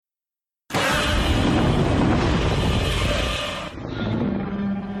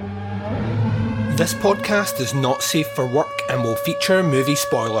This podcast is not safe for work and will feature movie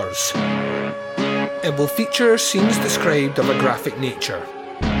spoilers. It will feature scenes described of a graphic nature.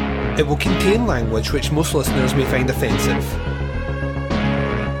 It will contain language which most listeners may find offensive.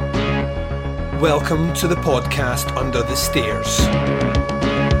 Welcome to the podcast Under the Stairs.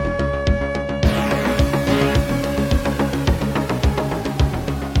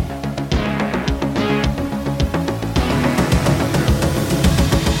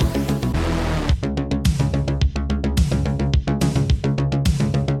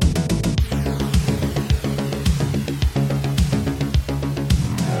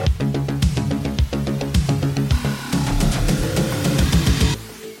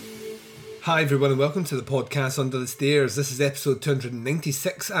 Hi everyone and welcome to the podcast Under the Stairs. This is episode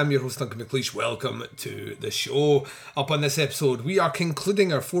 296. I'm your host Duncan McLeish. Welcome to the show. Up on this episode we are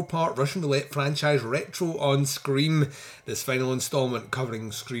concluding our 4-part Russian Roulette franchise retro on Scream. This final instalment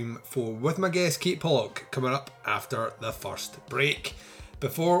covering Scream 4 with my guest Kate Pollock coming up after the first break.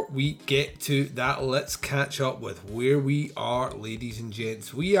 Before we get to that, let's catch up with where we are, ladies and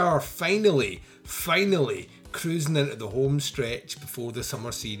gents. We are finally cruising into the home stretch before the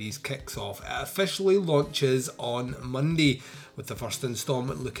summer series kicks off. It officially launches on Monday with the first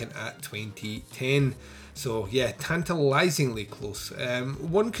instalment looking at 2010. So yeah, tantalisingly close.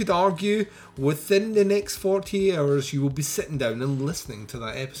 One could argue within the next 48 hours you will be sitting down and listening to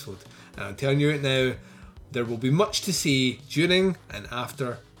that episode. And I'm telling you right now, there will be much to say during and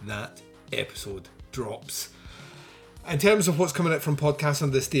after that episode drops. In terms of what's coming out from Podcast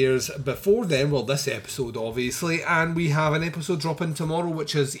Under the Stairs before then, well, this episode obviously, and we have an episode dropping tomorrow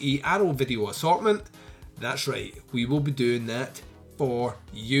which is a Arrow video assortment. That's right, we will be doing that for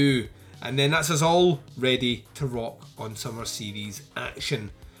you. And then that's us all ready to rock on summer series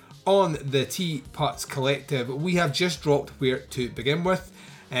action. On the T-Putts Collective, we have just dropped Where to Begin With.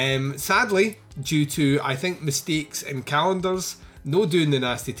 Sadly, due to, I think, mistakes in calendars, no Doing the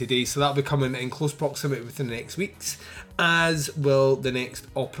Nasty today, so that'll be coming in close proximity within the next weeks, as will the next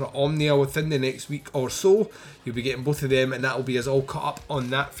Opera Omnia within the next week or so. You'll be getting both of them, and that'll be us all caught up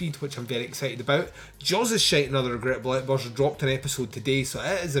on that feed, which I'm very excited about. Jaws is Shite, Another Regrettable Outburst dropped an episode today, so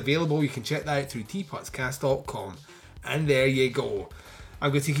it is available. You can check that out through tputscast.com, and there you go. I'm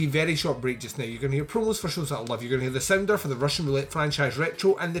going to take a very short break just now. You're going to hear promos for shows that I love. You're going to hear the sounder for the Russian Roulette franchise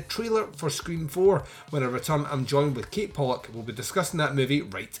retro and the trailer for Scream 4. When I return, I'm joined with Kate Pollock. We'll be discussing that movie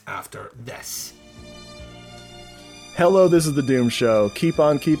right after this. Hello, this is The Doom Show. Keep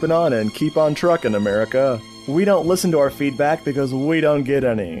on keeping on and keep on trucking, America. We don't listen to our feedback because we don't get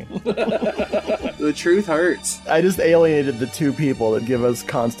any. The truth hurts. I just alienated the two people that give us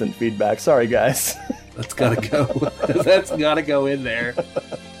constant feedback. Sorry, guys. That's gotta go. That's gotta go in there.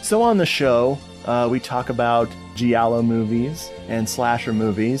 So on the show, we talk about giallo movies and slasher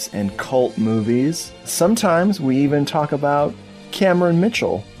movies and cult movies. Sometimes we even talk about Cameron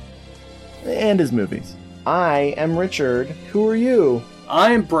Mitchell and his movies. I am Richard. Who are you?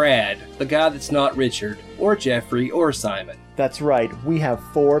 I am Brad, the guy that's not Richard, or Jeffrey, or Simon. That's right, we have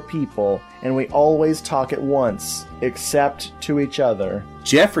 4 people, and we always talk at once, except to each other.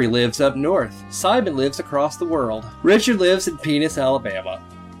 Jeffrey lives up north. Simon lives across the world. Richard lives in Penis, Alabama.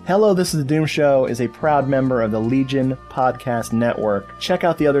 Hello, This is The Doom Show is a proud member of the Legion Podcast Network. Check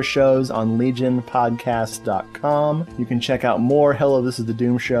out the other shows on legionpodcast.com. You can check out more Hello, This is The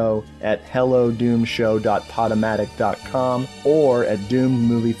Doom Show at hellodoomshow.podomatic.com or at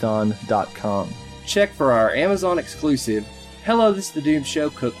doommoviethon.com. Check for our Amazon exclusive Hello, This is The Doom Show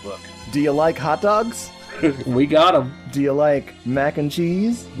cookbook. Do you like hot dogs? We got them. Do you like mac and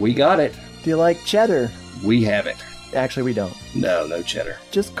cheese? We got it. Do you like cheddar? We have it. Actually, we don't. No cheddar.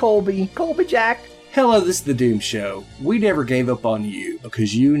 Just Colby. Colby Jack. Hello, this is The Doom Show. We never gave up on you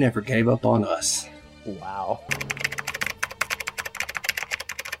because you never gave up on us. Wow.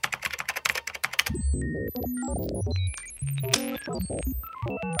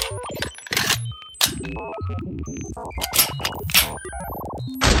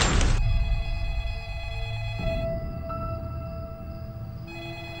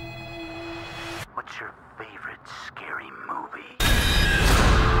 What's your favorite scary movie?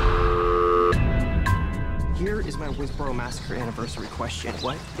 Here is my Woodsboro Massacre anniversary question.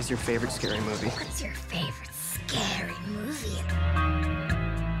 What is your favorite scary movie? What's your favorite scary movie?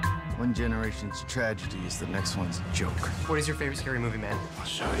 One generation's tragedy is the next one's joke. What is your favorite scary movie, man? I'll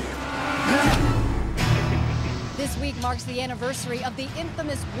show you. This week marks the anniversary of the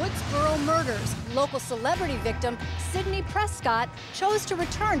infamous Woodsboro murders. Local celebrity victim Sydney Prescott chose to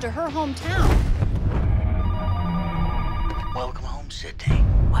return to her hometown. Welcome home, Sydney.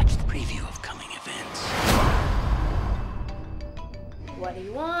 Watch the preview of coming events. What do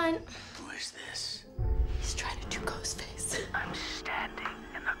you want? Who is is this? He's trying to do Ghostface. I'm standing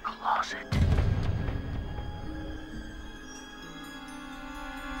in the closet.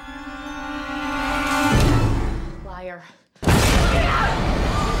 Liar.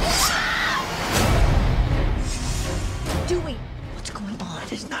 Dewey, what's going on?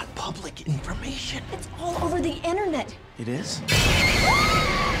 It is not public information. It's all over the internet. It is?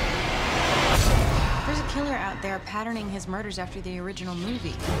 There's a killer out there patterning his murders after the original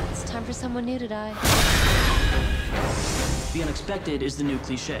movie. It's time for someone new to die. The unexpected is the new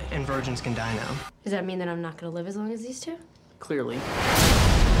cliche. And virgins can die now. Does that mean that I'm not gonna live as long as these two? Clearly.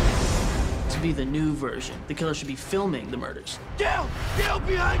 To be the new version, the killer should be filming the murders. Dale! Dale,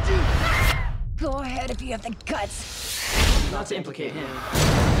 behind you! Go ahead if you have the guts. Not to implicate him.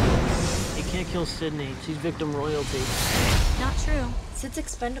 You can't kill Sydney. She's victim royalty. Not true. Sid's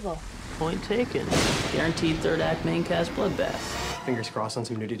expendable. Point taken. Guaranteed third act main cast bloodbath. Fingers crossed on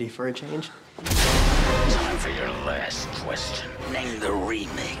some nudity for a change. Time for your last question. Name the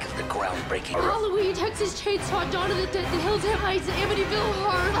remake of the groundbreaking... Halloween, Texas Chainsaw, Dawn of the Dead, The Hills Have Eyes, Amityville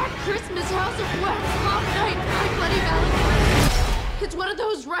Horror, Black Christmas, House of Wax, Hot Night, My Bloody Valentine. It's one of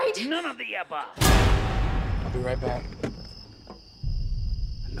those, right? None of the above. I'll be right back.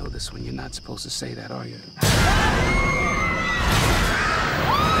 I know this one. You're not supposed to say that, are you?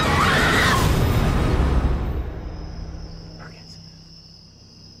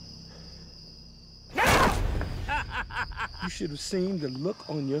 You should have seen the look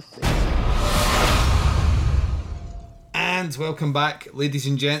on your face. And welcome back, ladies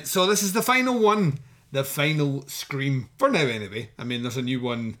and gents. So this is the final one, the final Scream, for now anyway. I mean, there's a new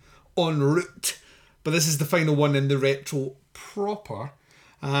one en route, but this is the final one in the retro proper.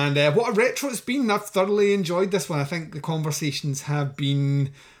 And what a retro it's been. I've thoroughly enjoyed this one. I think the conversations have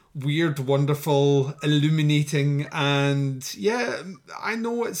been weird, wonderful, illuminating, and yeah, I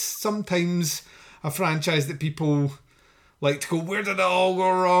know it's sometimes a franchise that people like to go, where did it all go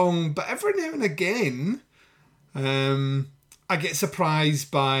wrong? But every now and again, I get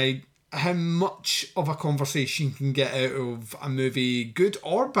surprised by how much of a conversation you can get out of a movie, good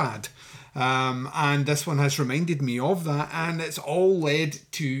or bad. And this one has reminded me of that, and it's all led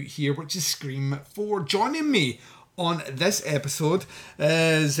to here, which is Scream 4. Joining me on this episode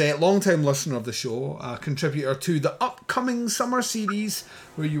is a long-time listener of the show, a contributor to the upcoming summer series,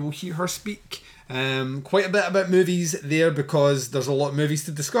 where you will hear her speak quite a bit about movies there, because there's a lot of movies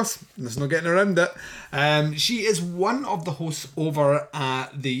to discuss. There's no getting around it. She is one of the hosts over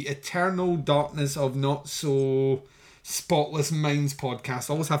at the Eternal Darkness of Not So Spotless Minds podcast.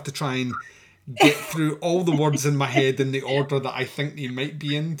 I always have to try and get through all the words in my head in the order that I think they might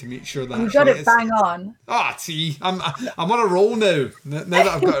be in to make sure that you got it bang on. See, I'm on a roll now. Now that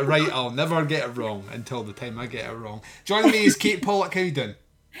I've got it right, I'll never get it wrong until the time I get it wrong. Joining me is Kate Pollock. How you doing?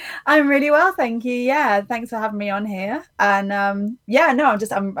 I'm really well, thank you. Yeah, thanks for having me on here. And I'm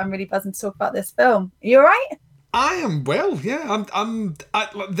really buzzing to talk about this film. Are you all right? I am well, yeah.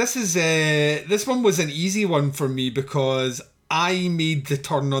 This one was an easy one for me because I made the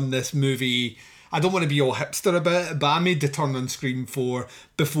turn on this movie. I don't want to be all hipster about it, but I made the turn on Scream 4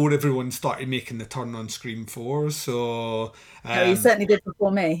 before everyone started making the turn on Scream 4. So you certainly did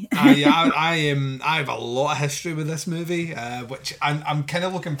before me. I have a lot of history with this movie, which I'm kind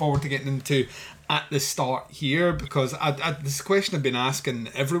of looking forward to getting into at the start here, because this question I've been asking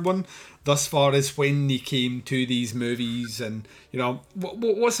everyone thus far is when they came to these movies, and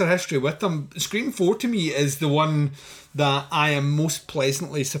what's their history with them. Scream 4 to me is the one that I am most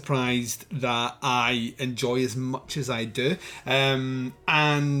pleasantly surprised that I enjoy as much as I do,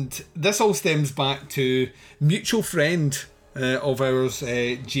 and this all stems back to mutual friend of ours,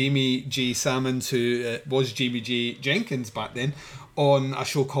 Jamie J. Salmons, who was Jamie J. Jenkins back then, on a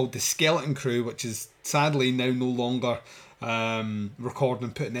show called The Skeleton Crew, which is sadly now no longer recording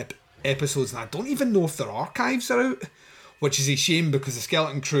and putting episodes, and I don't even know if their archives are out, which is a shame, because The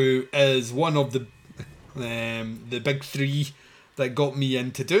Skeleton Crew is one of the big three that got me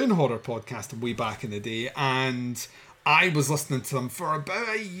into doing horror podcasting way back in the day, and I was listening to them for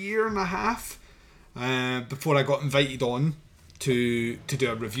about a year and a half before I got invited on to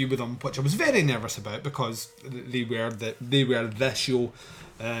do a review with them, which I was very nervous about, because they were the show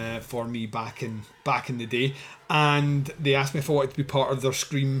for me back in the day, and they asked me if I wanted to be part of their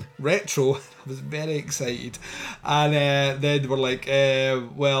Scream Retro. I was very excited, and then they were like,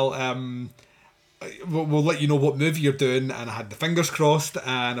 we'll let you know what movie you're doing, and I had the fingers crossed,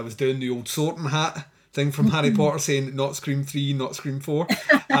 and I was doing the old sorting hat thing from Harry Potter saying not Scream 3, not Scream 4,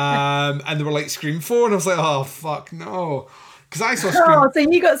 and they were like, Scream 4, and I was like, oh fuck no. Because I saw Scream... Oh, so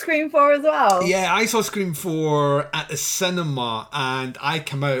you got Scream 4 as well? Yeah, I saw Scream 4 at the cinema, and I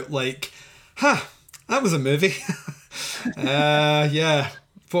came out like That was a movie. Yeah.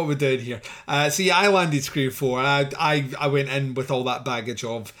 What we're doing here. I landed Scream 4. I went in with all that baggage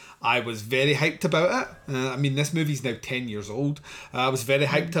of I was very hyped about it. I mean, this movie's now 10 years old. I was very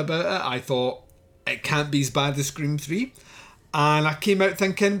hyped about it. I thought it can't be as bad as Scream 3. And I came out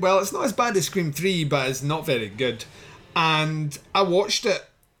thinking, well, it's not as bad as Scream 3, but it's not very good. And I watched it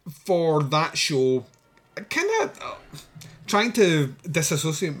for that show, kind of trying to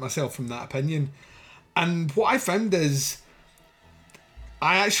disassociate myself from that opinion. And what I found is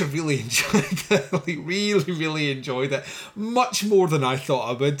I actually really enjoyed it. Like, really, really enjoyed it. Much more than I thought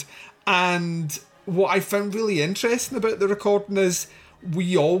I would. And what I found really interesting about the recording is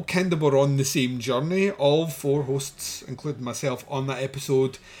we all kind of were on the same journey. All 4 hosts, including myself, on that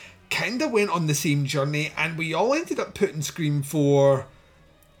episode, kind of went on the same journey. And we all ended up putting Scream 4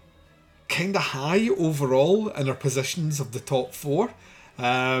 kind of high overall in our positions of the top 4.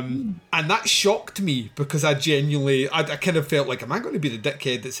 And that shocked me because I genuinely, I kind of felt like, am I going to be the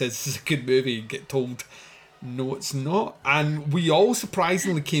dickhead that says this is a good movie and get told, no, it's not? And we all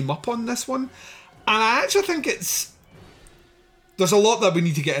surprisingly came up on this one. And I actually think there's a lot that we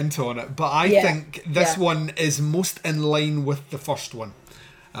need to get into on it, but I think this one is most in line with the first one.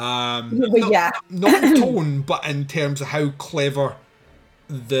 Not in tone, but in terms of how clever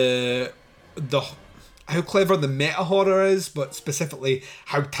how clever the meta horror is, but specifically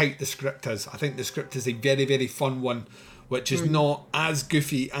how tight the script is. I think the script is a very, very fun one, which is not as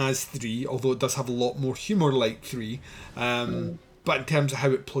goofy as 3, although it does have a lot more humour like 3. But in terms of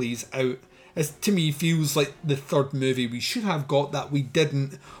how it plays out, it to me feels like the third movie we should have got that we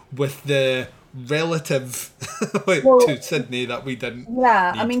didn't, with the relative to Sydney that we didn't.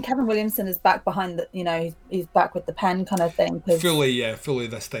 Yeah, need. I mean, Kevin Williamson is back behind the, he's back with the pen kind of thing. Fully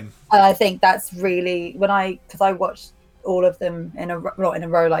this time. And I think that's really because I watched all of them not in a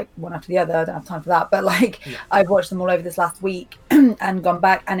row, like one after the other. I don't have time for that, but I've watched them all over this last week and gone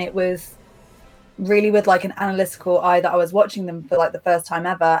back, and it was really with like an analytical eye that I was watching them for like the first time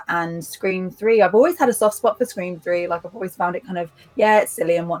ever. And Scream 3, I've always had a soft spot for Scream 3. Like, I've always found it kind of, it's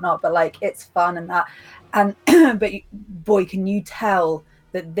silly and whatnot, but like it's fun and that. And but boy, can you tell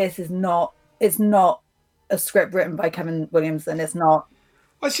that it's not a script written by Kevin Williamson. It's not.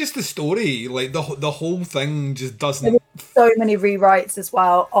 It's just the story. Like the whole thing just doesn't. So many rewrites as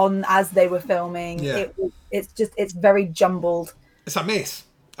well as they were filming. Yeah. It's very jumbled. It's a mess.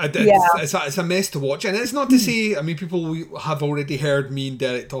 It's a mess to watch, and it's not to say, I mean, people have already heard me and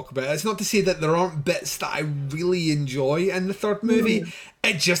Derek talk about it. It's not to say that there aren't bits that I really enjoy in the third movie.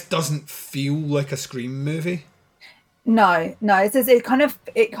 It just doesn't feel like a Scream movie. No, it kind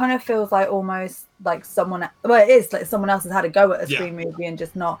of feels like almost like someone. Well, it is like someone else has had a go at a Scream movie and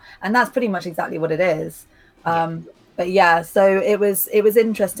just not, and that's pretty much exactly what it is. But yeah, so it was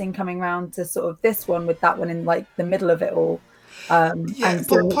interesting coming around to sort of this one with that one in like the middle of it all. But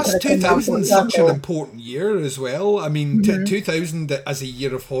plus 2000 is such an important year as well. I mean, 2000 as a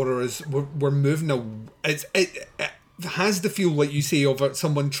year of horror is we're moving it has the feel, like you say, of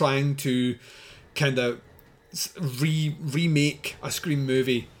someone trying to kind of remake a Scream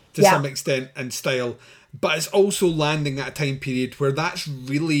movie to some extent and style, but it's also landing at a time period where that's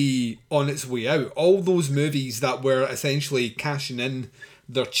really on its way out. All those movies that were essentially cashing in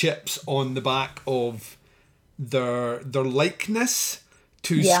their chips on the back of their likeness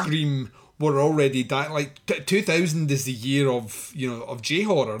to Scream were already like 2000 is the year of J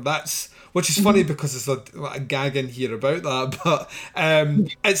horror. That's, which is funny because there's a gag in here about that, but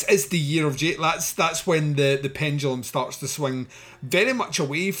it's the year of J. That's when the pendulum starts to swing very much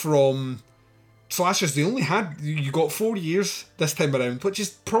away from slashers. You got 4 years this time around, which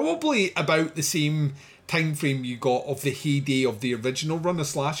is probably about the same time frame you got of the heyday of the original run of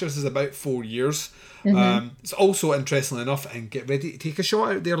slashers, is about 4 years. It's also, interestingly enough, and get ready to take a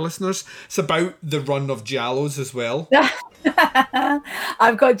shot out there, listeners, it's about the run of Giallos as well.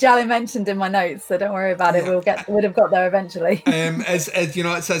 I've got Giallo mentioned in my notes, so don't worry about it. We'd have got there eventually.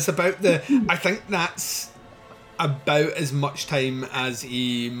 It's about I think that's about as much time as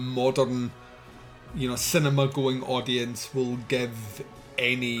a modern, cinema going audience will give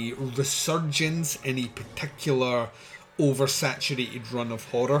any resurgence, any particular oversaturated run of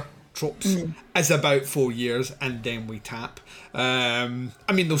horror tropes, is about 4 years, and then we tap. I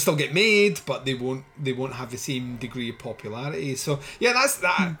mean, they'll still get made, but they won't have the same degree of popularity. So yeah,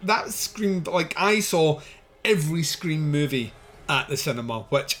 that Scream. Like, I saw every Scream movie at the cinema,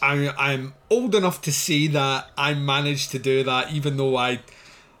 which I'm old enough to say that I managed to do that, even though I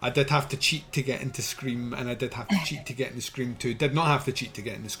did have to cheat to get into Scream, and I did have to cheat to get into Scream 2. Did not have to cheat to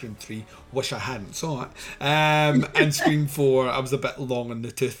get into Scream 3. Wish I hadn't saw it. And Scream 4, I was a bit long in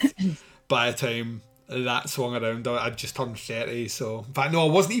the tooth. by the time that swung around, I'd just turned 30. So, in fact, no,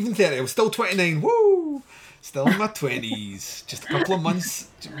 I wasn't even 30. I was still 29. Woo! Still in my 20s. Just a couple of months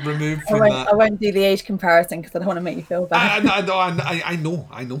removed from that. I won't do the age comparison because I don't want to make you feel bad. I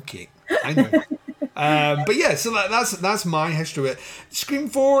know, Kate. I know. But yeah, so that's my history with it. Scream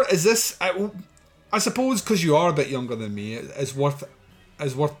 4, is this... I suppose because you are a bit younger than me, it's worth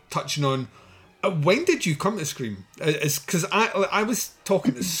touching on. When did you come to Scream? It's because I was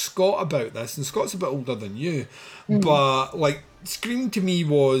talking to Scott about this, and Scott's a bit older than you, but like Scream to me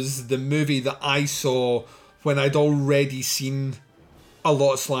was the movie that I saw when I'd already seen a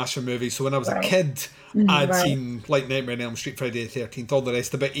lot of slasher movies. So when I was a kid, I'd seen like Nightmare on Elm Street, Friday the 13th, all the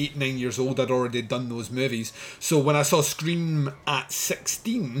rest. About 8-9 years old, I'd already done those movies. So when I saw Scream at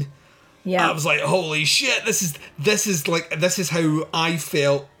 16. Yeah, I was like, holy shit, this is how I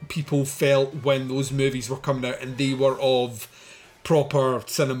felt people felt when those movies were coming out and they were of proper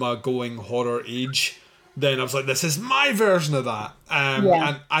cinema going horror age. Then I was like, this is my version of that.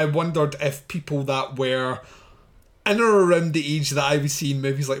 And I wondered if people that were in or around the age that I was seeing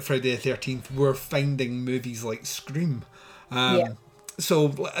movies like Friday the 13th were finding movies like Scream. So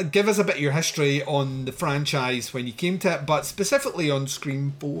give us a bit of your history on the franchise when you came to it, but specifically on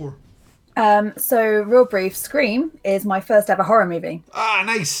Scream 4. So real brief, Scream is my first ever horror movie. Ah,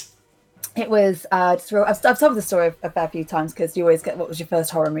 nice. It was I've told the story a fair few times because you always get, what was your first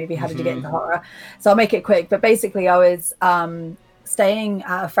horror movie? How did you get into horror? So I'll make it quick. But basically I was staying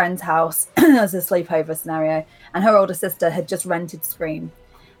at a friend's house. It was a sleepover scenario, and her older sister had just rented Scream.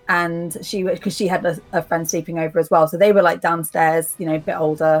 And because she had a friend sleeping over as well. So they were like downstairs, a bit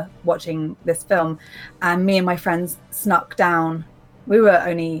older, watching this film. And me and my friends snuck down. We were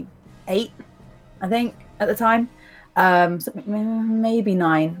only 8, I think, at the time, so maybe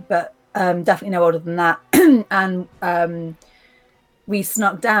 9, but definitely no older than that. And we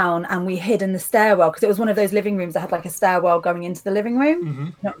snuck down and we hid in the stairwell because it was one of those living rooms that had like a stairwell going into the living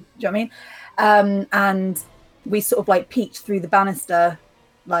room. Do you know what I mean? And we sort of like peeked through the banister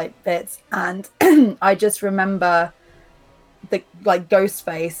like bits, and I just remember the like ghost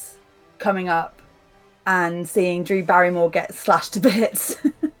face coming up and seeing Drew Barrymore get slashed to bits.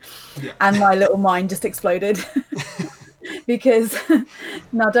 And my little mind just exploded because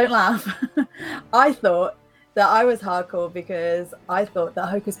now don't laugh. I thought that I was hardcore because I thought that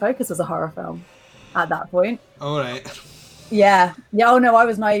Hocus Pocus was a horror film at that point. All right. Yeah. Oh no, I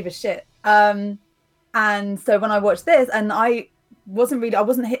was naive as shit. And so when I watched this, and I wasn't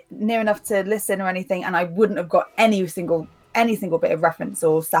near enough to listen or anything, and I wouldn't have got any single bit of reference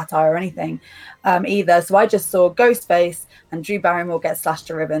or satire or anything either. So I just saw Ghostface and Drew Barrymore get slashed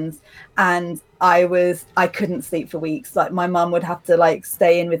to ribbons, and I couldn't sleep for weeks. Like my mum would have to like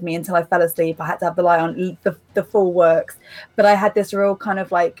stay in with me until I fell asleep. I had to have the light on, the full works. But I had this real kind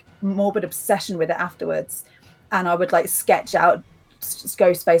of like morbid obsession with it afterwards, and I would like sketch out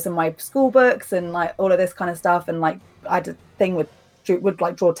Ghostface in my school books and like all of this kind of stuff. And like I had a thing would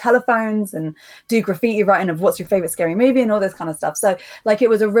like draw telephones and do graffiti writing of what's your favorite scary movie and all this kind of stuff. So like it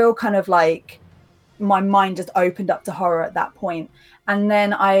was a real kind of like my mind just opened up to horror at that point. And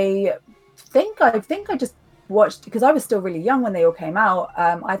then I think I just watched, because I was still really young when they all came out.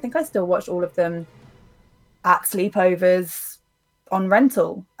 I think I still watched all of them at sleepovers on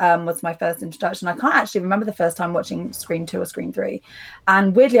rental. Was my first introduction. I can't actually remember the first time watching Scream 2 or Scream 3.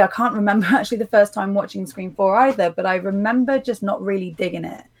 And weirdly, I can't remember actually the first time watching Scream 4 either, but I remember just not really digging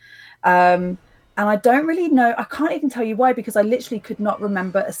it. And I don't really know, I can't even tell you why, because I literally could not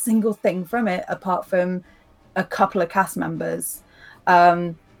remember a single thing from it apart from a couple of cast members.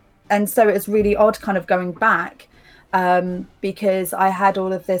 And so it's really odd kind of going back because I had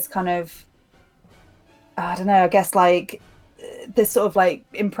all of this kind of, I don't know, I guess like this sort of like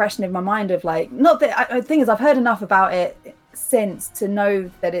impression in my mind of like, not that the thing is I've heard enough about it since to know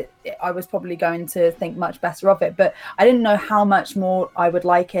that I was probably going to think much better of it, but I didn't know how much more I would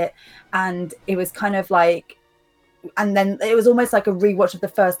like it. And it was kind of like, and then it was almost like a rewatch of the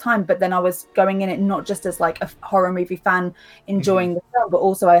first time, but then I was going in it not just as like a horror movie fan enjoying the film, but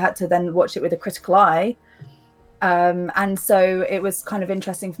also I had to then watch it with a critical eye. And so it was kind of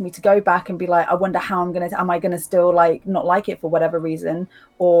interesting for me to go back and be like, I wonder how am I gonna still like not like it for whatever reason,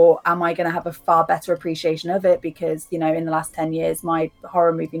 or am I gonna have a far better appreciation of it because, in the last 10 years my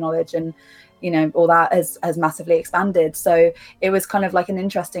horror movie knowledge and all that has massively expanded. So it was kind of like an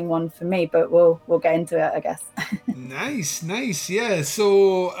interesting one for me, but we'll get into it, I guess. Nice. Yeah,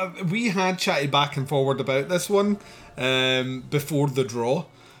 so we had chatted back and forward about this one before the draw.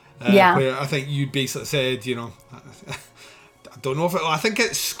 Where I think you basically said, I don't know I think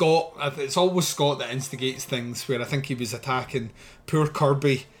it's Scott. It's always Scott that instigates things. Where I think he was attacking poor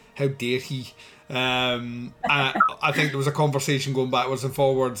Kirby, How dare he? I think there was a conversation going backwards and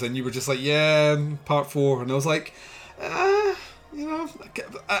forwards, and you were just like, yeah, part 4. And I was like, you know,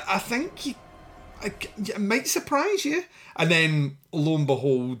 I think it might surprise you. And then, lo and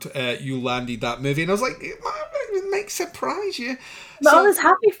behold, you landed that movie, and I was like, it might surprise you. But I was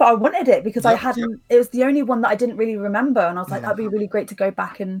happy I wanted it because I hadn't. It was the only one that I didn't really remember, and I was like, that'd be really great to go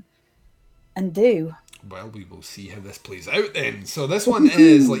back and do. Well, we will see how this plays out then. So this one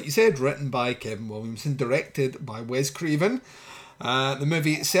is, like you said, written by Kevin Williamson, directed by Wes Craven. The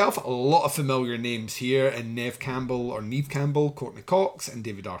movie itself, a lot of familiar names here in Neve Campbell, Courtney Cox, and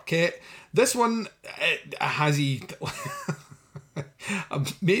David Arquette. This one has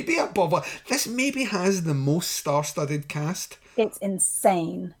maybe above. This maybe has the most star-studded cast. It's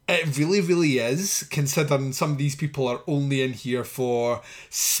insane. It really, really is, considering some of these people are only in here for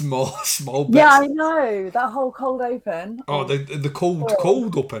small bits. Yeah, I know. That whole cold open. Oh, the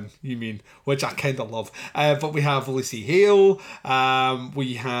cold open, you mean, which I kind of love. But we have Lucy Hale,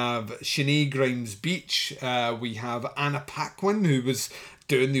 we have Shanae Grimes-Beach, we have Anna Paquin, who was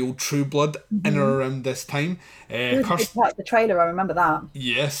doing the old True Blood in or around this time. The trailer, I remember that.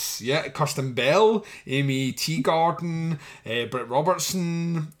 Yes, yeah. Kirsten Bell, Amy Teagarden, Britt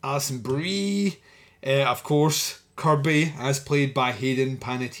Robertson, Alison Brie, of course, Kirby, as played by Hayden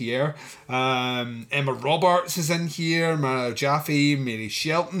Panettiere. Emma Roberts is in here, Mara Jaffe, Mary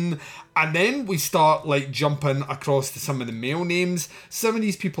Shelton. And then we start like jumping across to some of the male names. Some of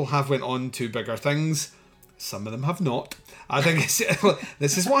these people have went on to bigger things. Some of them have not. I think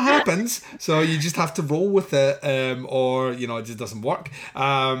this is what happens. So you just have to roll with it, or you know, it just doesn't work.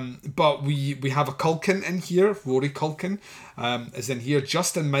 But we have a Culkin in here. Rory Culkin is in here.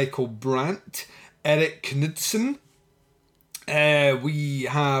 Justin Michael Brandt, Eric Knudsen. We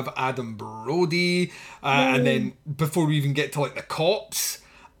have Adam Brody, and then before we even get to like the cops,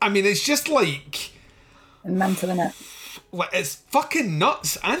 I mean, it's just like mental, innit? It's fucking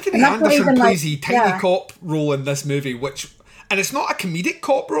nuts. Anthony Anderson plays a tiny cop role in this movie, and it's not a comedic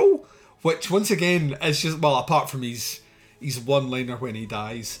cop role, which once again is just, well, apart from his one-liner when he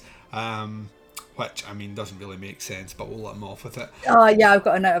dies, which I mean doesn't really make sense, but we'll let him off with it. Oh yeah, I've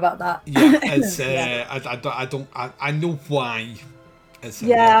got a note about that. Yeah, it's I know why.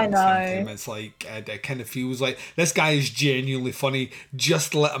 I know. It's like it kind of feels like this guy is genuinely funny.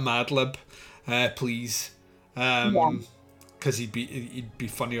 Just let him ad-lib, please. Because he'd be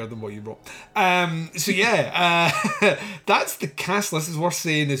funnier than what you wrote. So yeah, that's the cast list. It's worth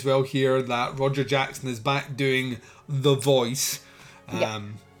saying as well here that Roger Jackson is back doing The Voice,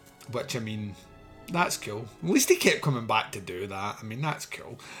 which I mean, that's cool. At least he kept coming back to do that. I mean, that's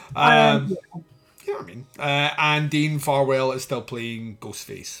cool. You know what I mean? And Dean Farwell is still playing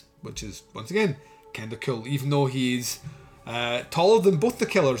Ghostface, which is once again kind of cool, even though he's taller than both the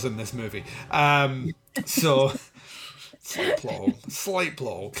killers in this movie. So. Slight plot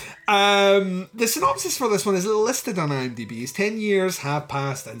hole. The synopsis for this one is listed on IMDb. 10 years have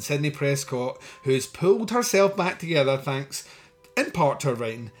passed and Sidney Prescott, who's pulled herself back together thanks in part to her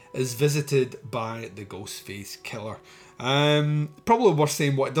writing, is visited by the Ghostface killer. Probably worth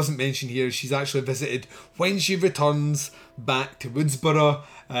saying what it doesn't mention here is she's actually visited when she returns back to Woodsboro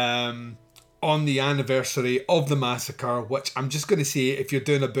on the anniversary of the massacre, which I'm just going to say, if you're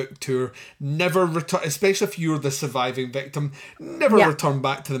doing a book tour, never return, especially if you're the surviving victim, never return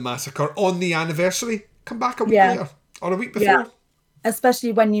back to the massacre on the anniversary. Come back a week later or a week before. Yeah.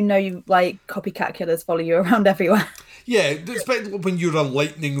 Especially when you know you like copycat killers follow you around everywhere. Yeah, especially when you're a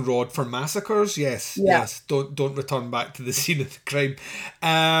lightning rod for massacres. Yes. Don't return back to the scene of the crime.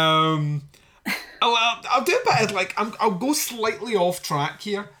 I'll do a bit of like I'll go slightly off track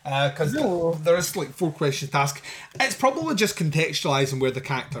here because there is like 4 questions to ask. It's probably just contextualising where the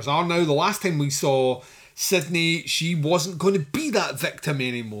characters are now. The last time we saw Sidney, she wasn't going to be that victim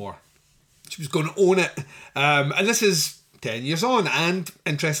anymore. She was going to own it, and this is 10 years on. And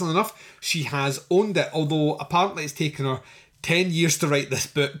interestingly enough, she has owned it. Although apparently it's taken her 10 years to write this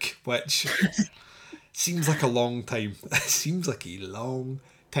book, which seems like a long time. Seems like a long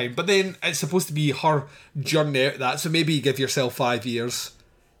time, but then it's supposed to be her journey out of that, so maybe you give yourself 5 years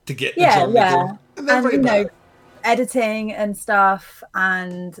to get the journey going, and then you know, editing and stuff,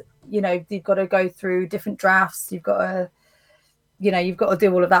 and you know, you've got to go through different drafts, you've got to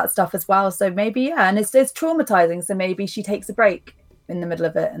do all of that stuff as well, so maybe and it's traumatizing, so maybe she takes a break in the middle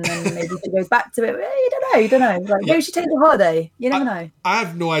of it, and then maybe she goes back to it. You don't know. Like, maybe she takes a holiday. You never know. I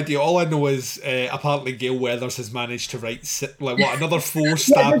have no idea. All I know is apparently Gail Weathers has managed to write another 4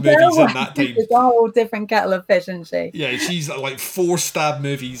 stab movies in that time. It's a whole different kettle of fish, isn't she? Yeah, she's like 4 stab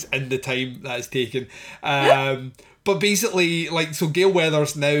movies in the time that it's taken. But basically, like, so Gail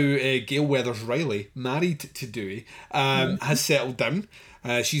Weathers now, Gail Weathers Riley, married to Dewey, has settled down.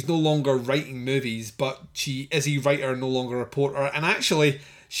 She's no longer writing movies, but she is a writer, no longer a reporter. And actually,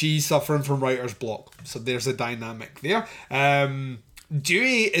 she's suffering from writer's block. So there's a dynamic there.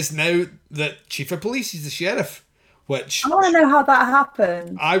 Dewey is now the chief of police. He's the sheriff. Which I want to know how that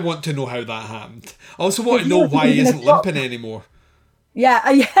happened. I want to know how that happened. I also want to know why he isn't limping anymore.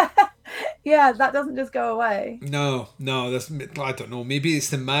 Yeah. Yeah, that doesn't just go away. No, I don't know. Maybe it's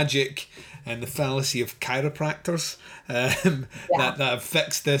the magic and the fallacy of chiropractors that have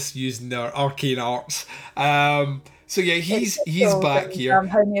fixed this using their arcane arts. So yeah, he's back here.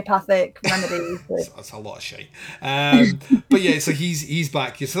 Homeopathic remedies. That's a lot of shit. But yeah, so he's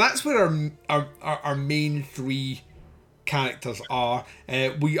back here. So that's where our main 3 characters are.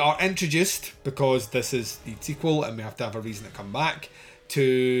 We are introduced, because this is the sequel and we have to have a reason to come back,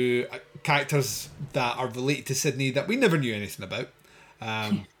 to characters that are related to Sydney that we never knew anything about.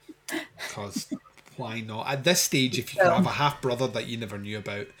 Because why not? At this stage, if you can have a half-brother that you never knew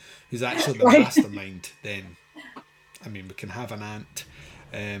about, who's actually the mastermind, then, I mean, we can have an aunt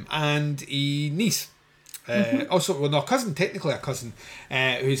and a niece. Also, well, no, technically a cousin,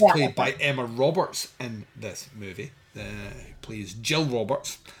 who's played by Emma Roberts in this movie, who plays Jill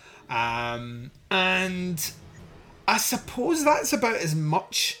Roberts. And I suppose that's about as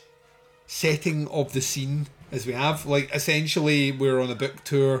much setting of the scene as we have. Like, essentially, we're on a book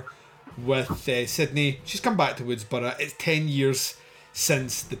tour with Sydney. She's come back to Woodsboro. It's 10 years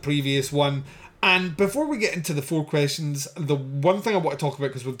since the previous one. And before we get into the 4 questions, the one thing I want to talk about,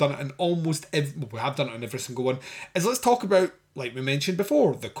 because we've done it in we have done it on every single one, is let's talk about, like we mentioned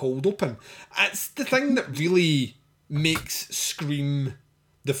before, the cold open. It's the thing that really makes Scream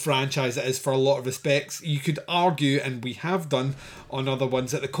the franchise it is for a lot of respects. You could argue, and we have done on other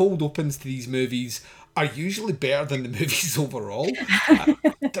ones, that the cold opens to these movies are usually better than the movies overall.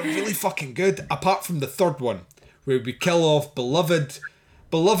 They're really fucking good, apart from the 3rd one, where we kill off beloved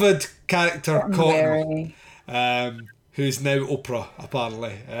character Cotton, who's now Oprah,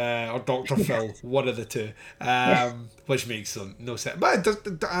 apparently, or Dr. Phil, one of the two, which makes no sense. But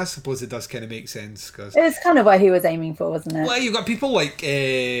I suppose it does kind of make sense. Cause it's kind of what he was aiming for, wasn't it? Well, you've got people like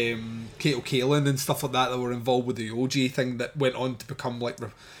Kate O'Kalan and stuff like that were involved with the OJ thing that went on to become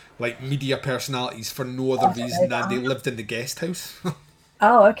like media personalities for no other reason than they lived in the guest house.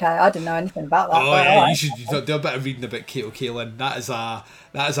 Oh, okay. I didn't know anything about that. Oh, yeah, you should do a bit of reading about Kate O'Kalan. That is a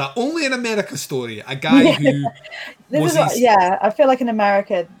only in America story. A guy who I feel like in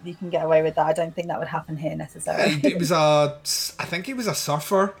America you can get away with that. I don't think that would happen here necessarily. I think he was a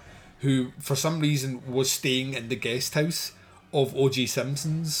surfer who, for some reason, was staying in the guest house of O.J.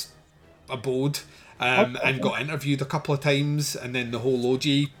 Simpson's abode, and got interviewed a couple of times, and then the whole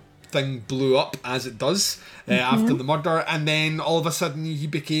O.J. thing blew up, as it does, after the murder, and then all of a sudden he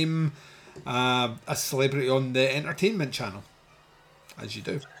became a celebrity on the entertainment channel, as you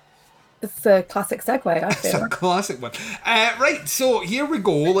do. It's a classic segue, I feel. It's a classic one. Right, so here we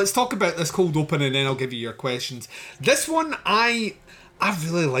go. Let's talk about this cold open, and then I'll give you your questions. This one, I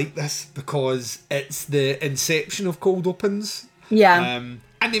really like this because it's the inception of cold opens. Yeah.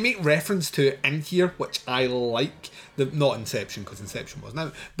 And they make reference to it in here, which I like. Not Inception, because Inception wasn't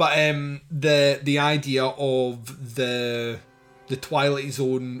out, but the idea of the Twilight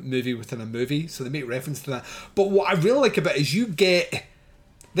Zone movie within a movie. So they make reference to that. But what I really like about it is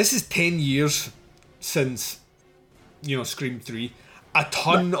this is 10 years since, Scream 3. A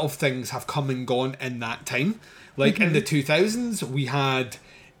ton of things have come and gone in that time. Like in the 2000s, we had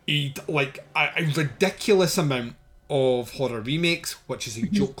a ridiculous amount of horror remakes, which is a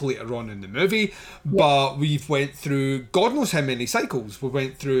joke later on in the movie, but we've went through God knows how many cycles. We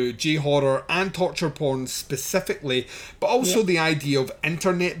went through J-horror and torture porn specifically, but also the idea of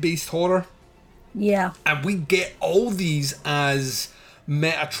internet-based horror. Yeah. And we get all these as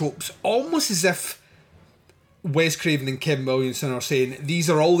meta tropes, almost as if Wes Craven and Kim Williamson are saying, these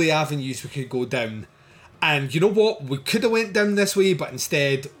are all the avenues we could go down. And you know what? We could have went down this way, but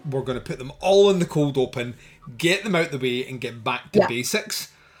instead we're going to put them all in the cold open, get them out the way, and get back to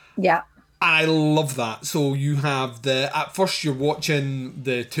basics. Yeah. And I love that. So you have at first you're watching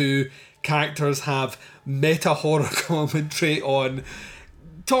the 2 characters have meta horror commentary on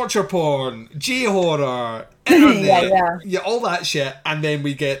torture porn, J-horror, internet, all that shit. And then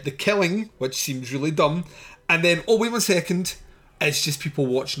we get the killing, which seems really dumb. And then, oh, wait 1 second, It's just people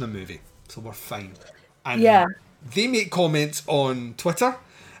watching a movie, so we're fine. And Yeah. they make comments on Twitter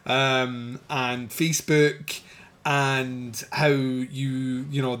and Facebook, and how you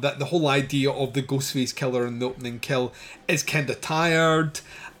know that the whole idea of the Ghostface killer and the opening kill is kind of tired,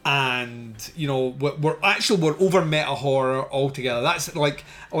 and you know we're over meta horror altogether. That's like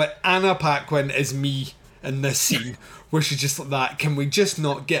Anna Paquin is me in this scene where she's just like that. Can we just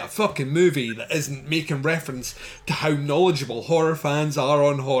not get a fucking movie that isn't making reference to how knowledgeable horror fans are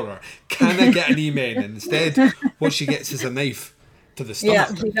on horror? Can I get an amen? And instead what she gets is a knife to the stomach.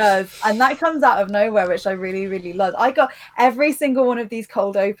 Yeah, she does. And that comes out of nowhere, which I really, really love. I got every single one of these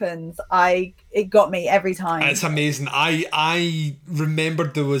cold opens. It got me every time. It's amazing. I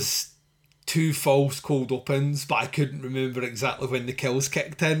remembered there was 2 false cold opens, but I couldn't remember exactly when the kills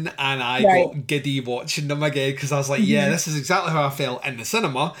kicked in, and I got giddy watching them again, because I was like, yeah, this is exactly how I felt in the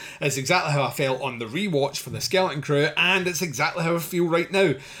cinema, it's exactly how I felt on the rewatch for the Skeleton Crew, and it's exactly how I feel right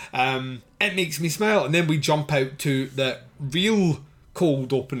now. It makes me smile. And then we jump out to the real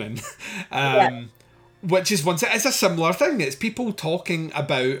cold opening, which is it's a similar thing. It's people talking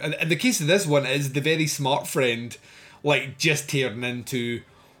about, and in the case of this one, is the very smart friend like just tearing into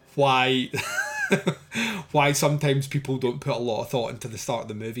why sometimes people don't put a lot of thought into the start of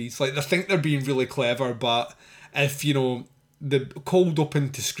the movies. Like, they think they're being really clever, but if, you know, the cold open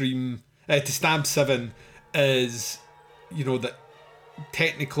to Stab 7 is, you know, that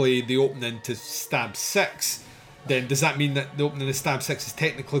technically the opening to Stab 6, then does that mean that the opening of Stab 6 is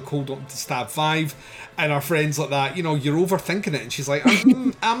technically cold open to Stab 5? And our friends like that, you know, you're overthinking it. And she's like,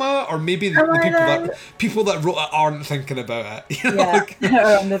 am I? Or maybe the people that wrote it aren't thinking about it. You know,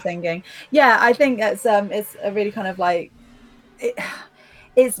 or underthinking. Yeah, I think it's a really kind of like...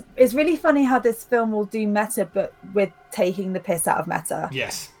 It's really funny how this film will do meta, but with taking the piss out of meta.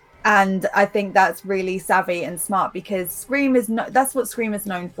 Yes. And I think that's really savvy and smart, because Scream that's what Scream is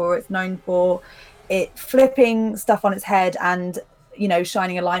known for. It's known for it flipping stuff on its head and, you know,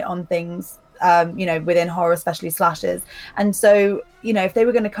 shining a light on things, you know, within horror, especially slashers. And so, you know, if they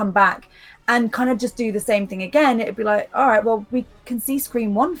were going to come back and kind of just do the same thing again, it'd be like, all right, well, we can see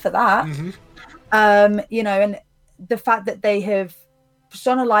Scream 1 for that. You know, and the fact that they have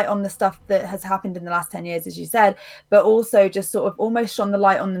shone a light on the stuff that has happened in the last 10 years, as you said, but also just sort of almost shone the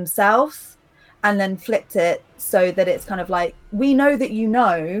light on themselves and then flipped it so that it's kind of like, we know that you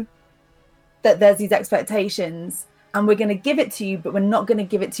know that there's these expectations and we're going to give it to you, but we're not going to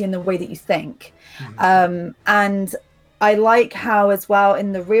give it to you in the way that you think. And I like how, as well,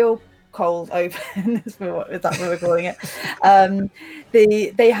 in the real cold open, is that what we're calling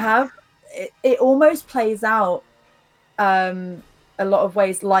it, they have it almost plays out a lot of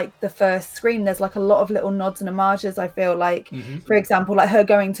ways like the first Scream. There's like a lot of little nods and homages, I feel like. For example, like her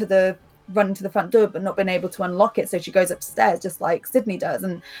running to the front door but not being able to unlock it, so she goes upstairs just like Sydney does,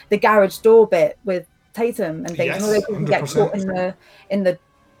 and the garage door bit with Tatum and things. Yes, and all they can get caught in the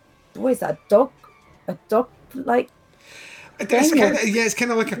what is that, a dog like it's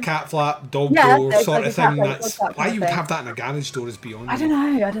kind of like a cat flap dog door sort of thing. That's why you would have that in a garage door is beyond me.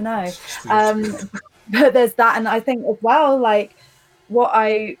 I don't know. But there's that, and I think as well, like what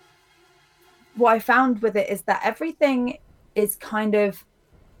I found with it is that everything is kind of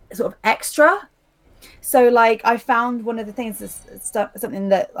sort of extra. So like I found one of the things is something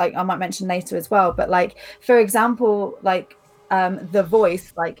that like I might mention later as well, but like for example, like the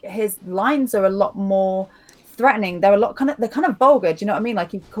voice, like his lines are a lot more threatening. They're kind of vulgar, do you know what I mean?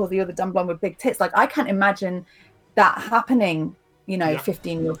 Like you call the other dumb blonde with big tits. Like I can't imagine that happening, you know,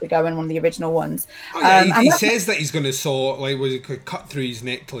 15 years ago in one of the original ones. He says that he's going to cut through his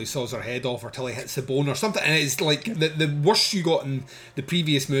neck till he saws her head off or till he hits the bone or something. And it's like the worst you got in the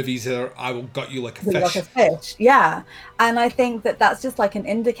previous movies are, I will gut you like a fish. Like a fish, yeah. And I think that that's just like an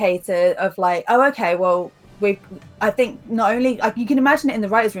indicator of like, oh, okay, well, I think not only, like you can imagine it in the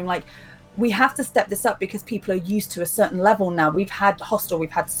writer's room, like we have to step this up because people are used to a certain level now. We've had Hostel,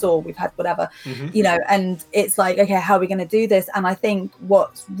 we've had Saw, we've had whatever, you know, and it's like, okay, how are we going to do this? And I think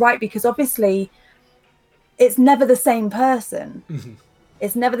what's right, because obviously it's never the same person.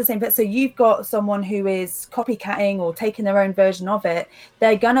 It's never the same person. So you've got someone who is copycatting or taking their own version of it.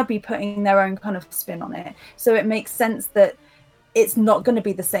 They're going to be putting their own kind of spin on it. So it makes sense that it's not going to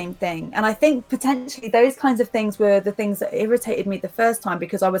be the same thing. And I think potentially those kinds of things were the things that irritated me the first time,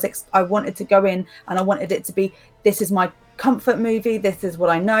 because I wanted to go in and I wanted it to be, this is my comfort movie, this is what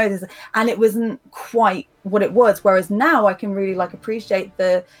I know, and it wasn't quite what it was. Whereas now I can really like appreciate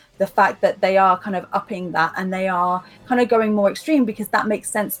the fact that they are kind of upping that and they are kind of going more extreme, because that makes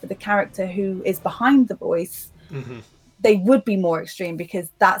sense for the character who is behind the voice. They would be more extreme because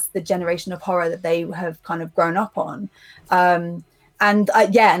that's the generation of horror that they have kind of grown up on. and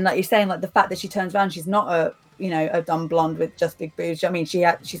like you're saying, like the fact that she turns around, she's not a dumb blonde with just big boobs. I mean,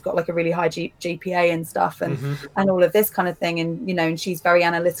 she's got like a really high GPA and stuff, and all of this kind of thing, and and she's very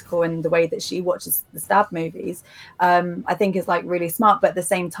analytical in the way that she watches the Stab movies. I think is like really smart, but at the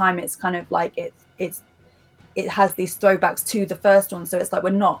same time, it's kind of like it has these throwbacks to the first one, so it's like we're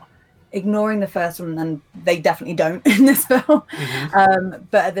not ignoring the first one, and they definitely don't in this film.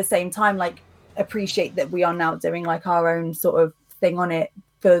 But at the same time, like appreciate that we are now doing like our own sort of thing on it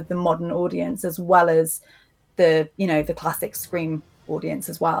for the modern audience, as well as the the classic Scream audience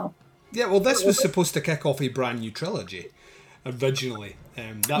as well. Yeah, well, this was supposed to kick off a brand new trilogy originally.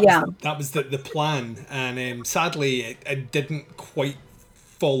 That was the plan, and sadly it didn't quite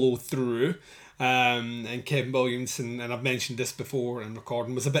follow through. And Kevin Williamson, and I've mentioned this before in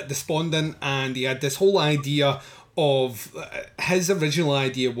recording, was a bit despondent, and he had this whole idea of his original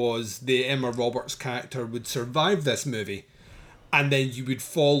idea was the Emma Roberts character would survive this movie, and then you would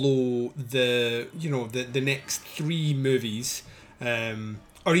follow the next 3 movies,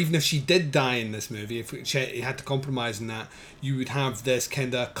 or even if she did die in this movie, if he had to compromise on that, you would have this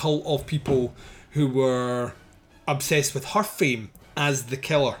kind of cult of people who were obsessed with her fame as the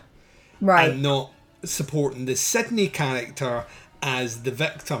killer. Right. And not supporting the Sidney character as the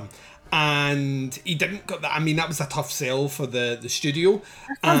victim. And he didn't got that. I mean, that was a tough sell for the studio.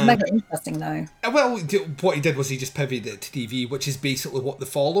 That sounds mega interesting, though. Well, what he did was he just pivoted it to TV, which is basically what The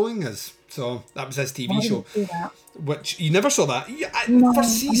Following is. So that was his TV show. Which you never saw that. No,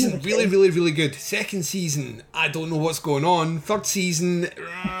 first season, really, really, really good. Second season, I don't know what's going on. Third season,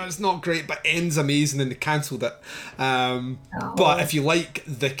 it's not great, but ends amazing, and they cancelled it. But if you like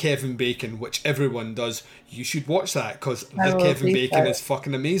the Kevin Bacon, which everyone does, you should watch that, because the Kevin Bacon is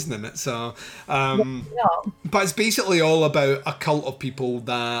fucking amazing in it. So, but it's basically all about a cult of people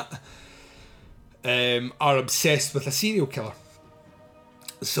that are obsessed with a serial killer.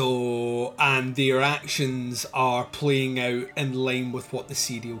 So, and their actions are playing out in line with what the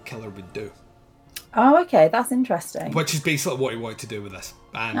serial killer would do. Oh, okay, that's interesting. Which is basically what he wanted to do with this.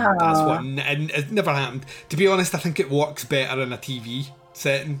 And that's what, and it never happened. To be honest, I think it works better in a TV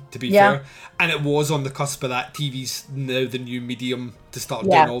setting, to be fair. And it was on the cusp of that. TV's now the new medium to start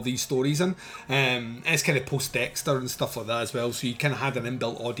getting all these stories in. And it's kind of post-Dexter and stuff like that as well, so you kind of had an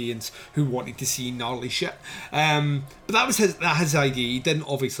inbuilt audience who wanted to see gnarly shit. But that was his idea. He didn't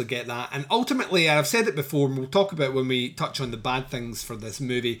obviously get that, and ultimately, I've said it before, and we'll talk about when we touch on the bad things for this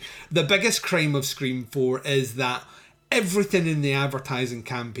movie, the biggest crime of Scream 4 is that everything in the advertising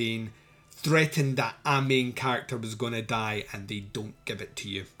campaign threatened that a main character was going to die, and they don't give it to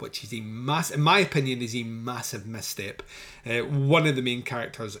you, which is in my opinion, is a massive misstep. One of the main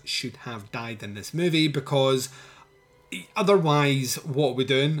characters should have died in this movie, because otherwise, what are we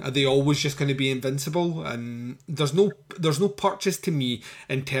doing? Are they always just going to be invincible? And there's no purchase to me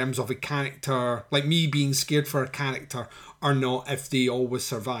in terms of a character, like me being scared for a character or not, if they always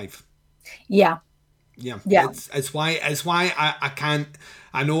survive. Yeah. It's why I can't.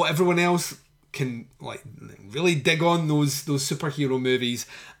 I know everyone else can like really dig on those superhero movies.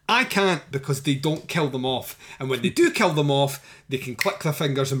 I can't, because they don't kill them off, and when they do kill them off, they can click their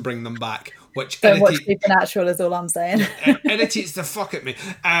fingers and bring them back. Which don't watch Supernatural is all I'm saying. Irritates the fuck at me.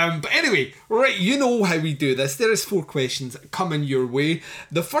 But anyway, right, you know how we do this. There is 4 questions coming your way.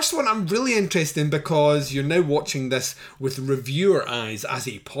 The first one I'm really interested in, because you're now watching this with reviewer eyes as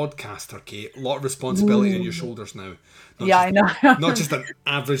a podcaster, Kate. A lot of responsibility on your shoulders now. I know. Not just an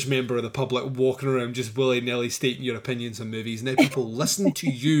average member of the public walking around just willy-nilly stating your opinions on movies. Now people listen to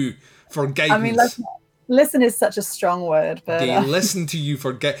you for guidance. I mean, listen is such a strong word, but they listen to you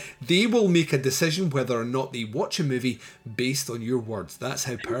for they will make a decision whether or not they watch a movie based on your words. That's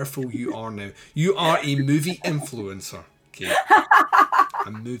how powerful you are now. You are a movie influencer, Kate.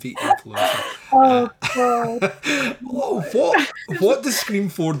 A movie influencer. Oh God. What does Scream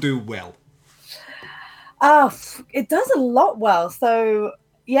 4 do well? It does a lot well. So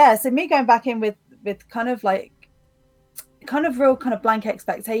me going back in with kind of real kind of blank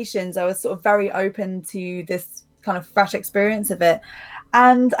expectations, I was sort of very open to this kind of fresh experience of it.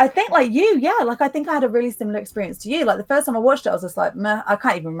 And I think like you, I think I had a really similar experience to you. Like the first time I watched it, I was just like, meh. I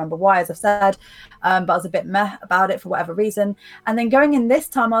can't even remember why, as I've said, but I was a bit meh about it for whatever reason. And then going in this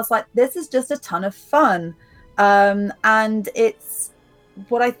time, I was like, this is just a ton of fun. And it's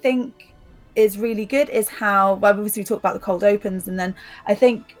what I think is really good is how, well, obviously we talked about the cold opens, and then I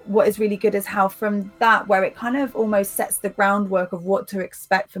think what is really good is how from that, where it kind of almost sets the groundwork of what to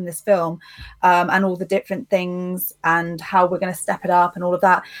expect from this film, and all the different things and how we're going to step it up and all of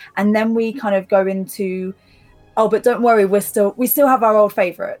that, and then we kind of go into, oh, but don't worry, we still have our old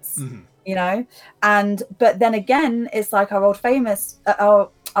favorites. you know. But then again, it's like our old favorites,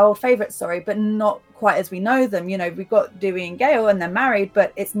 but not quite as we know them. You know, we've got Dewey and Gale and they're married,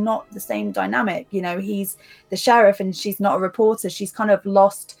 but it's not the same dynamic. You know, he's the sheriff and she's not a reporter. She's kind of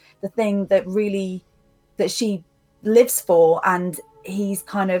lost the thing that she lives for, and he's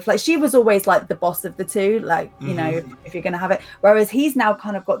kind of like, she was always like the boss of the two, like, you know, if you're gonna have it, whereas he's now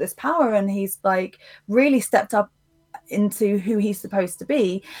kind of got this power and he's like really stepped up into who he's supposed to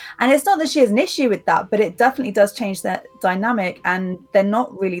be. And it's not that she has an issue with that, but it definitely does change that dynamic, and they're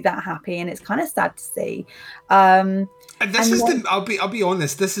not really that happy, and it's kind of sad to see. And this is I'll be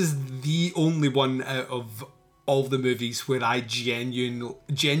honest, this is the only one out of all the movies where I genuinely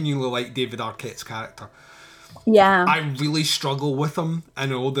like David Arquette's character. Yeah, I really struggle with him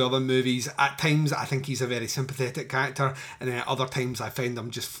in all the other movies. At times I think he's a very sympathetic character, and then at other times I find him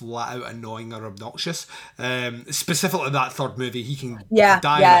just flat out annoying or obnoxious. Specifically that third movie, he can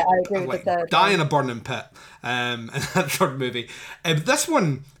die in a burning pit in that third movie. This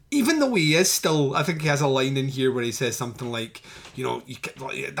one, even though he is still, I think he has a line in here where he says something like, you know,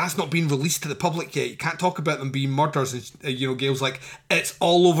 that's not been released to the public yet, you can't talk about them being murders, and you know, Gale's like, it's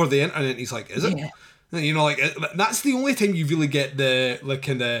all over the internet, and he's like, is it? You know, like, that's the only time you really get the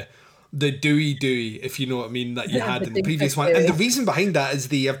Dewey, if you know what I mean, that you had in the previous one. And the reason behind that is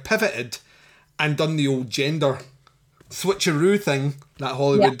they have pivoted and done the old gender switcheroo thing that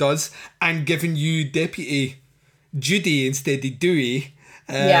Hollywood does, and given you Deputy Judy instead of Dewey,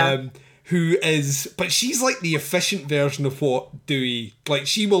 who is, but she's like the efficient version of what Dewey, like,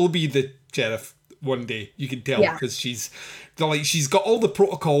 she will be the sheriff one day, you can tell, because she's got all the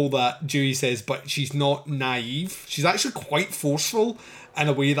protocol that Dewey says, but she's not naive. She's actually quite forceful in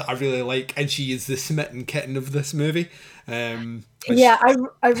a way that I really like, and she is the smitten kitten of this movie. I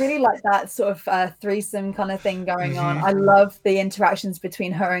really like that sort of threesome kind of thing going on. I love the interactions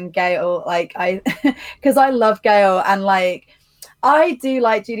between her and Gale, like, because I love Gale, and like, I do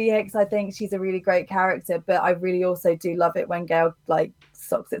like Judy Hicks. I think she's a really great character, but I really also do love it when Gale like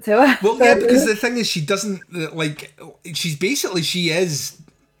socks it to her. Well, yeah, because the thing is, she doesn't, like, she is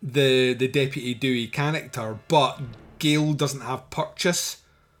the Deputy Dewey character, but Gale doesn't have purchase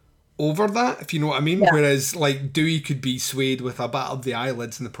over that, if you know what I mean. Whereas like Dewey could be swayed with a bat of the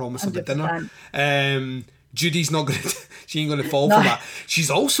eyelids and the promise 100%. Of a dinner. Judy's not gonna she ain't gonna fall for that. She's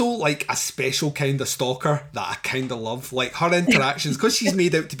also like a special kind of stalker that I kind of love. Like her interactions, because she's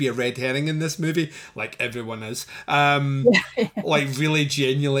made out to be a red herring in this movie, like everyone is. Like really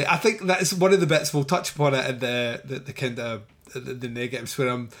genuinely, I think that's one of the bits, we'll touch upon it in the kind of the negatives,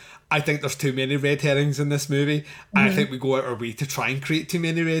 where I think there's too many red herrings in this movie, and I think we go out our way to try and create too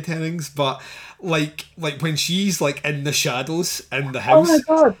many red herrings. But like when she's like in the shadows in the house, oh my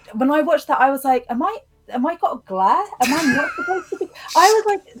god, when I watched that, I was like, am I got a glare? Am I not supposed to be? I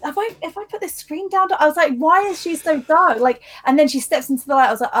was like, if I put this screen down, I was like, why is she so dark? Like, and then she steps into the light.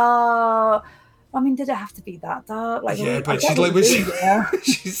 I was like, oh, I mean, did it have to be that dark? Like, yeah, but she's like, when she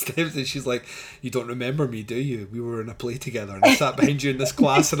steps in, she's like, you don't remember me, do you? We were in a play together, and I sat behind you in this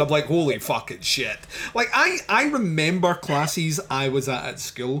class, and I'm like, holy fucking shit! Like, I remember classes I was at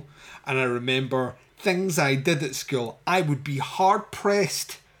school, and I remember things I did at school. I would be hard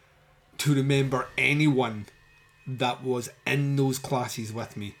pressed to remember anyone that was in those classes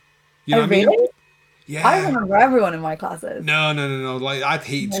with me. You know what I mean? Yeah. I remember everyone in my classes. No. Like, I'd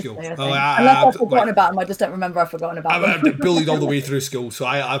hate school. Unless I've forgotten about them, I just don't remember I've forgotten about them. I've been bullied all the way through school, so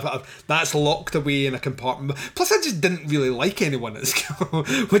I've that's locked away in a compartment. Plus, I just didn't really like anyone at school,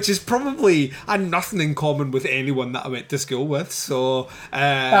 which is probably, I had nothing in common with anyone that I went to school with. So,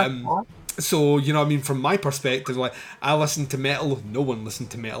 so, you know what I mean, from my perspective, like, I listened to metal. No one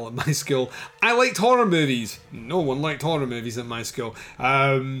listened to metal at my school. I liked horror movies. No one liked horror movies at my school. You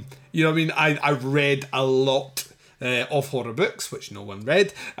know what I mean? I've read a lot of horror books, which no one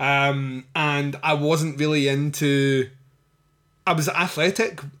read. And I wasn't really into... I was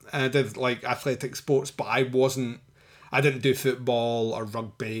athletic. I did, like, athletic sports, but I didn't do football or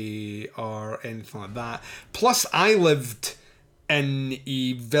rugby or anything like that. Plus, I lived in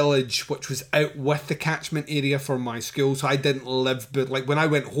a village which was out with the catchment area for my school, so I didn't live, but like when I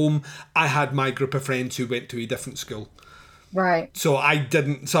went home, I had my group of friends who went to a different school. Right. So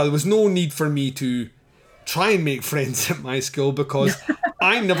there was no need for me to try and make friends at my school, because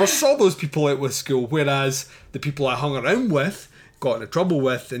I never saw those people out with school, whereas the people I hung around with, got into trouble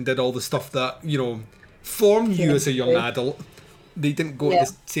with, and did all the stuff that, you know, formed you as a young adult, they didn't go to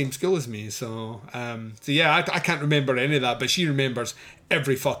the same school as me. So yeah, I can't remember any of that, but she remembers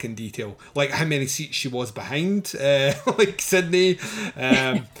every fucking detail, like how many seats she was behind, like Sydney.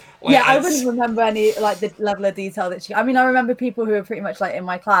 I wouldn't remember any, like, the level of detail that she. I mean, I remember people who were pretty much like in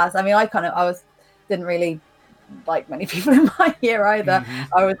my class. I mean, didn't really like many people in my year either.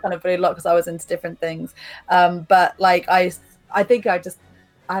 Mm-hmm. I was kind of bullied a lot because I was into different things. But like I think I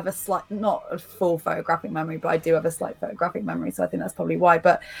have a slight, not a full photographic memory, but I do have a slight photographic memory, so I think that's probably why.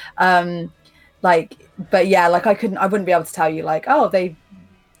 But I wouldn't be able to tell you like, oh, they,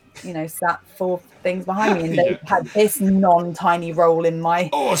 sat 4 things behind me and they had this non-tiny role in my.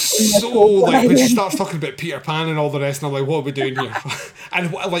 Oh, like when she starts talking about Peter Pan and all the rest, and I'm like, what are we doing here?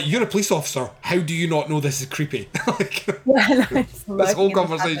 And like, you're a police officer. How do you not know this is creepy? This whole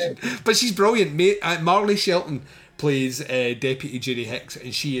conversation. But she's brilliant, mate. Marley Shelton plays Deputy Judy Hicks,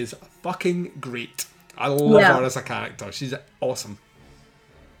 and she is fucking great. I love her as a character. She's awesome.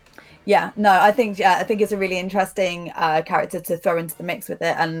 Yeah, no, I think it's a really interesting character to throw into the mix with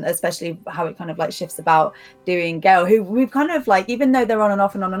it, and especially how it kind of like shifts about Dewey and Gale, who we've kind of like, even though they're on and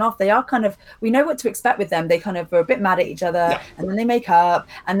off, they are kind of, we know what to expect with them. They kind of are a bit mad at each other, and then they make up,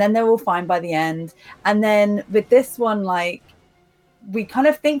 and then they're all fine by the end. And then with this one, like, we kind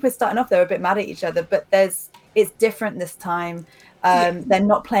of think we're starting off, they're a bit mad at each other, but it's different this time. They're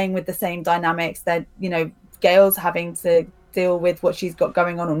not playing with the same dynamics. They're, Gale's having to deal with what she's got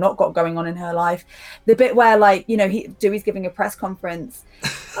going on or not got going on in her life. The bit where, like, Dewey's giving a press conference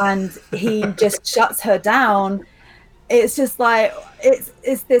and he just shuts her down. It's just like,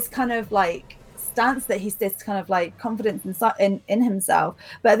 it's this kind of like stance that he's this kind of like confidence in himself,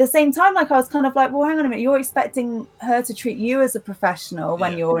 but at the same time, like, I was kind of like, well, hang on a minute, you're expecting her to treat you as a professional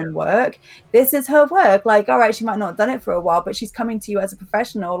when you're in work. This is her work. Like, all right, she might not have done it for a while, but she's coming to you as a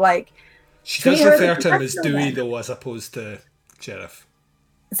professional. Like, she does refer to him as Dewey though, as opposed to Sheriff.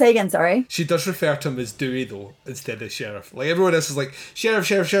 Say again, sorry. She does refer to him as Dewey though, instead of Sheriff. Like, everyone else is like Sheriff,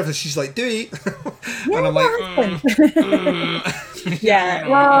 and she's like Dewey. And I'm like, yeah,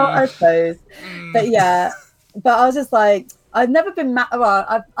 well, I suppose. But yeah, but I was just like, I've never been mad.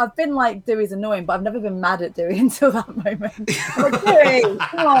 Well, I've been like, Dewey's annoying, but I've never been mad at Dewey until that moment. I'm like, Dewey,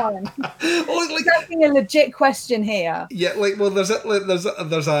 come on. Like, asking a legit question here. Yeah, like, well, there's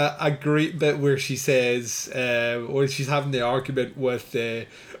a great bit where she says, when she's having the argument with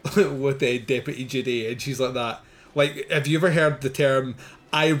Deputy Judy, and she's like that. Like, have you ever heard the term,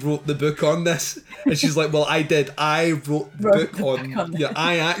 I wrote the book on this? And she's like, well, I did. I wrote the book on yeah,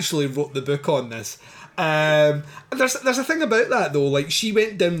 I actually wrote the book on this. There's a thing about that though, like, she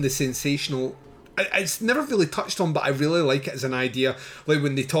went down the sensational, it's never really touched on, but I really like it as an idea, like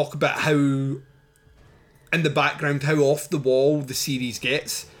when they talk about how in the background how off the wall the series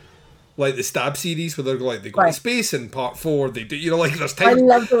gets, like the Stab series where they go to space in part 4, they do, like, there's time. I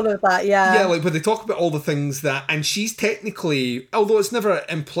loved all of that, yeah, like when they talk about all the things that, and she's technically, although it's never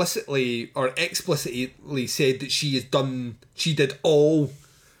implicitly or explicitly said that she did all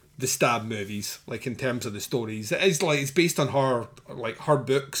the Stab movies, like, in terms of the stories. It's like, it's based on her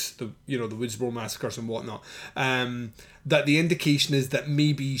books, the Woodsboro Massacres and whatnot. That the indication is that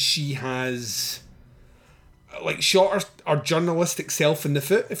maybe she has, like, shot her journalistic self in the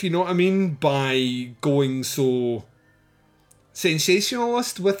foot, if you know what I mean, by going so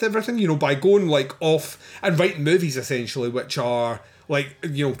sensationalist with everything, by going, like, off and writing movies, essentially, which are, like,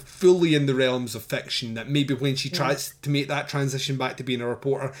 fully in the realms of fiction, that maybe when she tries to make that transition back to being a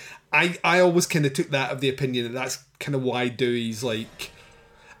reporter, I always kind of took that of the opinion that that's kind of why Dewey's, like,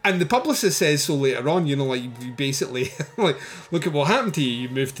 and the publicist says so later on, like, you basically, like, look at what happened to you. You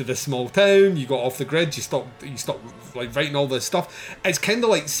moved to this small town, you got off the grid, you stopped like writing all this stuff. It's kind of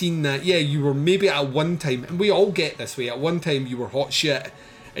like seeing that, yeah, you were maybe at one time, and we all get this way, at one time you were hot shit,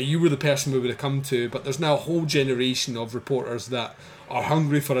 and you were the person we would have come to, but there's now a whole generation of reporters that are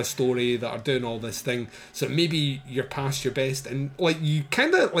hungry for a story, that are doing all this thing, so maybe you're past your best. And, like, you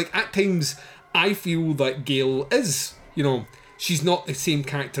kind of, like, at times I feel that Gale is, she's not the same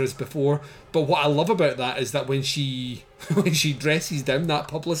character as before, but what I love about that is that when she dresses down that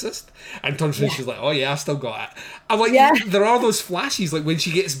publicist and turns around, she's like, oh yeah, I still got it. I'm like, there are those flashes, like when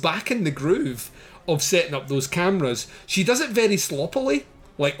she gets back in the groove of setting up those cameras, she does it very sloppily.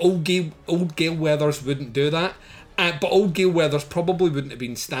 Like, old Gale Weathers wouldn't do that. But old Gale Weathers probably wouldn't have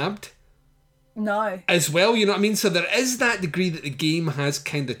been stabbed. No. As well, you know what I mean? So there is that degree that the game has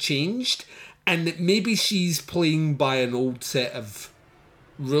kind of changed, and that maybe she's playing by an old set of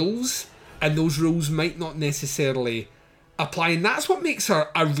rules, and those rules might not necessarily apply. And that's what makes her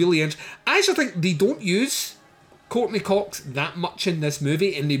a really interesting. I actually think they don't use Courtney Cox that much in this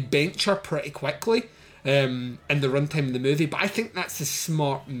movie, and they bench her pretty quickly. in the runtime of the movie, but I think that's a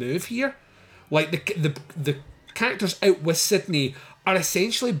smart move here. Like, the characters out with Sydney are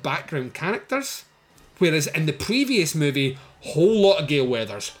essentially background characters, whereas in the previous movie, whole lot of Gale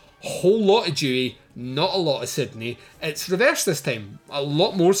Weathers, whole lot of Dewey, not a lot of Sydney. It's reversed this time. A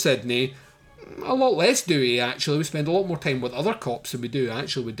lot more Sydney, a lot less Dewey, actually. We spend a lot more time with other cops than we do,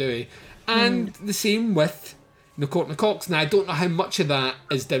 actually, with Dewey. And the same with Courtney Cox. Now, I don't know how much of that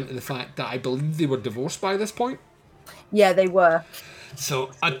is down to the fact that I believe they were divorced by this point. Yeah, they were.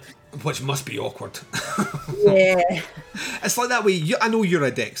 So, which must be awkward. Yeah. It's like that way. I know you're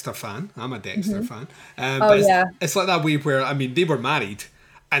a Dexter fan. I'm a Dexter fan. It's like that way where, I mean, they were married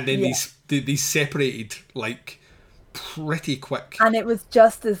and then they separated like pretty quick. And it was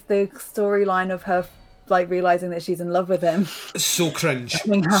just as the storyline of her like realizing that she's in love with him. So cringe.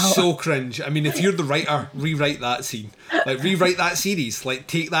 So cringe. I mean, if you're the writer, rewrite that scene. Like, rewrite that series. Like,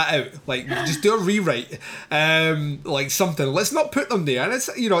 take that out. Like, just do a rewrite. Like, something. Let's not put them there. And it's,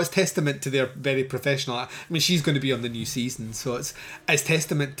 it's testament to their very professional... I mean, she's going to be on the new season, so it's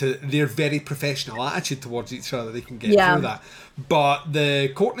testament to their very professional attitude towards each other. They can get through that. But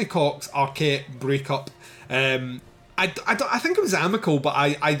the Courtney Cox Arquette breakup... I think it was amicable, but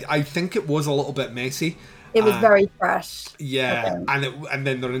I think it was a little bit messy. It was very fresh. Yeah, and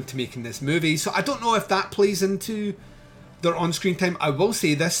then they're into making this movie. So I don't know if that plays into their on-screen time. I will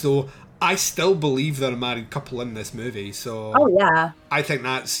say this, though. I still believe they're a married couple in this movie. So I think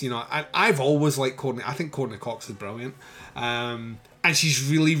that's, I've always liked Courtney. I think Courtney Cox is brilliant. And she's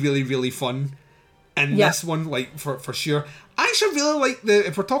really, really, really fun in this one, like, for sure. I actually really like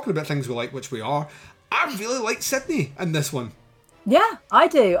if we're talking about things we like, which we are, I really like Sydney in this one. Yeah, I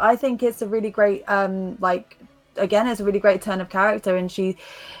do. I think it's a really great, it's a really great turn of character. And she,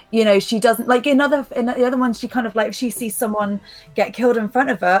 she doesn't, like, in the other ones, she kind of, like, she sees someone get killed in front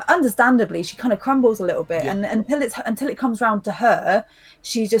of her, understandably, she kind of crumbles a little bit. Yeah. And until it comes round to her,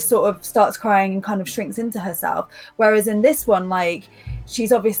 she just sort of starts crying and kind of shrinks into herself. Whereas in this one, like,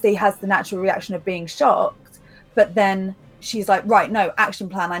 she's obviously has the natural reaction of being shocked, but then she's like, right, no, action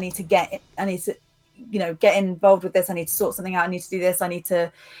plan, I need to get involved with this. I need to sort something out. I need to do this. I need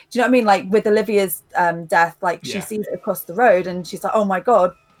to, do you know what I mean? Like with Olivia's death, like she sees it across the road and she's like, oh my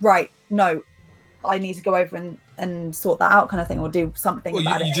God, right. No, I need to go over and sort that out kind of thing, or do something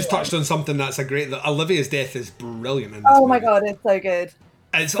about it. You just touched on something that's Olivia's death is brilliant in this movie. My God, it's so good.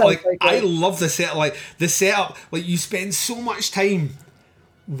 It's so I love the setup, like you spend so much time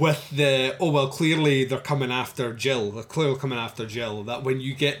with clearly they're coming after Jill. They're clearly coming after Jill. That when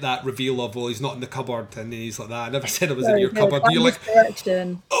you get that reveal of, he's not in the cupboard, and he's like that. I never said it was in your cupboard. And you're like,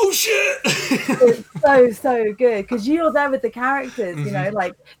 oh shit! It's so good because you're there with the characters,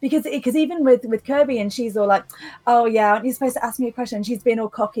 like because even with Kirby, and she's all like, oh yeah, aren't you supposed to ask me a question? And she's being all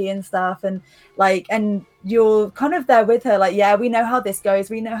cocky and stuff, and like, and you're kind of there with her, like, yeah, we know how this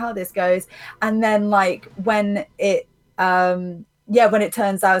goes. And then like when it when it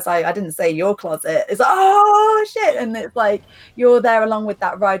turns out, it's like, I didn't say your closet. It's like, oh shit. And it's like, you're there along with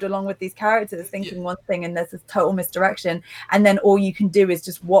that ride, along with these characters thinking one thing, and there's this total misdirection. And then all you can do is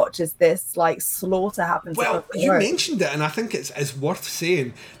just watch as this like slaughter happens. Well, you mentioned it, and I think it's worth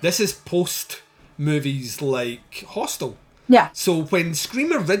saying, this is post movies like Hostel. Yeah. So when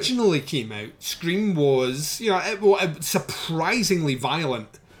Scream originally came out, Scream was, it was surprisingly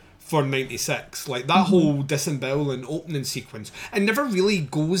violent for 96, like that whole disemboweling opening sequence, and never really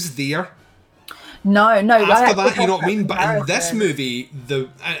goes there. No. After that, you know what I mean? But in this movie,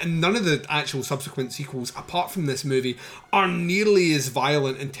 and none of the actual subsequent sequels, apart from this movie, are nearly as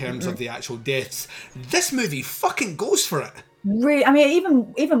violent in terms of the actual deaths. This movie fucking goes for it. Really, I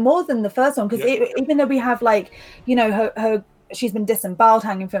mean, even more than the first one, because even though we have like, her she's been disemboweled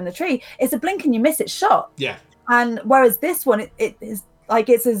hanging from the tree, it's a blink and you miss it shot. Yeah. And whereas this one, it is. Like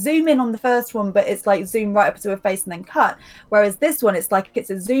it's a zoom in on the first one, but it's like zoom right up to her face and then cut. Whereas this one, it's like it's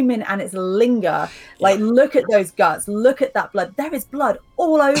a zoom in and it's a linger. Like look at those guts, look at that blood. There is blood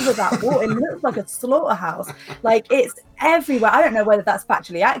all over that wall. It looks like a slaughterhouse. Like it's everywhere. I don't know whether that's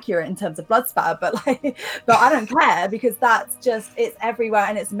factually accurate in terms of blood spatter, but I don't care because it's everywhere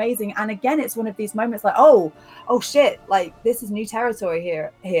and it's amazing. And again, it's one of these moments like, oh shit, like this is new territory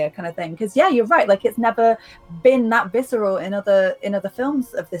here kind of thing. Because you're right. Like it's never been that visceral in other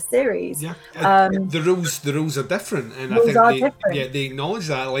films of this series. Yeah, the rules are different, and I think they acknowledge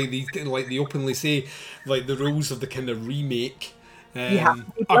that. Like they openly say, like the rules of the kind of remake You have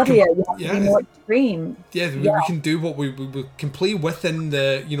to be bloodier. You have to be more extreme. Yeah, we can do what we can play within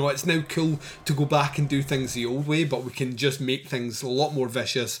the, you know, it's now cool to go back and do things the old way, but we can just make things a lot more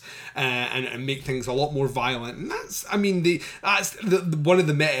vicious and make things a lot more violent. And that's one of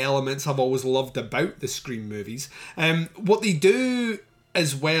the meta elements I've always loved about the Scream movies. What they do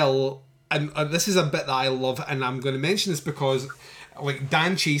as well, and this is a bit that I love, and I'm going to mention this because, like,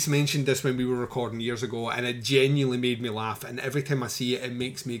 Dan Chase mentioned this when we were recording years ago, and it genuinely made me laugh, and every time I see it, it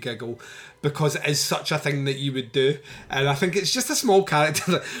makes me giggle, because it is such a thing that you would do. And I think it's just a small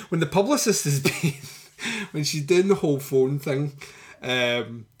character that when the publicist is being when she's doing the whole phone thing,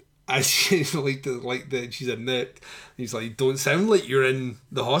 as she's she's a nit, he's like, don't sound like you're in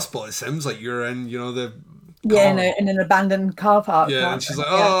the hospital, it sounds like you're in, you know, the car. In an abandoned car park. Yeah, and she's like,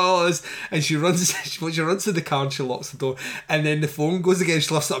 oh, this, and she runs to the car and she locks the door, and then the phone goes again,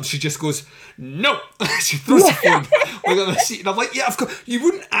 she lifts it up, she just goes, no! She throws the phone on the seat, and I'm like, yeah, of course, you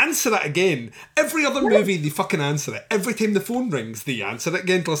wouldn't answer it again. Every other movie, they fucking answer it. Every time the phone rings, they answer it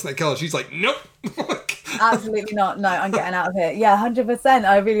again to listen to Killer. She's like, nope! Absolutely not. No, I'm getting out of here. Yeah, 100%.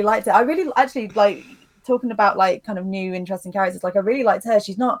 I really liked it. I really actually, like, talking about, like, kind of new, interesting characters, like, I really liked her.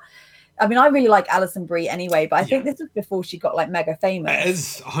 She's not... I mean, I really like Alison Brie anyway, but I think this was before she got, like, mega famous. It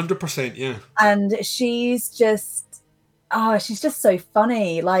is 100%, yeah. And she's just so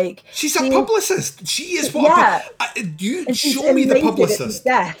funny. Like, she's a publicist. She is what. You show me the publicist.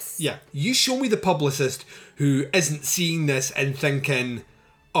 Yeah, you show me the publicist who isn't seeing this and thinking,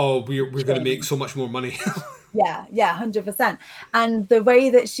 "Oh, we're going to make so much more money." Yeah, 100%. And the way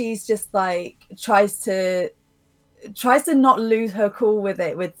that she's just like tries to not lose her cool with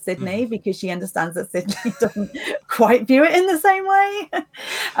it with Sydney, because she understands that Sydney doesn't quite view it in the same way.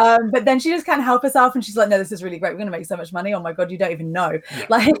 But then she just can't help herself, and she's like, no, this is really great. We're going to make so much money. Oh my God, you don't even know. Yeah.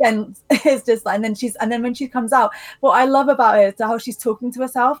 Like, and it's just like, and then when she comes out, what I love about her is how she's talking to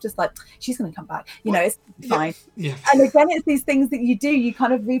herself, just like, she's going to come back. You know, it's fine. Yeah. And again, it's these things that you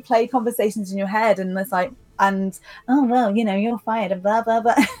kind of replay conversations in your head, and it's like, and oh well, you know, you're fired and blah blah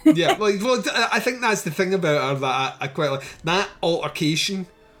blah. Yeah, well, I think that's the thing about her that I quite like. That altercation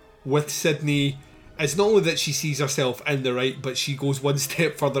with Sydney is not only that she sees herself in the right, but she goes one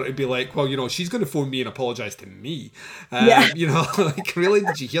step further to be like, well, you know, she's going to phone me and apologise to me. You know, like, really,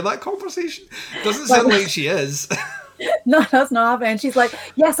 did you hear that conversation? Doesn't sound like she is. No, that's not happening. She's like,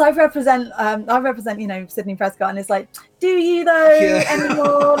 yes, I represent, you know, Sydney Prescott, and it's like, do you though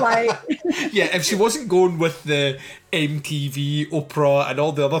anymore? Like, yeah, if she wasn't going with the MTV, Oprah, and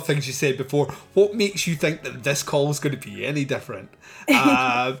all the other things you said before, what makes you think that this call is going to be any different?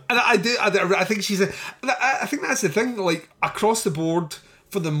 And I think I think that's the thing. Like, across the board,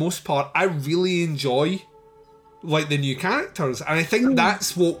 for the most part, I really enjoy, like, the new characters, and I think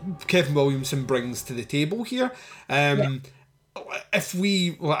that's what Kevin Williamson brings to the table here. If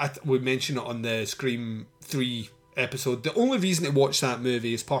we mentioned it on the Scream 3 episode, the only reason to watch that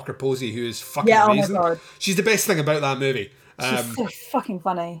movie is Parker Posey, who is fucking amazing. Oh my God. She's the best thing about that movie. She's so fucking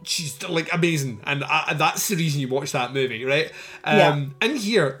funny. She's, like, amazing, and that's the reason you watch that movie, right? And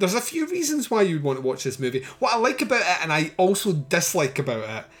here, there's a few reasons why you'd want to watch this movie. What I like about it, and I also dislike about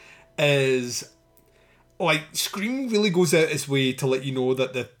it, is, like, Scream really goes out its way to let you know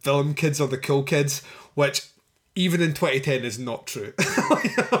that the film kids are the cool kids, which even in 2010 is not true.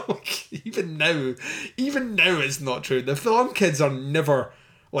 Like, even now it's not true. The film kids are never,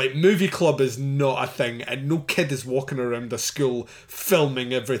 like, movie club is not a thing, and no kid is walking around a school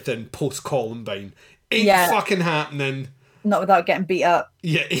filming everything post Columbine. Ain't fucking happening. Not without getting beat up.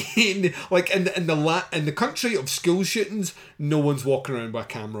 Yeah, like in the country of school shootings, no one's walking around with a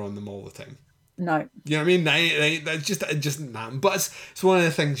camera on them all the time. No. You know what I mean? It just doesn't happen. But it's one of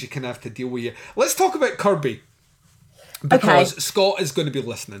the things you can have to deal with. Let's talk about Kirby. Because Scott is going to be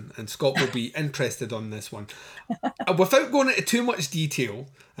listening, and Scott will be interested on this one. Without going into too much detail,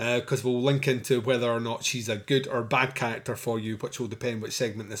 because we'll link into whether or not she's a good or bad character for you, which will depend which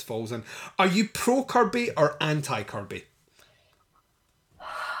segment this falls in. Are you pro Kirby or anti Kirby?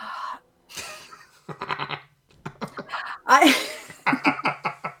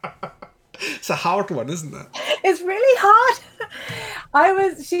 It's a hard one, isn't it? It's really hard.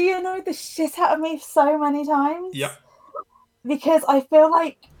 She annoyed the shit out of me so many times. Yep. Because I feel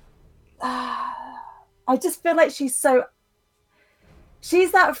like, I just feel like she's that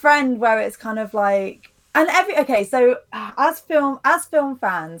friend where it's kind of like, and so as film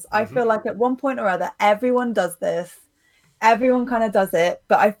fans, I feel like at one point or other, everyone does this. Everyone kind of does it,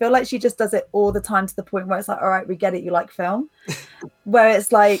 but I feel like she just does it all the time to the point where it's like, all right, we get it, you like film. Where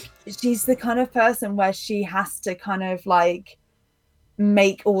it's like, she's the kind of person where she has to kind of like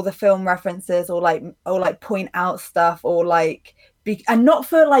make all the film references or like point out stuff or like and not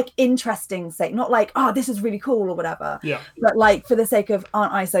for like interesting sake, not like, oh, this is really cool or whatever. Yeah. But like for the sake of,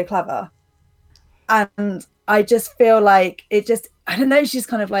 aren't I so clever? And I just feel like it just, I don't know, she's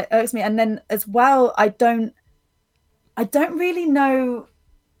kind of like irks me. And then as well, I don't really know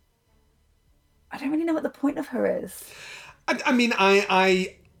what the point of her is. I mean,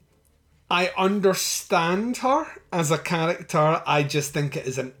 I understand her as a character. I just think it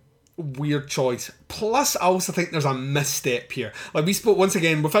is a weird choice. Plus, I also think there's a misstep here. Like, we spoke, once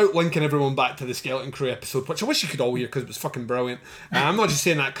again, without linking everyone back to the Skeleton Crew episode, which I wish you could all hear because it was fucking brilliant. I'm not just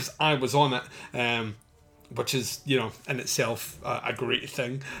saying that because I was on it. Which is, you know, in itself a great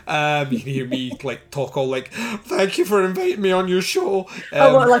thing. You can hear me like talk all like, "Thank you for inviting me on your show."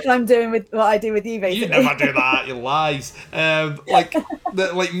 What like I'm doing with what I do with you, basically. You never do that. You lies.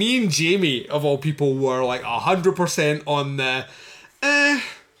 Like me and Jamie of all people were like 100% on the.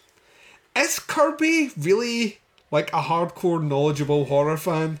 Is Kirby really like a hardcore knowledgeable horror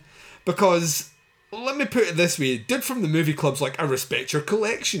fan? Because. Let me put it this way: dude from the movie club's like, I respect your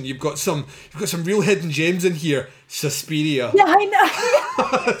collection. You've got some real hidden gems in here. Suspiria. Yeah, I know.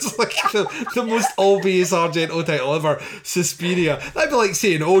 It's like the most obvious Argento title ever. Suspiria. That'd be like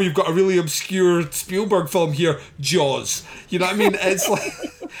saying, oh, you've got a really obscure Spielberg film here. Jaws. You know what I mean? It's like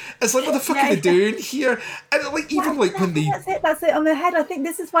what the fuck are they doing here? And like even like when they that's it on the head. I think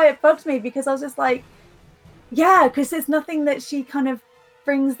this is why it bugged me, because I was just like, yeah, because there's nothing that she kind of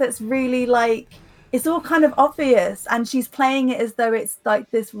brings that's really like. It's all kind of obvious, and she's playing it as though it's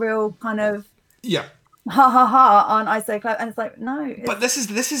like this real kind of ha ha ha on ISO Club, and it's like no. But this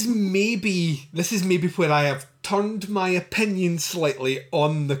is maybe where I have turned my opinion slightly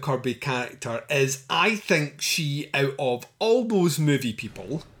on the Kirby character. Is I think she, out of all those movie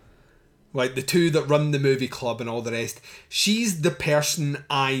people, like the two that run the movie club and all the rest, she's the person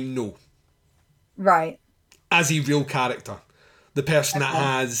I know, right, as a real character. The person that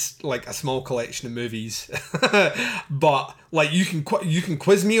has like a small collection of movies, but like you can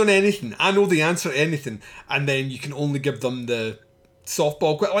quiz me on anything. I know the answer to anything, and then you can only give them the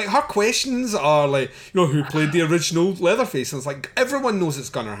softball. Like her questions are like, you know, who played the original Leatherface? And it's like everyone knows it's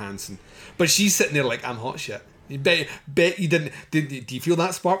Gunnar Hansen, but she's sitting there like, I'm hot shit. You bet you didn't. Do you feel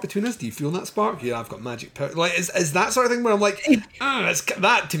that spark between us? Do you feel that spark? Yeah, I've got magic power. Like is that sort of thing where I'm like,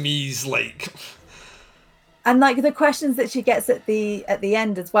 that to me is like. And like the questions that she gets at the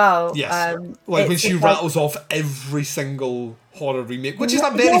end as well. Yes. Like when she rattles off every single horror remake, which is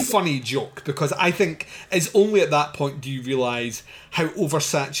a very funny joke, because I think it's only at that point do you realise how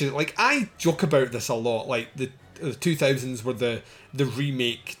oversaturated. Like I joke about this a lot. Like the 2000s were the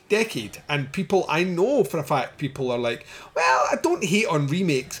remake decade, and people, I know for a fact, people are like, well, I don't hate on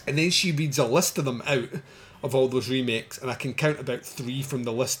remakes, and then she reads a list of them out. Of all those remakes, and I can count about 3 from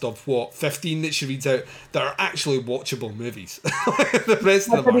the list of 15 that she reads out that are actually watchable movies. The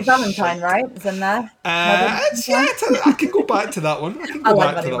rest of them are Valentine, right? Is in there. I can go back to that one.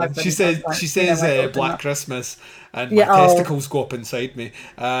 She says Black Christmas, and my testicles go up inside me.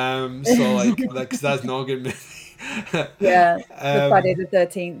 So like, because that's not a good movie. Friday the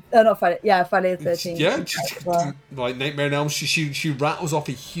 13th. Not Friday. Yeah, Friday the 13th. Yeah, like Nightmare on Elm Street. She rattles off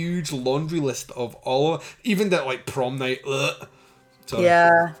a huge laundry list of all of, even that like Prom Night. So,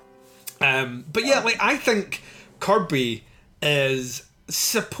 yeah. But yeah, like I think Kirby is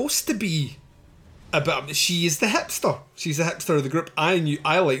supposed to be a bit. She is the hipster. She's the hipster of the group. I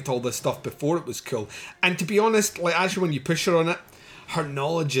liked all this stuff before it was cool. And to be honest, like actually when you push her on it, her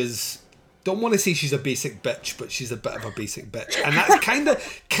knowledge is. Don't want to say she's a basic bitch, but she's a bit of a basic bitch. And that's kind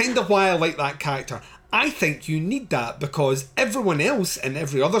of why I like that character. I think you need that because everyone else in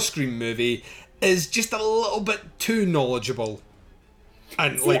every other Scream movie is just a little bit too knowledgeable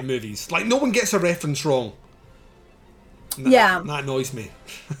and like movies. Like no one gets a reference wrong. That annoys me.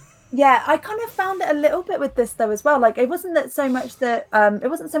 Yeah, I kind of found it a little bit with this though as well. Like it wasn't so much that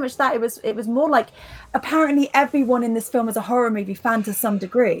it was more like apparently everyone in this film is a horror movie fan to some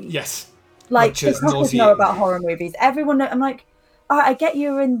degree. Yes. Like the couples know about horror movies. Everyone know, I'm like, I get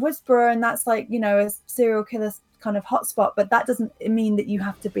you're in Woodsboro and that's like, you know, a serial killer kind of hotspot, but that doesn't mean that you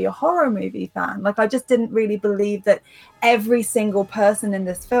have to be a horror movie fan. Like I just didn't really believe that every single person in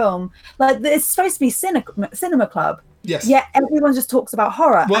this film, like it's supposed to be cinema club. Yes. Yeah, everyone just talks about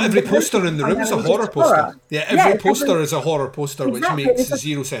horror. Well, every poster in the room is a horror poster. Horror. Yeah, every poster is a horror poster, exactly. Which makes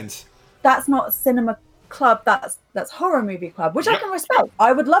zero sense. That's not cinema club, that's horror movie club, which I can respect.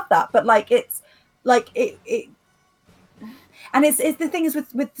 I would love that, but like it's like it and it's the thing is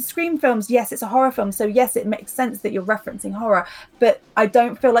with the Scream films, yes, it's a horror film, so yes, it makes sense that you're referencing horror, but I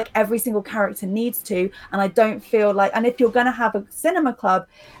don't feel like every single character needs to, and I don't feel like, and if you're going to have a cinema club,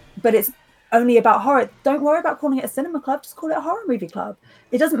 but it's only about horror. Don't worry about calling it a cinema club. Just call it a horror movie club.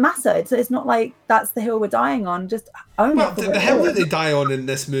 It doesn't matter. It's not like that's the hill we're dying on. Just own it. The hill that they die on in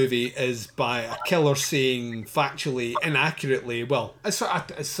this movie is by a killer saying factually, inaccurately, well, it's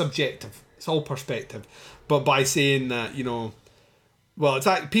subjective. It's all perspective. But by saying that, you know, well, it's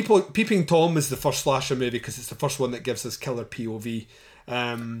like Peeping Tom is the first slasher movie because it's the first one that gives us killer POV.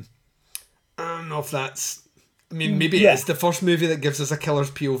 I don't know if that's... I mean, maybe it is the first movie that gives us a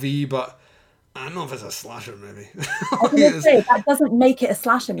killer's POV, but I don't know if it's a slasher movie. I was going to say, that doesn't make it a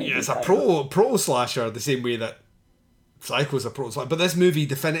slasher movie. Yeah, it's a pro slasher, the same way that Psycho's a pro slasher. But this movie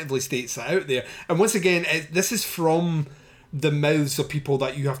definitively states that out there. And once again, this is from the mouths of people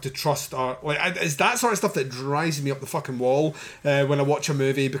that you have to trust. Are like, it's that sort of stuff that drives me up the fucking wall when I watch a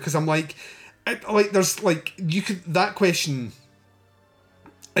movie, because I'm like, there's like, you could, that question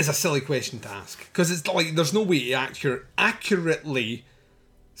is a silly question to ask, because it's like there's no way to accurately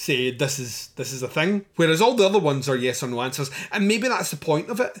say this is a thing, whereas all the other ones are yes or no answers, and maybe that's the point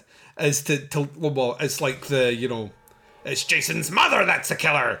of it, is to well, it's like the, you know, it's Jason's mother that's the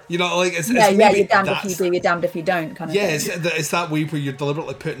killer, you know, like it's you're damned if you do, you're damned if you don't, kind of thing. It's that way where you're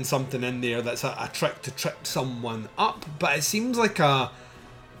deliberately putting something in there that's a trick to trip someone up. But it seems like of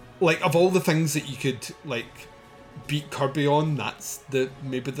all the things that you could like beat Kirby on, that's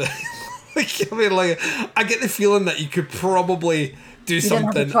maybe the like, I mean, like, I get the feeling that you could probably do something.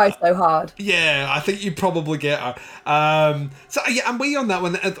 You don't have to try so hard. Yeah, I think you probably get her. So yeah, I'm way on that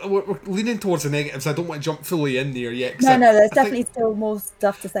one. We're leaning towards the negatives. I don't want to jump fully in there yet. No, there's definitely still more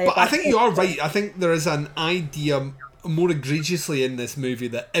stuff to say. But I think you are right. I think there is an idea more egregiously in this movie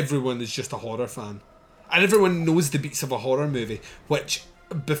that everyone is just a horror fan, and everyone knows the beats of a horror movie. Which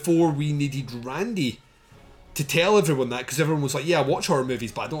before we needed Randy to tell everyone that, because everyone was like, "Yeah, I watch horror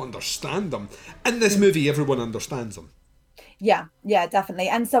movies, but I don't understand them." In this movie, everyone understands them. Yeah, definitely.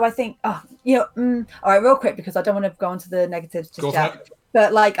 And so I think, all right, real quick, because I don't want to go on to the negatives just yet.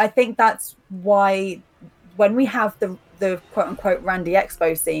 But like, I think that's why when we have the quote unquote Randy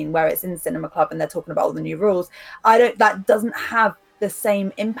Expo scene where it's in Cinema Club and they're talking about all the new rules, that doesn't have the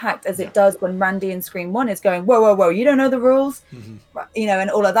same impact as it does when Randy in Scream 1 is going, whoa, you don't know the rules, you know,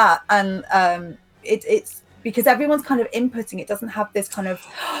 and all of that. And it's because everyone's kind of inputting, it doesn't have this kind of,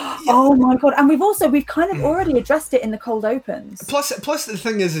 oh my god. And we've kind of already addressed it in the cold opens. Plus the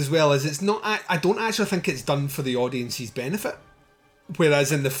thing is, as well, is it's not, I don't actually think it's done for the audience's benefit.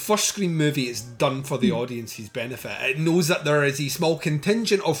 Whereas in the first Scream movie, it's done for the audience's benefit. It knows that there is a small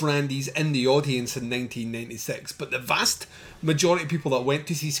contingent of Randys in the audience in 1996, but the vast majority of people that went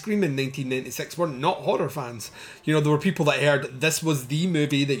to see Scream in 1996 were not horror fans. You know, there were people that heard this was the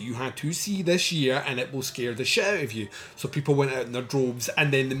movie that you had to see this year and it will scare the shit out of you. So people went out in their droves,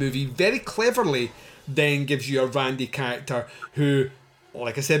 and then the movie very cleverly then gives you a Randy character who,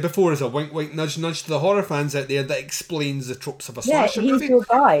 like I said before, is a wink, wink, nudge, nudge to the horror fans out there that explains the tropes of a slasher movie. Yeah, he's your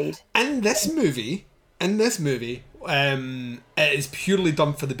guide. In this movie, it is purely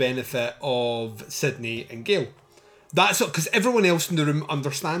done for the benefit of Sidney and Gail. That's because everyone else in the room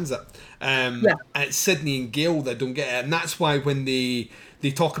understands it. And it's Sidney and Gail that don't get it, and that's why when they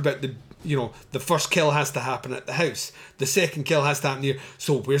talk about the first kill has to happen at the house, the second kill has to happen here,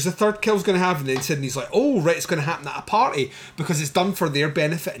 so where's the third kill's going to happen? And then Sidney's like, oh right, it's going to happen at a party, because it's done for their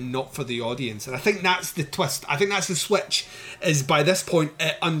benefit and not for the audience. And I think that's the twist. I think that's the switch, is by this point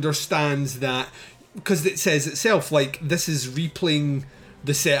it understands that, because it says itself, like, this is replaying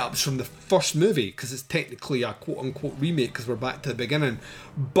the setups from the first movie, because it's technically a quote-unquote remake, because we're back to the beginning,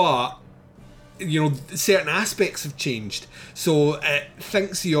 but you know, certain aspects have changed, so it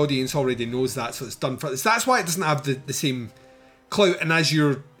thinks the audience already knows that, so it's done for this. That's why it doesn't have the same clout. And as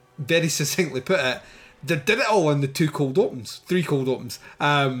you're very succinctly put it, they did it all in the 3 cold opens. They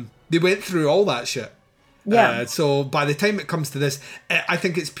went through all that shit. So by the time it comes to this, I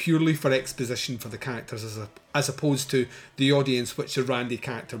think it's purely for exposition for the characters as opposed to the audience, which the Randy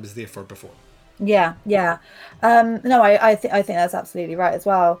character was there for before. I think that's absolutely right as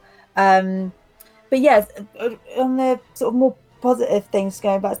well. But yes, on the sort of more positive things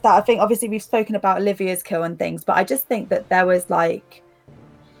going back to that, I think obviously we've spoken about Olivia's kill and things, but I just think that there was like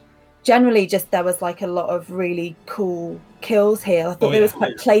a lot of really cool kills here. I thought it was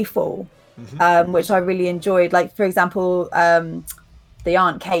quite playful, which I really enjoyed. Like, for example, the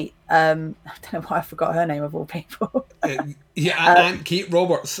Aunt Kate, I don't know why I forgot her name of all people. Aunt Kate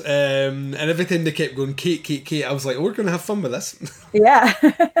Roberts, and every time they kept going Kate, I was like, we're going to have fun with this.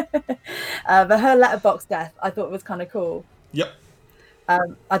 But her letterbox death, I thought was kind of cool. Yep.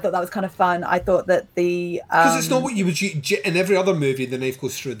 I thought that was kind of fun. I thought that because it's not what you would in every other movie. The knife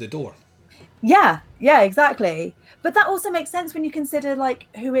goes through the door. Yeah, exactly. But that also makes sense when you consider like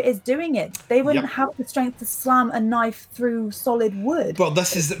who it is doing it. They wouldn't have the strength to slam a knife through solid wood. Well,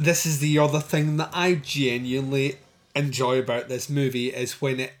 this is the other thing that I genuinely enjoy about this movie is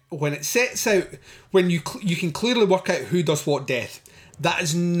when it sets out, when you can clearly work out who does what death. That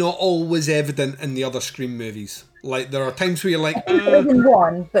is not always evident in the other Scream movies. Like, there are times where you're like, in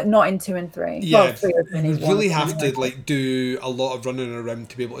 1, but not in 2 and 3. Yeah, well, 3 you really have to like do a lot of running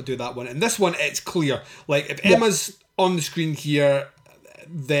around to be able to do that one. And this one, it's clear. Like, if Emma's on the screen here,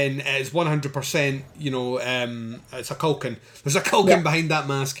 then it's 100%. You know, it's a Culkin. There's a Culkin behind that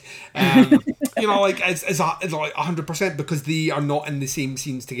mask. You know, like it's like 100% because they are not in the same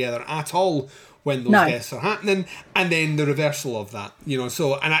scenes together at all when those deaths are happening, and then the reversal of that, you know.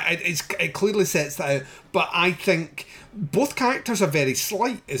 So, and it clearly sets that out. But I think both characters are very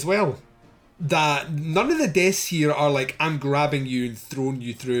slight as well. That none of the deaths here are like, I'm grabbing you and throwing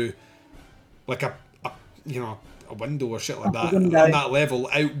you through like a window or shit like that on that level,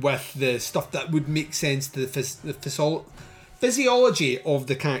 out with the stuff that would make sense to the physiology of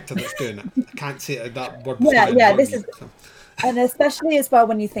the character that's doing it. I can't say that word. This is. And especially as well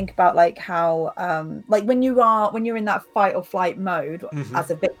when you think about like how like when you're in that fight or flight mode as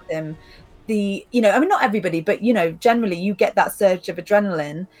a victim, not everybody, but generally you get that surge of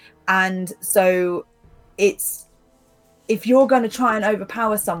adrenaline, and so it's, if you're going to try and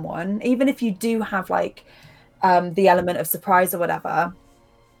overpower someone, even if you do have like the element of surprise or whatever,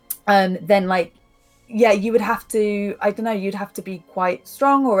 then like you would have to, I don't know, you'd have to be quite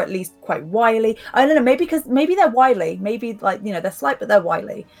strong or at least quite wily. I don't know, maybe they're wily, maybe like, they're slight, but they're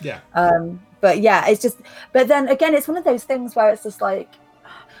wily. Yeah. But yeah, it's just, but then again, it's one of those things where it's just like,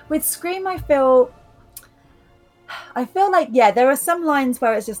 with Scream, I feel like, there are some lines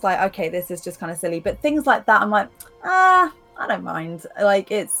where it's just like, okay, this is just kind of silly, but things like that, I'm like, I don't mind.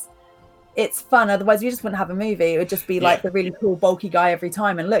 Like, it's fun. Otherwise, you just wouldn't have a movie. It would just be like the really cool, bulky guy every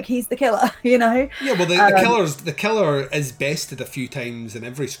time. And look, he's the killer, Yeah, well, the killer is bested a few times in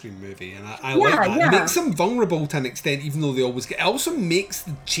every Scream movie, and I like that. It makes them vulnerable to an extent, even though they always get. It also makes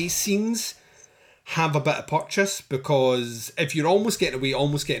the chase scenes have a bit of purchase, because if you're almost getting away,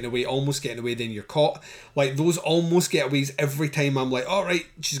 then you're caught. Like, those almost getaways every time, I'm like, all right,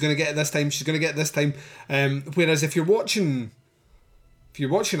 she's gonna get it this time. Whereas if you're watching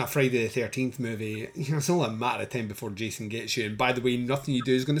a Friday the 13th movie, it's only a matter of time before Jason gets you. And by the way, nothing you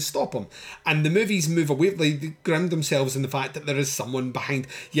do is going to stop him. And the movies move away, they ground themselves in the fact that there is someone behind.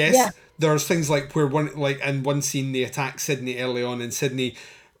 Yes, there's things like where in one scene they attack Sydney early on, and Sydney,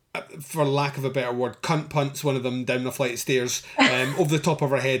 for lack of a better word, cunt punts one of them down a flight of stairs over the top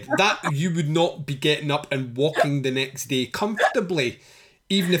of her head. That you would not be getting up and walking the next day comfortably,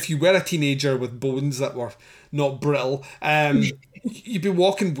 even if you were a teenager with bones that were not brittle. You'd be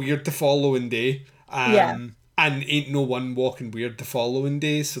walking weird the following day. And ain't no one walking weird the following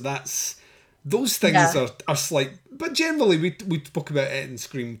day. So those things are slight. But generally, we spoke about it in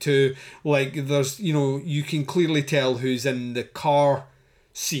Scream 2. Like, there's, you can clearly tell who's in the car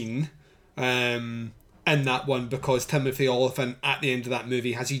scene in that one, because Timothy Olyphant at the end of that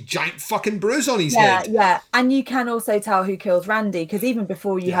movie has a giant fucking bruise on his head. Yeah, and you can also tell who kills Randy, because even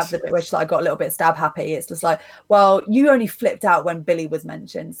before you have the bit where she's like, I got a little bit stab happy, it's just like, well, you only flipped out when Billy was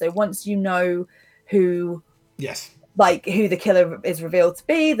mentioned. So once you know who the killer is revealed to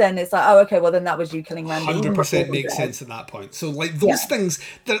be, then it's like, oh, okay, well then that was you killing Randy. 100% makes sense at that point. So like those things,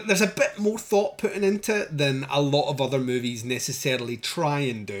 there's a bit more thought putting into it than a lot of other movies necessarily try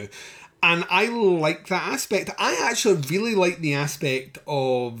and do. And I like that aspect. I actually really like the aspect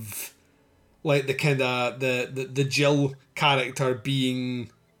of like the kind of the Jill character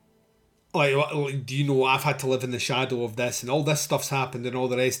being like, do you know, I've had to live in the shadow of this, and all this stuff's happened and all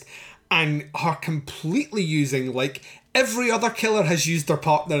the rest. And her completely using, like every other killer has used their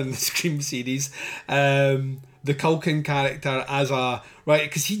partner in the Scream series, the Culkin character as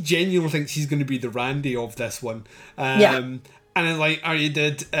because he genuinely thinks he's going to be the Randy of this one. And then, like, you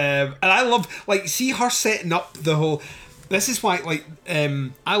did. And I love, like, see her setting up the whole... This is why, like,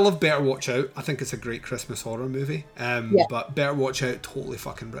 I love Better Watch Out. I think it's a great Christmas horror movie. But Better Watch Out totally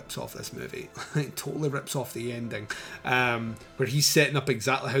fucking rips off this movie. It totally rips off the ending. Where he's setting up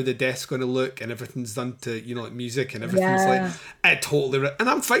exactly how the death's going to look, and everything's done to, like, music, and everything's like... It totally... And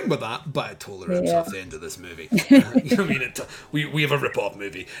I'm fine with that, but it totally rips off the end of this movie. You know what I mean? We have a rip-off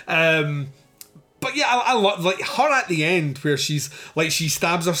movie. But yeah, I love like her at the end where she's like, she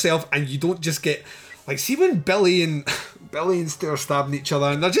stabs herself, and you don't just get like, see when Billy and Stu are stabbing each other,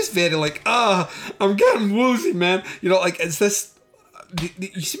 and they're just very like, I'm getting woozy, man. Like it's this,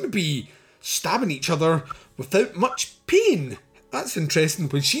 you seem to be stabbing each other without much pain. That's interesting.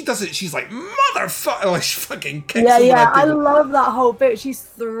 When she does it, she's like, motherfucker! Like, she fucking kicks Yeah, over yeah. that I table. love that whole bit. She's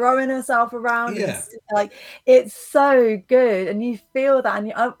throwing herself around. Yeah. And, like, it's so good. And you feel that.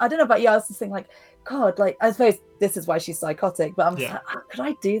 And I don't know about you. I was just thinking, like, God, like, I suppose this is why she's psychotic. But I'm just like, could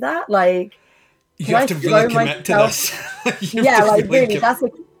I do that? Like, you have to really commit to this. Yeah, like, really. That's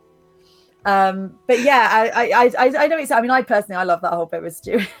like. But yeah, I don't. I mean, I personally, I love that whole bit with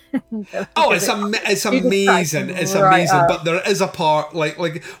Stu. Oh, it's amazing. It's amazing. But there is a part like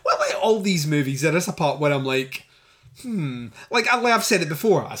all these movies, there is a part where I'm like, like I've said it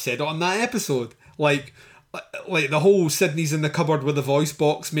before. I said it on that episode. Like the whole Sydney's in the cupboard with the voice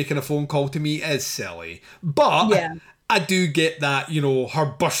box making a phone call to me is silly. But yeah. I do get that, you know, her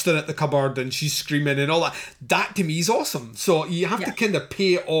bursting at the cupboard and she's screaming and all that. That to me is awesome. So you have to kind of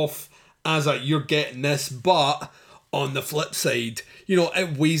pay it off as a you're getting this, but on the flip side, you know,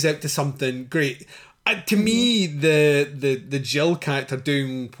 it weighs out to something great. To me, the Jill character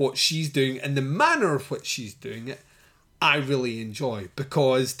doing what she's doing and the manner of which she's doing it, I really enjoy,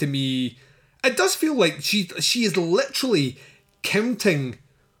 because to me, it does feel like she is literally counting,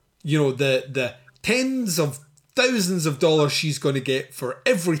 you know, the tens of thousands of dollars she's going to get for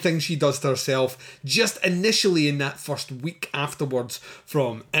everything she does to herself, just initially in that first week afterwards,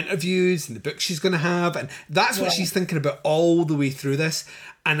 from interviews and the books she's going to have, and that's what she's thinking about all the way through this.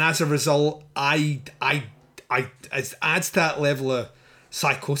 And as a result, it adds to that level of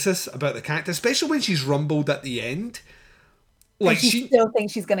psychosis about the character, especially when she's rumbled at the end. Like she still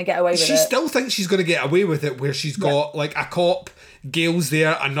thinks she's going to get away with it. She still thinks she's going to get away with it, where she's got like a cop, Gail's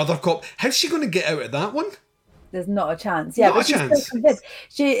there, another cop. How's she going to get out of that one? There's not a chance. Yeah, but she's still convinced.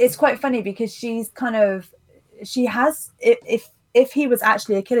 It's quite funny because she has, if he was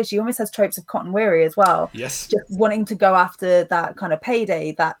actually a killer, she almost has tropes of Cotton Weary as well. Yes. Just wanting to go after that kind of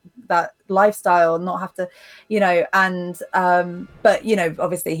payday, that lifestyle, not have to, you know, and but you know,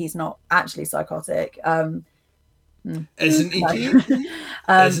 obviously he's not actually psychotic. Isn't he?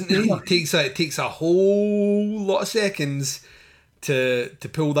 Isn't he? It takes a whole lot of seconds to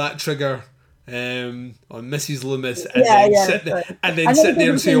pull that trigger on Mrs. Loomis, and then sit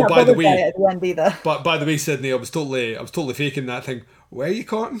there and say, "Oh, by the way, but by the way, Sydney, I was totally faking that thing. Where are you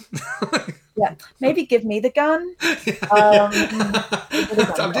caught?" Yeah, maybe give me the gun.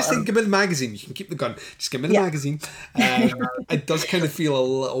 I'm just saying, give me the magazine. You can keep the gun. Just give me the magazine. It does kind of feel a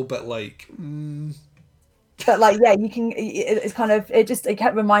little bit like. But like, yeah, you can. It's kind of. It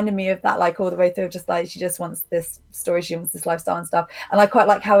kept reminding me of that, like all the way through. Just like she just wants this story, she wants this lifestyle and stuff. And I quite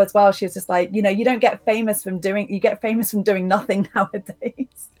like how as well she was just like, you know, you don't get famous from doing. You get famous from doing nothing nowadays.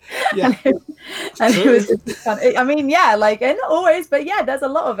 Yeah. and it was just kind of, I mean, yeah, like, and not always, but yeah, there's a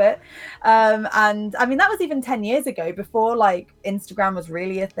lot of it. And I mean, that was even 10 years ago, before like Instagram was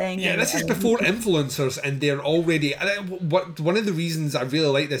really a thing. Yeah, this is before influencers, and they're already. One of the reasons I really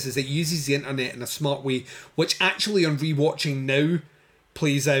like this is it uses the internet in a smart way, which actually on rewatching now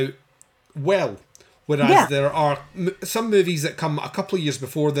plays out well. Whereas there are some movies that come a couple of years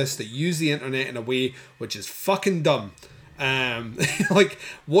before this that use the internet in a way which is fucking dumb. Like,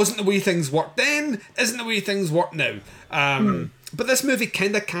 wasn't the way things worked then, isn't the way things work now. But this movie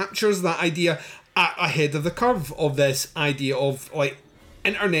kind of captures that idea ahead of the curve of this idea of like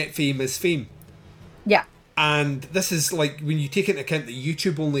internet fame is fame. Yeah. And this is like, when you take into account that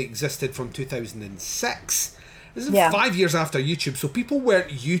YouTube only existed from 2006. This is 5 years after YouTube, so people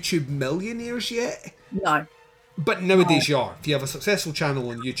weren't YouTube millionaires yet. No. But nowadays you are. If you have a successful channel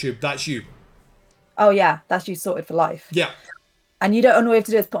on YouTube, that's you. Oh yeah, that's you sorted for life. Yeah. And you don't, all you have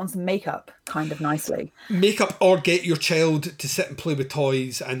to do is put on some makeup kind of nicely. Makeup, or get your child to sit and play with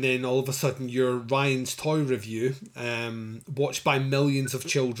toys, and then all of a sudden you're Ryan's toy review, watched by millions of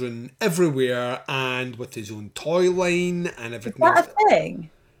children everywhere, and with his own toy line and everything. Is that a thing?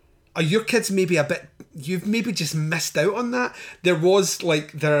 Are your kids maybe a bit... You've maybe just missed out on that? There was,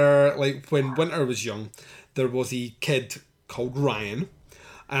 like when Winter was young, there was a kid called Ryan.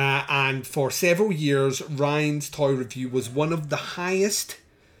 And for several years, Ryan's Toy Review was one of the highest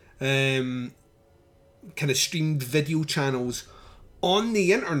kind of streamed video channels on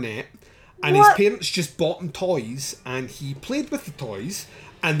the internet. And his parents just bought him toys, and he played with the toys.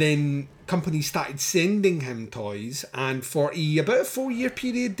 And then companies started sending him toys. And for about a 4-year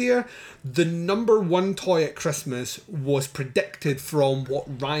period there, the number one toy at Christmas was predicted from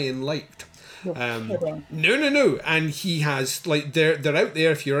what Ryan liked. No. And he has, like, they're out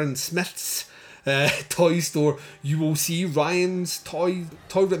there. If you're in Smith's toy store, you will see Ryan's toy.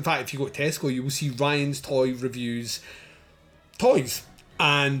 In fact, if you go to Tesco, you will see Ryan's Toy Reviews toys.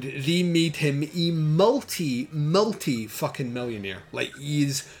 And they made him a multi fucking millionaire. Like, he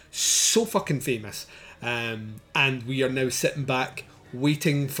is so fucking famous. and we are now sitting back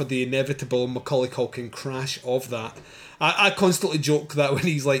waiting for the inevitable Macaulay Culkin crash of that. I constantly joke that when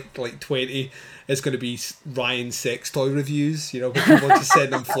he's like 20, it's going to be Ryan's sex toy reviews, you know, when people just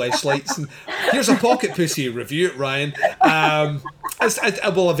send him fleshlights and here's a pocket pussy, review it, Ryan.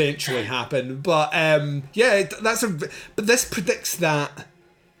 It will eventually happen, but but this predicts that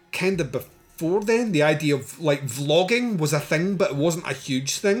kind of before then. The idea of like vlogging was a thing, but it wasn't a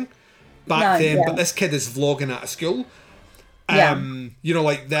huge thing back then. Yeah. But this kid is vlogging at a school. You know,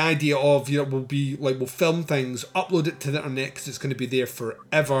 like the idea of, you know, we'll film things, upload it to the internet because it's going to be there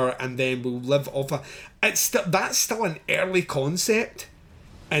forever, and then we'll live off that's still an early concept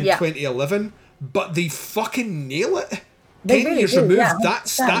in 2011, but they fucking nail it. 10 really years removed,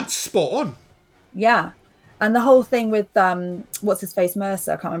 that's spot on. Yeah. And the whole thing with what's his face,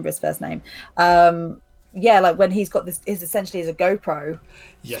 Mercer, I can't remember his first name. Like when he's got this, is essentially as a GoPro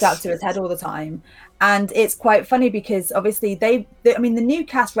strapped to his head all the time. And it's quite funny because obviously the new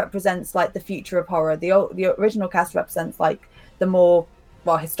cast represents like the future of horror. The original cast represents like the more,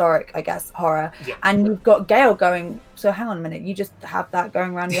 well, historic, I guess, horror. Yeah. And you've got Gail going, so hang on a minute, you just have that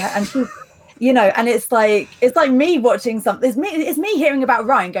going around your head. And she's, you know, and it's like me watching something. It's me hearing about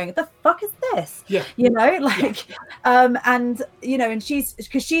Ryan going, the fuck is this? Yeah. You know, like, and, you know, and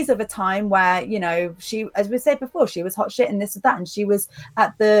she's of a time where, you know, she, as we said before, she was hot shit and this and that. And she was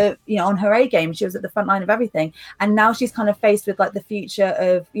at the, you know, on her A game, she was at the front line of everything. And now she's kind of faced with like the future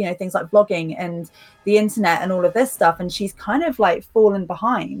of, you know, things like vlogging and the internet and all of this stuff. And she's kind of like fallen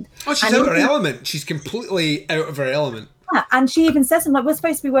behind. Oh, she's out of her element. She's completely out of her element. Yeah, and she even says, like, we're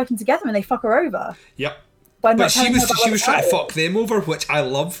supposed to be working together, and they fuck her over. Yep. But she was trying to fuck them over, which I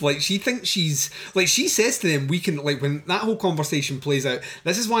love. Like, she thinks she's, like, she says to them, we can, like, when that whole conversation plays out,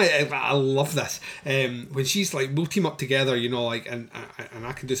 this is why I love this. When she's like, we'll team up together, you know, like, and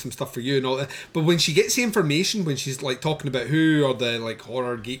I can do some stuff for you and all that. But when she gets the information, when she's like talking about who are the like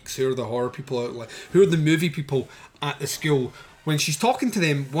horror geeks, who are the horror people, like who are the movie people at the school. When she's talking to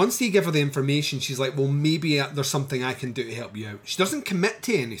them, once they give her the information, she's like, well, maybe there's something I can do to help you out. She doesn't commit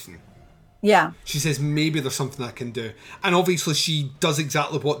to anything. Yeah. She says, maybe there's something I can do. And obviously she does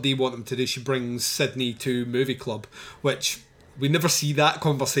exactly what they want them to do. She brings Sydney to movie club, which we never see that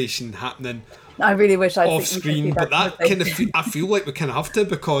conversation happening. I really wish I off screen, but that kind of I feel like we kind of have to,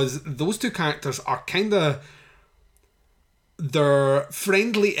 because those two characters are kind of, they're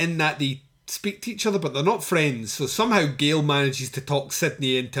friendly in that they speak to each other, but they're not friends. So somehow Gail manages to talk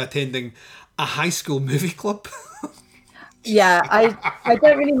Sydney into attending a high school movie club. Yeah, I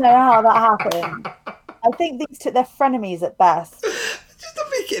don't really know how that happened. I think they're frenemies at best. Just to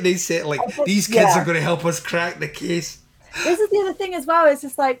make it any sense, like these kids are going to help us crack the case. This is the other thing as well. It's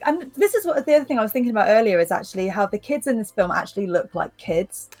just like, and this is what the other thing I was thinking about earlier is actually how the kids in this film actually look like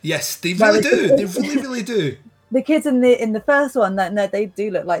kids. Yes, they really do. They really do. The kids in the first one, no, they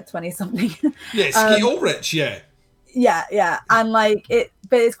do look like 20-something. Yeah, Skeet Ulrich, yeah. Yeah, and like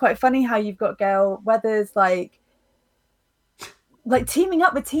but it's quite funny how you've got Gail Weathers like teaming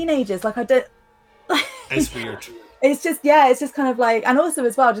up with teenagers. Like I don't. It's weird. It's just kind of like, and also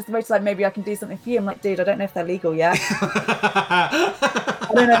as well, just the way she's like, maybe I can do something for you. I'm like, dude, I don't know if they're legal yet. I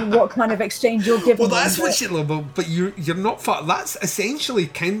don't know what kind of exchange you're giving. Well, that's what she love, but you're not. That's essentially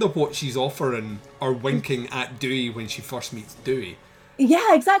kind of what she's offering or winking at Dewey when she first meets Dewey.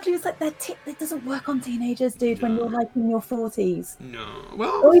 Yeah, exactly. It's like it doesn't work on teenagers, dude. No. When you're like in your 40s. No,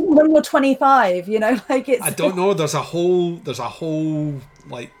 well, or even when you're 25. You know, like it's. I don't know. There's a whole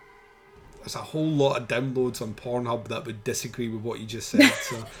like. There's a whole lot of downloads on Pornhub that would disagree with what you just said.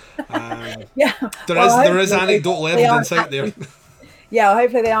 So, yeah, there is anecdotal evidence out there. Yeah,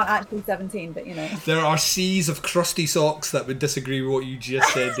 hopefully they aren't actually 17, but you know. There are seas of crusty socks that would disagree with what you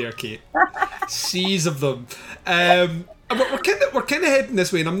just said there, Kate. Seas of them. But we're kind of heading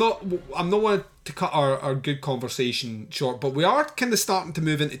this way, and I'm not wanting to cut our good conversation short, but we are kind of starting to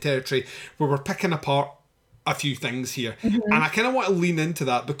move into territory where we're picking apart a few things here, and I kind of want to lean into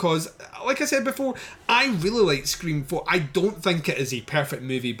that because, like I said before, I really like Scream 4. I don't think it is a perfect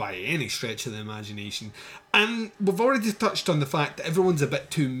movie by any stretch of the imagination, and we've already touched on the fact that everyone's a bit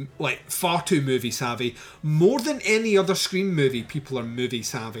too, far too movie savvy. More than any other Scream movie, people are movie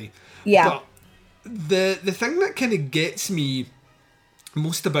savvy. Yeah. But the thing that kind of gets me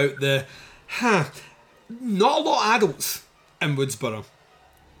most about not a lot of adults in Woodsboro.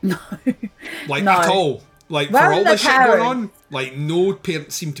 No. At all. Like, for all the shit going on, like, no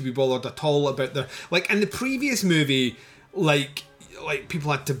parents seem to be bothered at all about the... Like, in the previous movie, like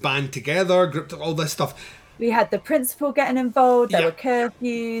people had to band together, group all this stuff. We had the principal getting involved, there were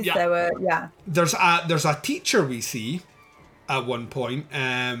curfews, there were... Yeah. There's a teacher we see at one point.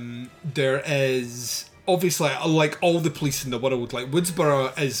 There is obviously, like all the police in the world, like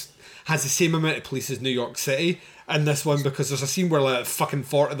Woodsboro has the same amount of police as New York City in this one, because there's a scene where like fucking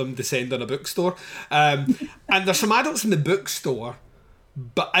 40 of them descend on a bookstore, and there's some adults in the bookstore,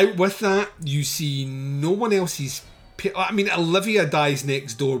 but out with that you see no one else's. I mean, Olivia dies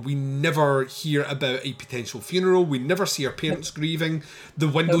next door. We never hear about a potential funeral. We never see her parents grieving. The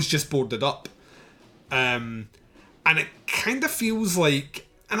window's just boarded up, and it kind of feels like.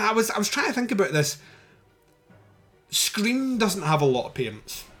 And I was trying to think about this. Scream doesn't have a lot of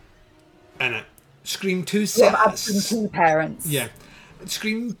parents in it. Scream 2 set at two parents. Yeah.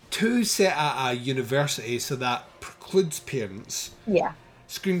 Scream 2 set at a university, so that precludes parents. Yeah.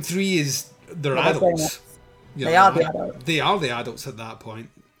 Scream 3 is they're adults. They are the adults. They are the adults at that point.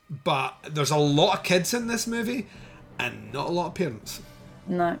 But there's a lot of kids in this movie and not a lot of parents.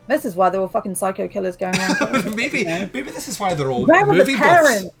 No. This is why they're all fucking psycho killers going around. maybe this is why they're all Where are movie the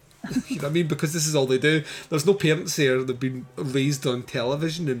parents? buffs. You know what I mean? Because this is all they do. There's no parents here. They've been raised on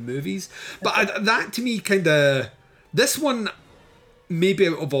television and movies. But that to me kind of... This one, maybe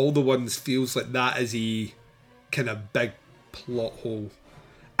out of all the ones, feels like that is a kind of big plot hole.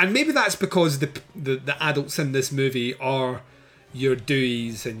 And maybe that's because the adults in this movie are your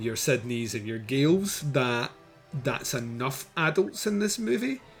Deweys and your Sydneys and your Gales. That's enough adults in this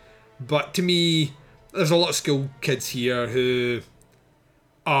movie. But to me, there's a lot of school kids here who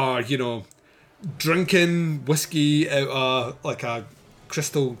are, you know, drinking whiskey out of like a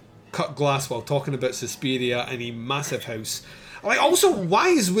crystal cut glass while talking about Suspiria in a massive house. Like, also, why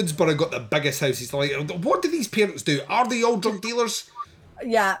has Woodsboro got the biggest house? He's like, what do these parents do? Are they all drug dealers?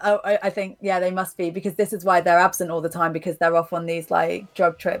 Yeah, I think, yeah, they must be, because this is why they're absent all the time, because they're off on these like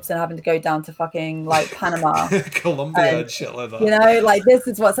drug trips and having to go down to fucking like Panama, Colombia and shit like that. You know, like this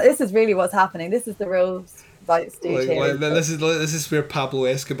is really what's happening. This is the real like stage here. This is where Pablo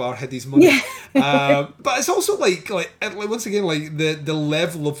Escobar had his money. Yeah. But it's also like once again, like the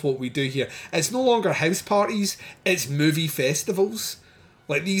level of what we do here. It's no longer house parties; it's movie festivals.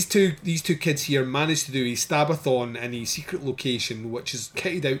 Like these two kids here managed to do a stabathon in a secret location, which is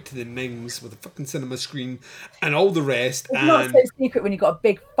kitted out to the nings with a fucking cinema screen and all the rest. It's not so secret when you've got a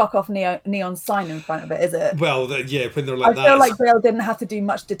big fuck off neon sign in front of it, is it? Well, yeah, when they're like that. I feel like Dale didn't have to do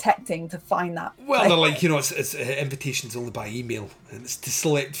much detecting to find that. Well, they're like, you know, it's invitations only by email, and it's to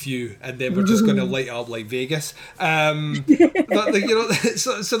select few, and then we're just going to light up like Vegas. But, you know,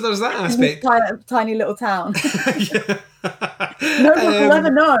 so there's that aspect. Tiny little town. No one will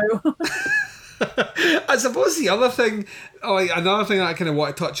ever know. I suppose the other thing, another thing that I kind of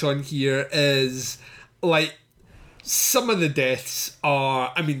want to touch on here is, like, some of the deaths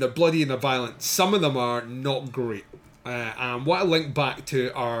are, I mean, they're bloody and they're violent. Some of them are not great. And what I link back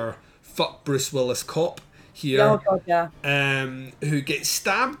to are fuck Bruce Willis cop here. Oh, God, yeah. Who gets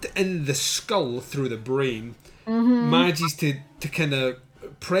stabbed in the skull through the brain, Mm-hmm. manages to kind of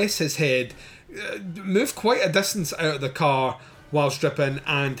press his head, move quite a distance out of the car while stripping,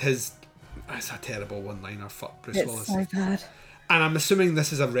 and it's a terrible one-liner, fuck Bruce Willis. It's so bad. And I'm assuming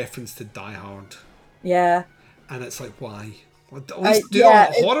this is a reference to Die Hard. Yeah. And it's like, why? At least do a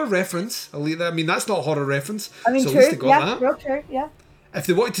horror reference. I mean, that's not a horror reference. I mean, so true. At least they got Yeah, that. real true. Yeah. If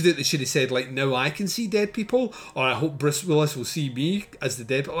they wanted to do it, they should have said, like, now I can see dead people, or I hope Bruce Willis will see me as the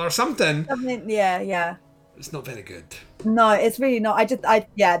dead people, or something. Yeah. It's not very good. No, it's really not.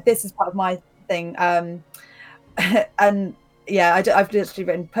 This is part of my thing. And yeah, I've literally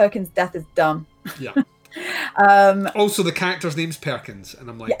written Perkins' death is dumb. Yeah. Also, the character's name's Perkins, and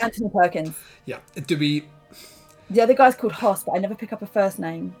I'm like, yeah, Anthony Perkins. Yeah. Do we? The other guy's called Hoss, but I never pick up a first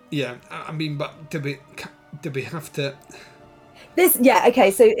name. Yeah, I mean, but do we have to? This, yeah, okay.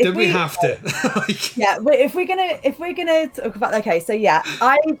 So do we have to? Yeah, but if we're gonna talk about, okay, so yeah,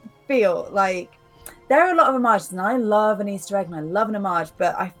 I feel like there are a lot of homages, and I love an Easter egg and I love an homage,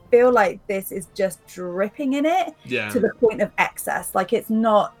 but I feel like this is just dripping in it to the point of excess. Like, it's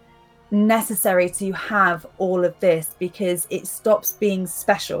not necessary to have all of this because it stops being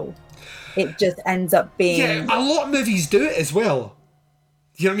special. It just ends up being... Yeah, a lot of movies do it as well.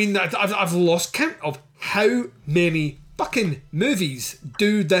 You know what I mean? I've lost count of how many fucking movies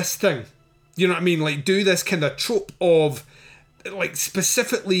do this thing. You know what I mean? Like, do this kind of trope of... like,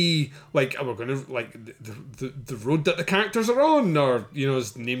 specifically, like, we're going to, like, the road that the characters are on, or, you know,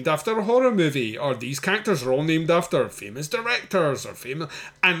 is named after a horror movie, or these characters are all named after famous directors, or famous...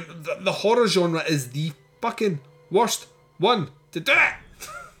 And the horror genre is the fucking worst one to do it.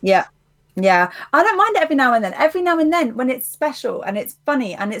 Yeah. Yeah, I don't mind it every now and then. Every now and then when it's special and it's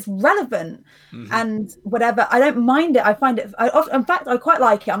funny and it's relevant and whatever, I don't mind it. I find it, in fact, I quite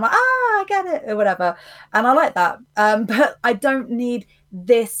like it. I'm like, I get it or whatever. And I like that. But I don't need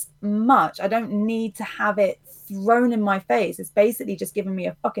this much. I don't need to have it thrown in my face. It's basically just giving me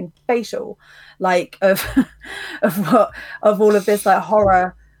a fucking facial, like of all of this like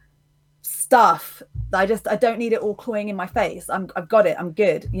horror stuff. I don't need it all cloying in my face. I've got it. I'm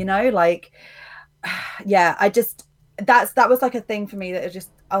good. You know, like, yeah. That was like a thing for me that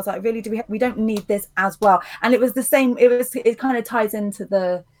I was like, really, we don't need this as well. And it was the same. It kind of ties into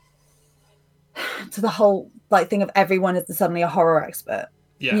the whole like thing of everyone is suddenly a horror expert.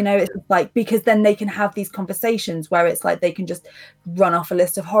 Yeah. You know, it's like, because then they can have these conversations where it's like they can just run off a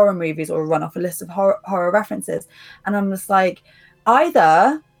list of horror movies or run off a list of horror references. And I'm just like,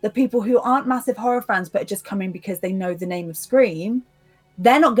 either the people who aren't massive horror fans but are just coming because they know the name of Scream,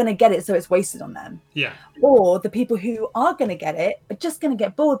 they're not going to get it, so it's wasted on them. Yeah. Or the people who are going to get it are just going to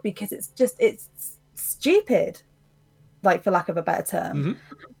get bored because it's stupid, like, for lack of a better term.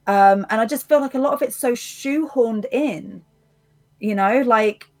 And I just feel like a lot of it's so shoehorned in. You know,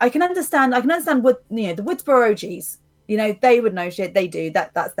 like, I can understand what, you know, the Woodsboro OGs, you know, they would know shit. They do.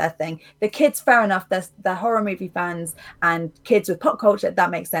 That's their thing. The kids, fair enough. They're horror movie fans and kids with pop culture.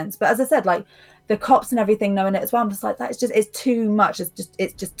 That makes sense. But as I said, like, the cops and everything knowing it as well, I'm just like, it's too much.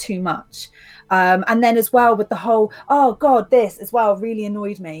 It's just too much. And then as well with the whole, oh God, this as well really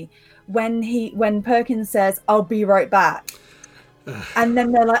annoyed me when Perkins says, "I'll be right back." And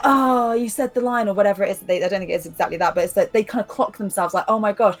then they're like, oh, you said the line or whatever it is. I don't think it's exactly that, but it's that they kind of clock themselves like, oh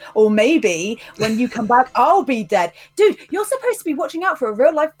my gosh, or maybe when you come back, I'll be dead. Dude, you're supposed to be watching out for a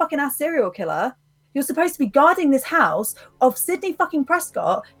real life fucking ass serial killer. You're supposed to be guarding this house of Sidney fucking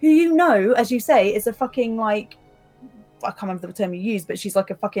Prescott, who, you know, as you say, is a fucking, like, I can't remember the term you used, but she's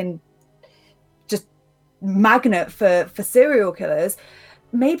like a fucking just magnet for serial killers.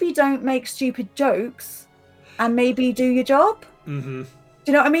 Maybe don't make stupid jokes and maybe do your job. Do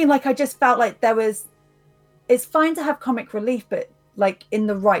you know what I mean? Like, I just felt like it's fine to have comic relief, but like in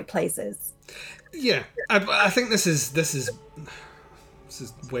the right places. Yeah, I think this is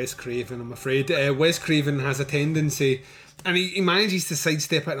Wes Craven, I'm afraid. Wes Craven has a tendency, and he manages to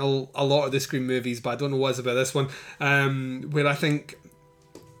sidestep it in a lot of the Scream movies, but I don't know what it's about this one, where I think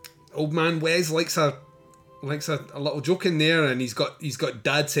old man Wes likes a little joke in there, and he's got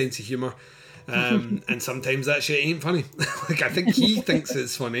dad sense of humour. And sometimes that shit ain't funny. Like, I think he thinks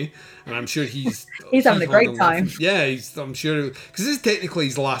it's funny, and I'm sure he's having a great time. Yeah, I'm sure, because this is technically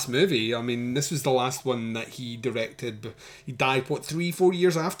his last movie. I mean, this was the last one that he directed, but he died 3-4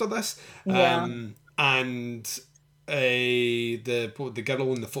 years after this. Yeah. And the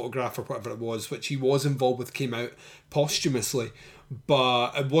girl in the photograph or whatever it was, which he was involved with, came out posthumously,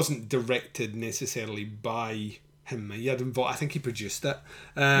 but it wasn't directed necessarily by him. He had involved, I think he produced it.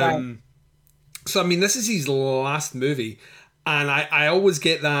 Right. So, I mean, this is his last movie, and I always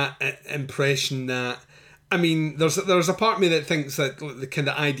get that impression that, I mean, there's a part of me that thinks that the kind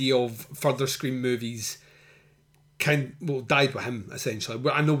of idea of further Scream movies died with him, essentially.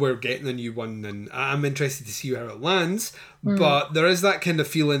 I know we're getting a new one, and I'm interested to see how it lands, but there is that kind of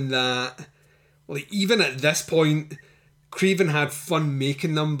feeling that, like, even at this point, Craven had fun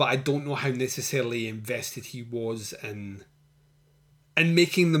making them, but I don't know how necessarily invested he was in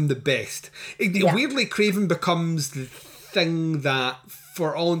making them the best. Weirdly, Craven becomes the thing that,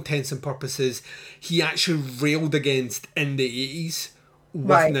 for all intents and purposes, he actually railed against in the 80s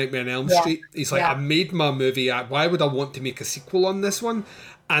with Nightmare on Elm Street. He's like, I made my movie, why would I want to make a sequel on this one?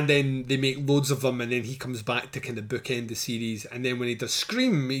 And then they make loads of them, and then he comes back to kind of bookend the series, and then when he does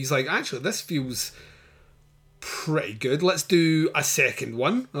Scream, he's like, actually, this feels pretty good. Let's do a second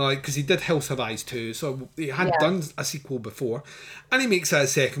one, because he did Hills Have Eyes too, so he had done a sequel before, and he makes that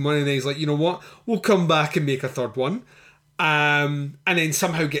second one, and then he's like, you know what, we'll come back and make a third one, and then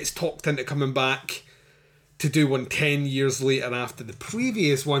somehow gets talked into coming back to do one 10 years later after the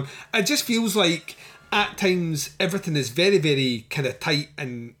previous one. It just feels like at times everything is very, very kind of tight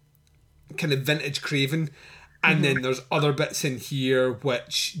and kind of vintage Craven, and then there's other bits in here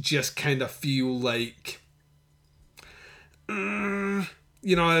which just kind of feel like,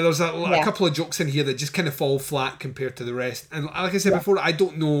 you know, there's a couple of jokes in here that just kind of fall flat compared to the rest. And like I said before, I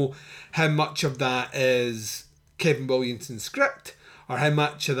don't know how much of that is Kevin Williamson's script or how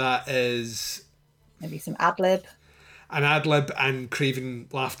much of that is maybe some ad-lib. An ad-lib and Craven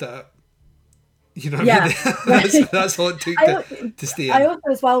laughed at it. You know what I mean? That's all it took to stay in. I also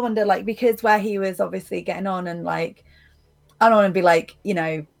as well wonder, like, because where he was obviously getting on and, like, I don't want to be like, you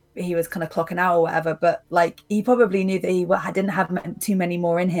know, he was kind of clocking out or whatever, but like he probably knew that he didn't have too many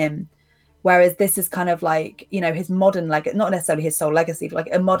more in him Whereas this is kind of like, you know, his modern legacy, not necessarily his sole legacy, but like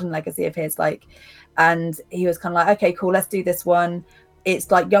a modern legacy of his, like, and he was kind of like, okay, cool, let's do this one.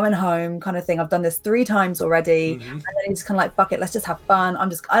 It's like going home kind of thing. I've done this 3 times already. And then he's kind of like, fuck it, let's just have fun.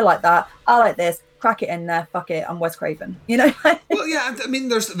 I like that. I like this. Crack it in there. Fuck it. I'm Wes Craven. You know? Well, yeah, I mean,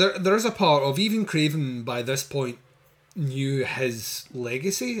 there is a part of even Craven by this point knew his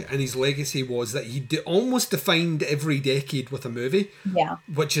legacy, and his legacy was that he almost defined every decade with a movie. Yeah.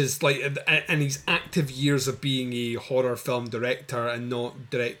 Which is like in his active years of being a horror film director and not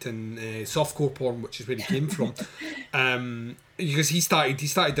directing softcore porn, which is where he came from. Because he started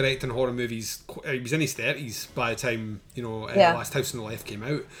directing horror movies. He was in his 30s by the time, you know, Last House on the Left came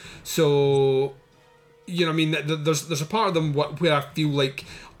out. So, you know, I mean, there's a part of them where I feel like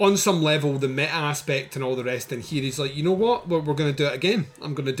on some level the meta aspect and all the rest in here is like, you know what, we're going to do it again.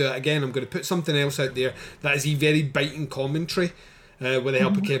 I'm going to do it again. I'm going to put something else out there that is a very biting commentary with the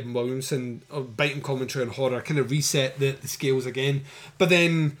help of Kevin Williamson, biting commentary on horror, kind of reset the scales again. But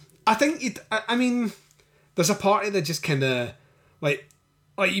then I think I mean, there's a part of that just kind of like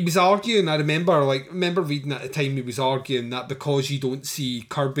he was arguing. I remember reading at the time he was arguing that because you don't see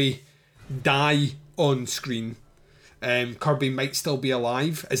Kirby die on screen, Kirby might still be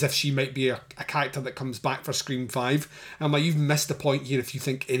alive, as if she might be a character that comes back for Scream 5. I'm like, you've missed the point here if you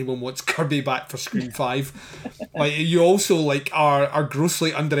think anyone wants Kirby back for Scream 5. Like, you also like are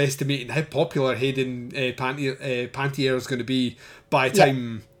grossly underestimating how popular Hayden Panettiere is going to be by the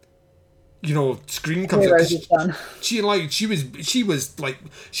time you know Scream comes out. She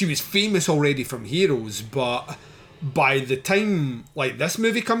was famous already from Heroes, but by the time like this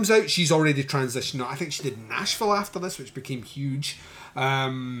movie comes out, she's already transitioned. I think she did Nashville after this, which became huge.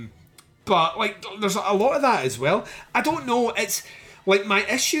 But like, there's a lot of that as well. I don't know. It's like my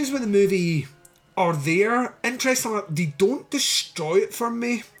issues with the movie are there. Interestingly, they don't destroy it for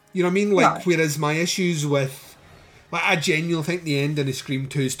me. You know what I mean? Like, whereas my issues with, like, I genuinely think the ending of Scream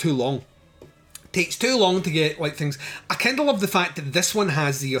 2 is too long. It takes too long to get like things. I kind of love the fact that this one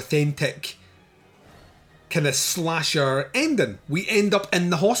has the authentic kind of slasher ending. We end up in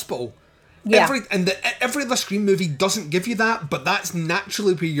the hospital. Yeah. Every other Scream movie doesn't give you that, but that's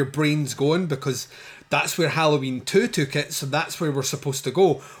naturally where your brain's going, because that's where Halloween 2 took it, so that's where we're supposed to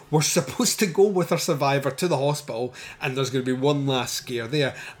go. We're supposed to go with our survivor to the hospital, and there's going to be one last scare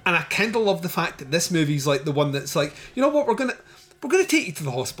there. And I kind of love the fact that this movie's like the one that's like, you know what, we're gonna take you to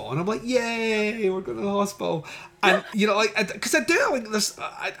the hospital. And I'm like, yay, we're going to the hospital. And, you know, like, because I do like this,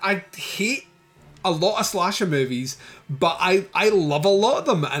 I hate a lot of slasher movies, but I love a lot of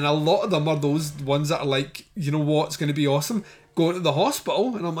them, and a lot of them are those ones that are like, you know what, it's going to be awesome, going to the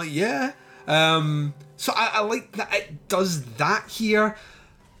hospital, and I'm like, yeah. So I like that it does that here.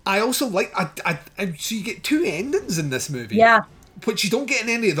 I also like, so you get 2 endings in this movie, which you don't get in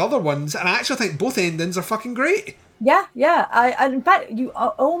any of the other ones, and I actually think both endings are fucking great. Yeah. And in fact, you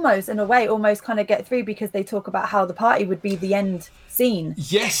almost, in a way, almost kind of get 3, because they talk about how the party would be the end scene.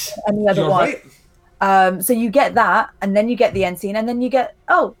 Yes, and the other one. Right. So you get that, and then you get the end scene, and then you get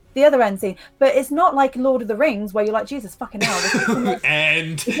the other end scene. But it's not like Lord of the Rings where you're like, Jesus fucking hell, is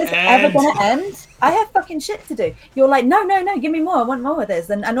this ever gonna end? I have fucking shit to do. You're like, no, give me more. I want more of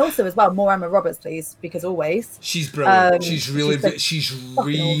this, and also as well, more Emma Roberts, please, because always she's brilliant. She's really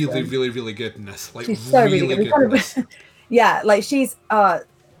awesome. really good in this. Like, she's so really good in this. Yeah, like she's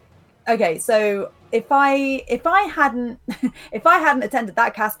okay. So if I hadn't attended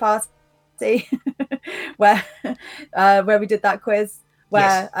that cast party where we did that quiz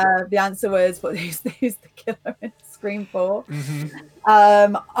where the answer was who's the killer in Scream 4,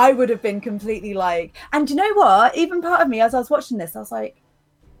 I would have been completely like, and you know what, even part of me as I was watching this, I was like,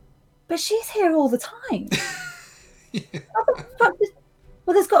 but she's here all the time. How the fuck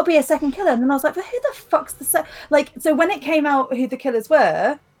well, there's got to be a second killer. And then I was like, but who the fuck's the so when it came out who the killers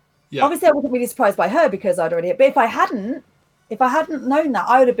were, obviously I wasn't really surprised by her because I'd already, but if I hadn't known that,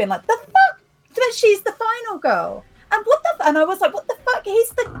 I would have been like, the fuck? But she's the final girl. And and I was like, what the fuck? He's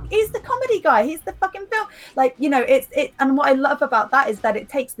the comedy guy. He's the fucking film. Like, you know, it. And what I love about that is that it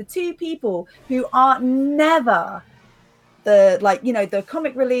takes the 2 people who are never the, like, you know, the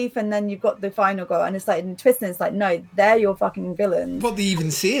comic relief, and then you've got the final girl, and it's like, and twisting, it's like, no, they're your fucking villains. Well, they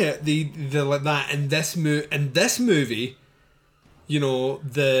even say it. They're like that in this movie. You know,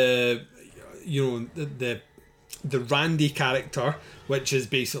 the Randy character, which is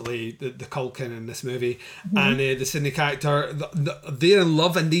basically the Culkin in this movie, and the Sidney character, they're in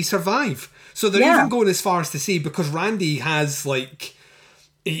love and they survive. So they're even going as far as to say, because Randy has, like,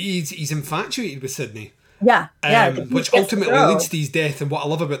 he's infatuated with Sidney. Which ultimately leads to his death. And what I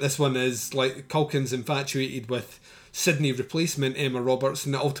love about this one is, like, Culkin's infatuated with Sydney replacement, Emma Roberts,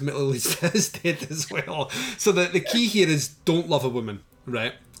 and it ultimately leads to his death as well. So the key here is don't love a woman,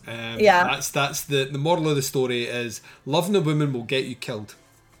 right? That's the moral of the story is loving a woman will get you killed.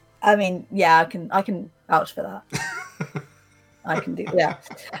 I mean, yeah, I can vouch for that. I can do, yeah.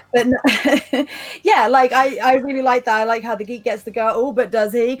 But no, yeah, like I really like that. I like how the geek gets the girl, oh, but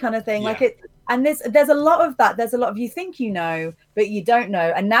does he kind of thing. Like it, and there's a lot of that. There's a lot of you think you know, but you don't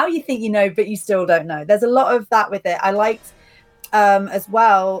know. And now you think you know, but you still don't know. There's a lot of that with it. I liked as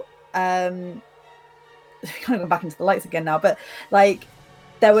well, kind of going back into the lights again now, but like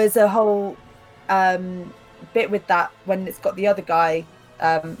there was a whole bit with that when it's got the other guy,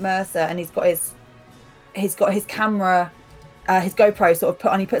 Mercer, and he's got his camera, his GoPro sort of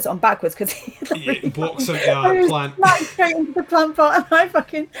put on. He puts it on backwards because he walks out the plant, like straight into the plant pot,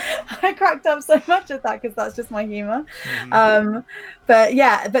 and I cracked up so much at that because that's just my humor. But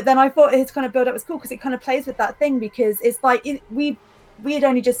then I thought his kind of build up was cool because it kind of plays with that thing because it's like we had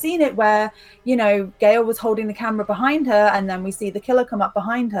only just seen it where, you know, Gale was holding the camera behind her and then we see the killer come up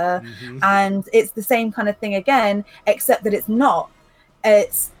behind her, and it's the same kind of thing again, except that it's not.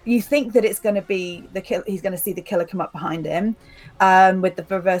 It's, you think that it's going to be the kill, he's going to see the killer come up behind him with the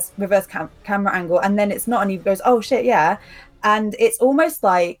reverse camera angle, and then it's not, and he goes, oh shit, yeah. And it's almost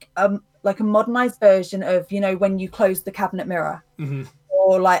like a modernized version of, you know, when you close the cabinet mirror,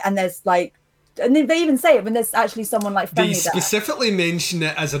 or like, and there's like, and they even say it when there's actually someone like friendly. They specifically mention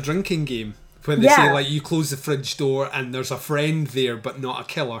it as a drinking game when they say like you close the fridge door and there's a friend there but not a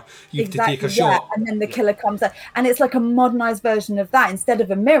killer. You have to take a shot, and then the killer comes out, and it's like a modernized version of that. Instead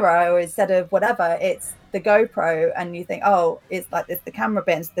of a mirror or instead of whatever, it's the GoPro, and you think, oh, it's like this, the camera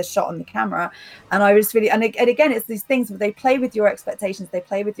bit, and the shot on the camera. And I was really, and again, it's these things where they play with your expectations, they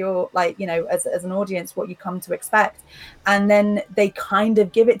play with your, like, you know, as an audience, what you come to expect, and then they kind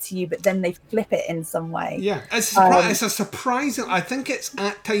of give it to you, but then they flip it in some way. Yeah, it's a surprising, I think it's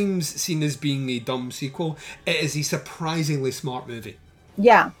at times seen as being a dumb sequel. It is a surprisingly smart movie.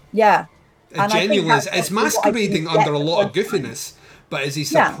 Yeah. It genuinely is. It's masquerading under a lot of goofiness, but it's a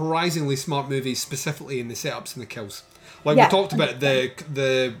surprisingly smart movie, specifically in the setups and the kills. Like we talked about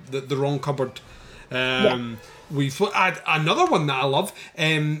the wrong cupboard. We've had another one that I love.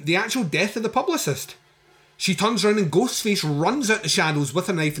 The actual death of the publicist. She turns around and Ghostface runs out the shadows with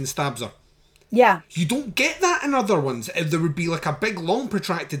a knife and stabs her. Yeah. You don't get that in other ones. If there would be like a big, long,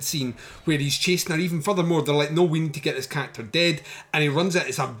 protracted scene where he's chasing her even furthermore, they're like, no, we need to get this character dead. And he runs out,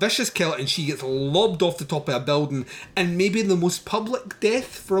 it's a vicious kill, and she gets lobbed off the top of a building. And maybe the most public death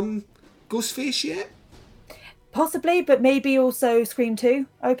from Ghostface yet? Possibly, but maybe also Scream 2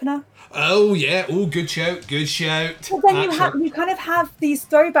 opener. Oh, yeah. Oh, good shout. Good shout. Well, then you kind of have these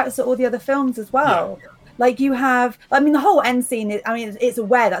throwbacks to all the other films as well. Yeah. Like you have, I mean, the whole end scene, I mean, it's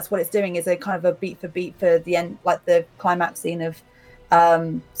aware that's what it's doing, is a kind of a beat for beat for the end, like the climax scene of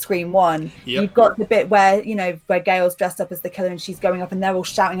Scream 1. Yep. You've got the bit where, you know, where Gale's dressed up as the killer and she's going up and they're all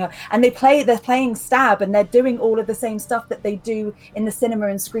shouting her, and they're playing Stab, and they're doing all of the same stuff that they do in the cinema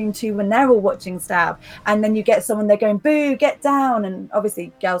in Scream 2 when they're all watching Stab. And then you get someone, they're going, boo, get down, and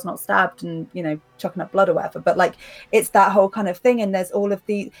obviously Gale's not stabbed and, you know, chucking up blood or whatever, but like it's that whole kind of thing. And there's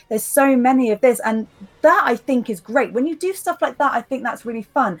so many of this, and that I think is great when you do stuff like that. I think that's really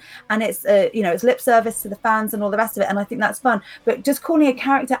fun, and it's you know, it's lip service to the fans and all the rest of it, and I think that's fun. But just calling a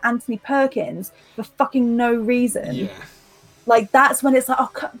character Anthony Perkins for fucking no reason, like that's when it's like,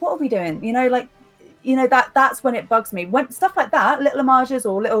 oh, what are we doing, you know, like, you know, that's when it bugs me, when stuff like that, little homages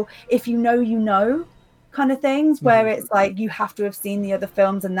or little if you know, you know, kind of things where it's like you have to have seen the other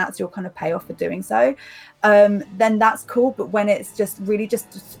films and that's your kind of payoff for doing so, then that's cool. But when it's just really just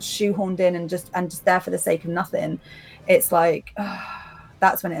shoehorned in and just there for the sake of nothing, it's like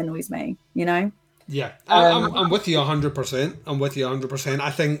that's when it annoys me, you know. Yeah, I'm with you 100%. I'm with you 100%.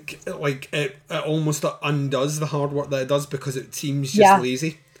 I think like it almost undoes the hard work that it does because it seems just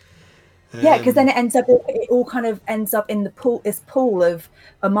lazy. Yeah, because then it all kind of ends up in this pool of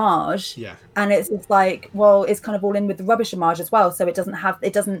homage. Yeah. And it's like, well, it's kind of all in with the rubbish homage as well. So it doesn't have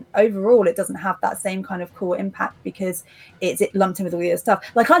that same kind of cool impact because it's lumped in with all the other stuff.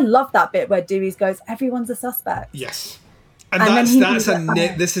 Like I love that bit where Dewey's goes, everyone's a suspect. Yes. And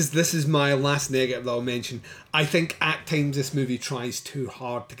this is my last negative that I'll mention. I think at times this movie tries too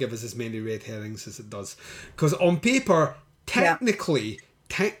hard to give us as many red herrings as it does. Because on paper, technically,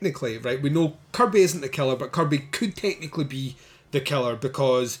 right, we know Kirby isn't the killer, but Kirby could technically be the killer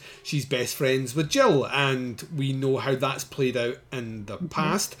because she's best friends with Jill, and we know how that's played out in the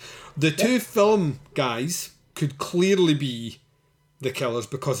past. The two film guys could clearly be the killers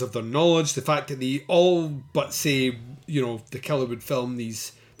because of their knowledge, the fact that they all but say, you know, the killer would film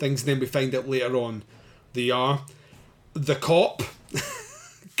these things, and then we find out later on they are. the cop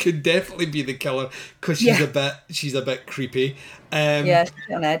could definitely be the killer because she's a bit creepy. Yeah,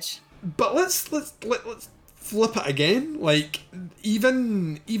 she's on edge. But let's flip it again. Like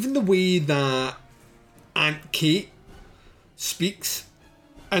even the way that Aunt Kate speaks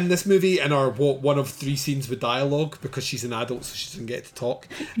in this movie, in our one of 3 scenes with dialogue, because she's an adult, so she doesn't get to talk.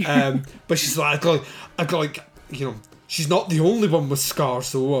 But she's like, I got like, you know, she's not the only one with scars.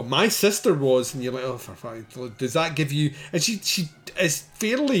 So my sister was, and you're like, oh, for fuck, does that give you? And she is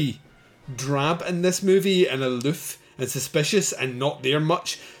fairly drab in this movie and aloof and suspicious and not there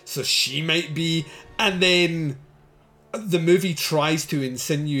much. So she might be. And then the movie tries to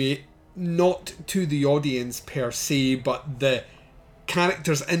insinuate, not to the audience per se, but the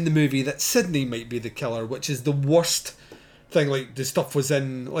characters in the movie, that Sidney might be the killer, which is the worst thing. Like, the stuff was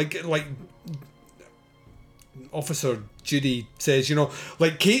in, like Officer Judy says, you know,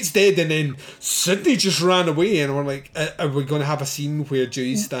 like, Kate's dead and then Sidney just ran away, and we're like, are we going to have a scene where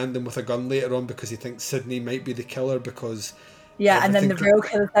Judy's standing with a gun later on because he thinks Sidney might be the killer? Because and then the real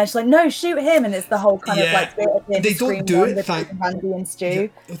killer, she's like, no, shoot him, and it's the whole kind of like they don't do it. Randy and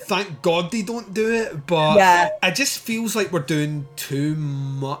Stu. Thank God they don't do it, but it just feels like we're doing too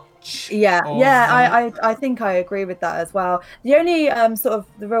much. I think I agree with that as well. The only sort of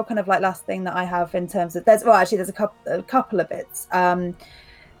the real kind of like last thing that I have in terms of there's a couple of bits.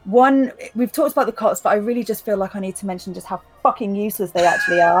 One, we've talked about the cops, but I really just feel like I need to mention just how fucking useless they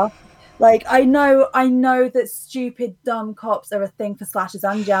actually are. Like, I know that stupid, dumb cops are a thing for slashers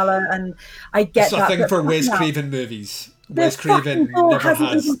and giallo, and I get that. It's a thing for Wes Craven movies. Wes Craven door never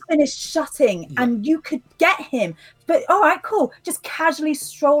hasn't even finished shutting, and you could get him. But all right, cool. Just casually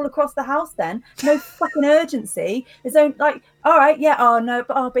stroll across the house then. No fucking urgency. There's no like, all right, yeah,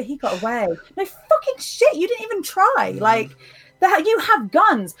 but he got away. No fucking shit. You didn't even try. Like, you have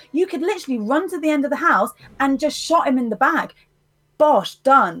guns. You could literally run to the end of the house and just shot him in the back. Bosh,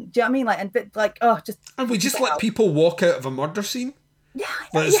 done. Do you know what I mean? Like, and we just let people walk out of a murder scene. Yeah,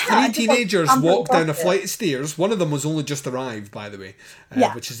 There's 3 teenagers walk down a flight of stairs. One of them was only just arrived, by the way,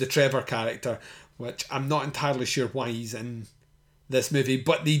 which is the Trevor character, which I'm not entirely sure why he's in this movie,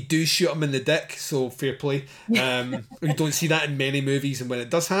 but they do shoot him in the dick, so fair play. You don't see that in many movies, and when it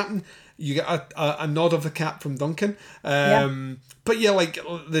does happen, you get a nod of the cap from Duncan. But yeah, like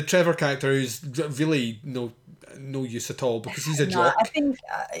the Trevor character, who's really no use at all because he's a jock. I think,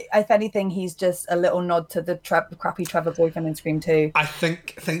 if anything, he's just a little nod to the crappy Trevor boyfriend in Scream 2. I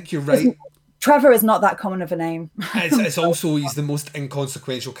think you're right. Trevor is not that common of a name. It's also, he's the most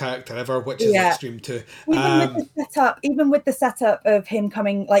inconsequential character ever, which is Scream 2. Even with the setup of him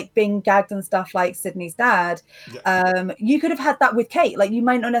coming, like being gagged and stuff, like Sidney's dad, you could have had that with Kate. Like, you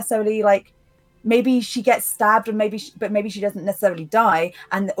might not necessarily like. Maybe she gets stabbed, and maybe she doesn't necessarily die,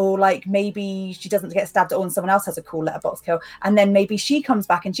 or like maybe she doesn't get stabbed at all, and someone else has a cool letterbox kill, and then maybe she comes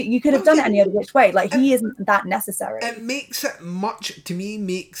back, and you could have done it any other which way. Like, he isn't that necessary. It makes it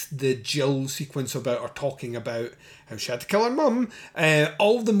makes the Jill sequence about her talking about how she had to kill her mum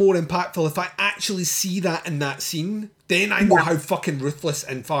all the more impactful if I actually see that in that scene. Then I know how fucking ruthless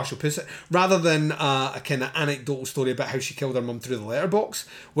and far she'll push it, rather than a kind of anecdotal story about how she killed her mum through the letterbox,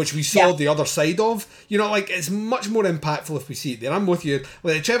 which we saw the other side of. You know, like, it's much more impactful if we see it there. I'm with you.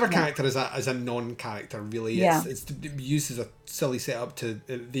 Like, the Trevor character is a non-character, really. It's used as a silly setup to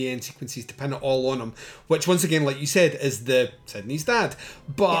the end sequences to pin it all on him, which, once again, like you said, is the Sidney's dad.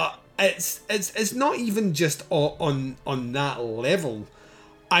 But it's not even just on that level.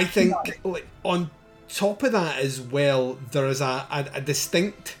 I think like on top of that as well, there is a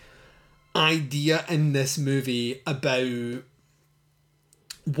distinct idea in this movie about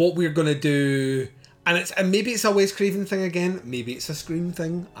what we're going to do, and maybe it's a Wes Craven thing again, maybe it's a Scream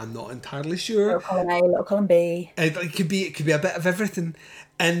thing, I'm not entirely sure. Little column A, little column B. It could be a bit of everything,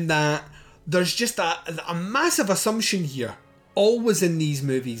 in that there's just a massive assumption here, always in these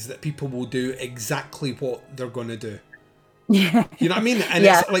movies, that people will do exactly what they're going to do. Yeah. You know what I mean? And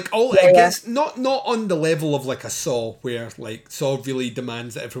it's like it gets not on the level of like a Saw, where like Saw really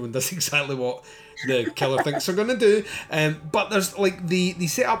demands that everyone does exactly what the killer thinks they're gonna do. But there's like they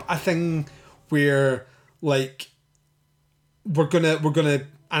set up a thing where like we're gonna and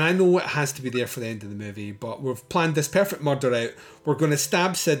I know it has to be there for the end of the movie, but we've planned this perfect murder out. We're gonna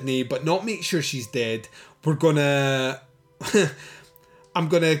stab Sidney, but not make sure she's dead. We're gonna I'm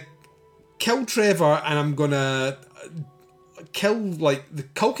gonna kill Trevor, and I'm gonna kill, like, the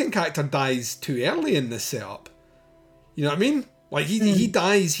Culkin character dies too early in this setup. You know what I mean? Like, he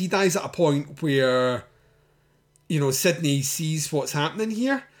dies at a point where, you know, Sidney sees what's happening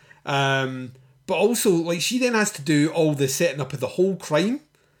here. But also, like, she then has to do all the setting up of the whole crime,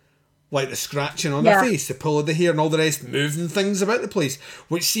 like the scratching on her face, the pull of the hair and all the rest, moving things about the place,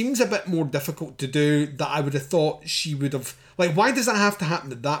 which seems a bit more difficult to do that I would have thought she would have... Like, why does that have to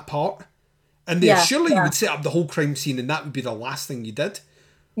happen at that part? And then surely you would set up the whole crime scene and that would be the last thing you did.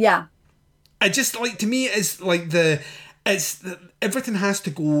 Yeah. I just, like, to me, it's like everything has to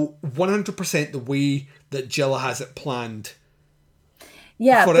go 100% the way that Jill has it planned.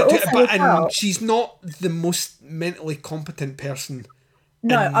 Yeah, and she's not the most mentally competent person.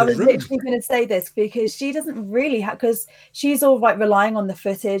 No, I was literally going to say this because she doesn't really have, because she's all like relying on the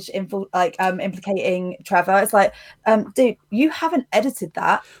footage, implicating Trevor. It's like, dude, you haven't edited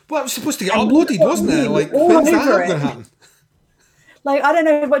that. Well, it was supposed to get uploaded, wasn't it? Like, when's that going to happen? Like, I don't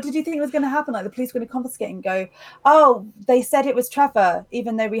know, what did you think was going to happen? Like, the police were going to confiscate and go, oh, they said it was Trevor,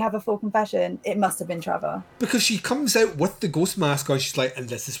 even though we have a full confession. It must have been Trevor. Because she comes out with the ghost mask on. She's like, and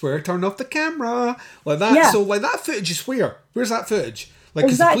this is where I turned off the camera. Like that. Yeah. So, like, that footage is where? Where's that footage? Like,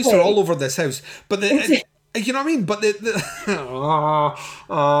 because the police are all over this house. But you know what I mean? But you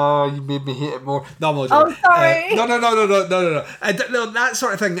made me hate it more. No, I'm not joking. Oh, sorry. No. No, that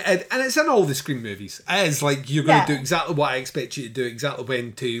sort of thing. And it's in all the Scream movies. It is like, you're going to do exactly what I expect you to do, exactly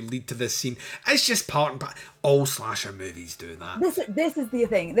when to lead to this scene. It's just part and part. All slasher movies do that. This is the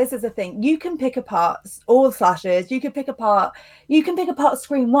thing. This is the thing. You can pick apart all slashers. You can pick apart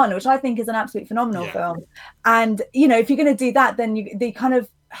Scream 1, which I think is an absolute phenomenal film. And, you know, if you're going to do that, then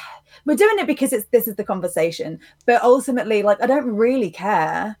we're doing it because this is the conversation. But ultimately, like, I don't really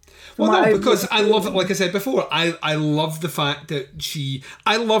care. Well, no, because I love it. Like I said before, I love the fact that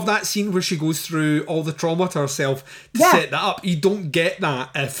I love that scene where she goes through all the trauma to herself to set that up. You don't get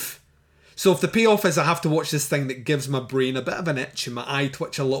that if the payoff is I have to watch this thing that gives my brain a bit of an itch and my eye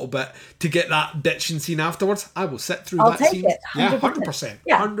twitch a little bit to get that bitching scene afterwards, I will sit through that scene. It, 100%. Yeah, 100%.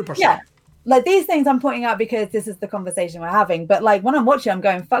 Yeah, 100%. Yeah. Like, these things I'm pointing out because this is the conversation we're having. But, like, when I'm watching, I'm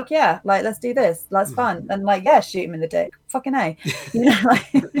going, fuck yeah. Like, let's do this. That's fun. And, like, yeah, shoot him in the dick. Fucking A. You know,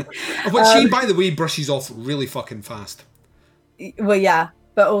 like... But she, by the way, brushes off really fucking fast. Well, yeah.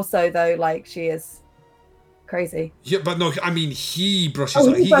 But also, though, like, she is crazy. Yeah, but no, I mean, he brushes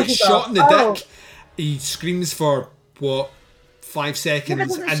off. He gets shot in the dick. He screams for, 5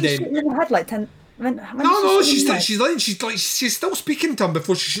 seconds? Yeah, and then... shoot him in the head, like, 10... She's still speaking to him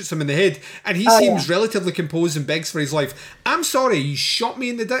before she shoots him in the head, and he seems relatively composed and begs for his life. I'm sorry, you shot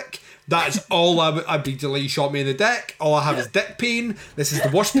me in the dick. That is all I'd be delighted. You shot me in the dick. All I have is dick pain. This is the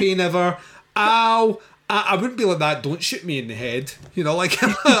worst pain ever. Ow. I wouldn't be like that. Don't shoot me in the head. You know, like,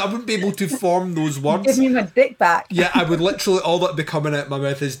 I wouldn't be able to form those words. Give me my dick back. Yeah, I would literally, all that would be coming out of my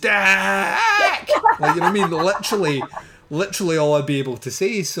mouth is dick. Like, you know what I mean? Literally all I'd be able to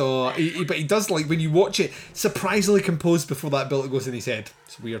say. So, but he does, like, when you watch it, surprisingly composed before that bullet goes in his head.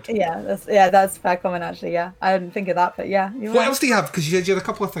 It's weird. Yeah, that's a fair comment, actually. Yeah, I didn't think of that, but yeah. What else do you have? Because you had a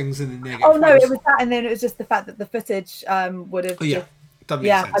couple of things in the negative. Oh no, it was that, and then it was just the fact that the footage would have. Oh, yeah. Sense.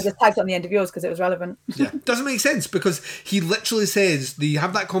 I just tagged on the end of yours because it was relevant. Yeah, doesn't make sense because he literally says they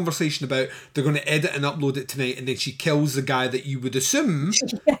have that conversation about they're going to edit and upload it tonight, and then she kills the guy that you would assume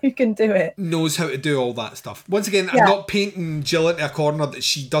who can do it, knows how to do all that stuff. Once again, I'm not painting Jill into a corner that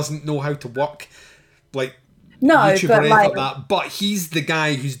she doesn't know how to work, like YouTube or anything like that. But he's the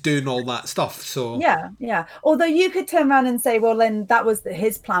guy who's doing all that stuff. So yeah. Although you could turn around and say, well, then that was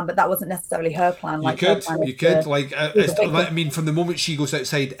his plan, but that wasn't necessarily her plan. Like you could. Like, I mean, from the moment she goes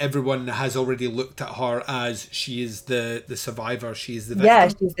outside, everyone has already looked at her as she is the survivor. She is the victim. Yeah,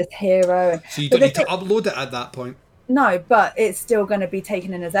 she's this hero. So you don't need to upload it at that point. No, but it's still going to be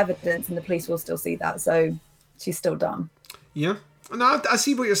taken in as evidence, and the police will still see that. So she's still dumb. Yeah. No, I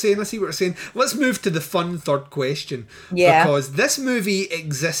see what you're saying. Let's move to the fun third question. Yeah. Because this movie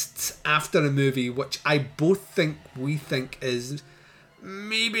exists after a movie which we think is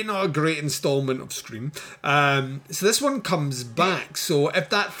maybe not a great installment of Scream. So this one comes back. So if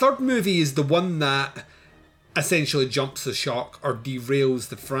that third movie is the one that essentially jumps the shark or derails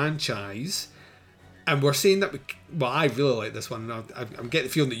the franchise, and we're saying that I really like this one. I'm getting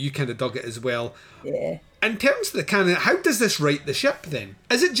the feeling that you kind of dug it as well. Yeah. In terms of the canon, how does this right the ship then?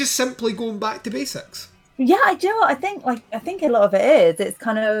 Is it just simply going back to basics? Yeah, I do. I think a lot of it is. It's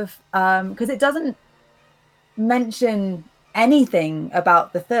kind of because it doesn't mention anything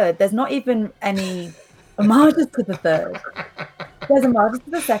about the third. There's not even any homages to the third. There's homages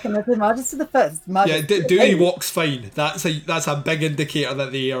to the second. There's homages to the first. Dewey walks fine. That's a big indicator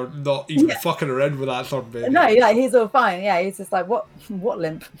that they are not even fucking around with that third baby. No, he's all fine. Yeah, he's just like, what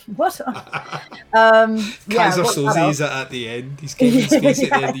limp? What? Kaiser Soze at the end. He's Kevin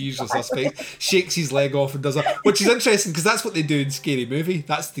Spacey at the end, the usual suspect. Shakes his leg off and does that, which is interesting because that's what they do in Scary Movie.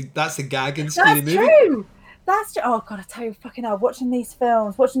 That's the gag in Scary Movie. True. oh god, I tell you, fucking hell, watching these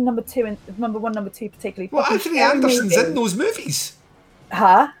films, watching number 2 and number 1, number 2 particularly. Well, Anthony Anderson's in those movies.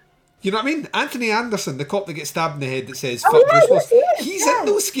 Huh? You know what I mean? Anthony Anderson, the cop that gets stabbed in the head that says "fuck Bruce Willis," he's in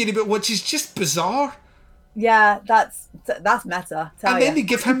those Scary, but which is just bizarre. Yeah, that's meta. And then they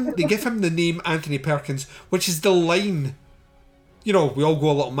give him the name Anthony Perkins, which is the line. You know, we all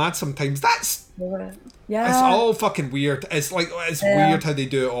go a little mad sometimes. It's all fucking weird. It's weird how they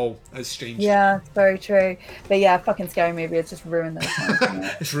do it all. It's strange. Yeah, it's very true. But yeah, fucking Scary Movie has just ruined those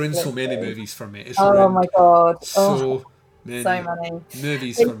ones. It's ruined so many movies for me. Oh my god. So many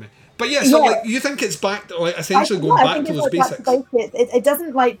movies for me. But yeah, so like you think it's back to, like essentially going back to those basics. It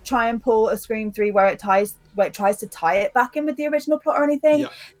doesn't like try and pull a Scream 3 where it tries to tie it back in with the original plot or anything. Yeah.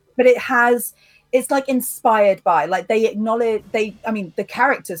 But it's like inspired by, like they acknowledge the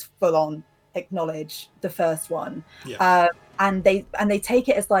characters full on acknowledge the first one. Yeah. And they take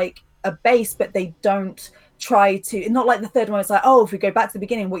it as like a base, but they don't try to, not like the third one, it's like, oh, if we go back to the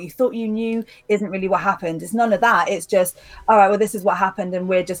beginning, what you thought you knew isn't really what happened. It's none of that. It's just, all right, well, this is what happened and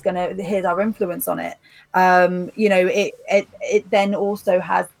we're just gonna, here's our influence on it. You know, it then also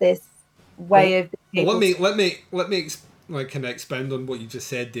has this way of let me like kind of expound on what you just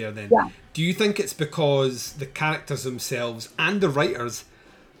said there then. Yeah. Do you think it's because the characters themselves and the writers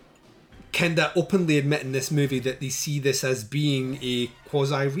kind of openly admit in this movie that they see this as being a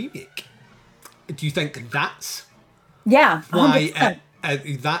quasi remake? Do you think that's why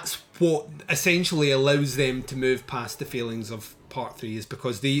that's what essentially allows them to move past the failings of part 3, is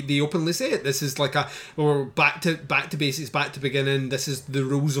because they openly say it. This is like we're back to basics, back to beginning. This is the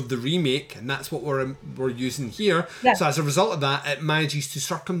rules of the remake, and that's what we're using here. Yeah. So as a result of that, it manages to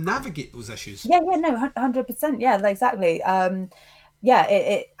circumnavigate those issues. Yeah, no, 100%. Yeah, exactly.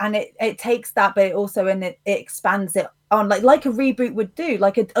 It takes that, but it also it expands it on like a reboot would do,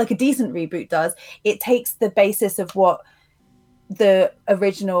 like a decent reboot does. It takes the basis of what the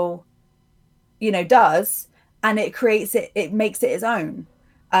original, does, and it creates it makes it its own.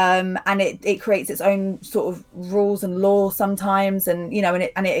 And it creates its own sort of rules and law sometimes, and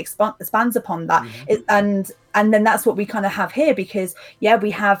it expands upon that. Mm-hmm. And then that's what we kind of have here, because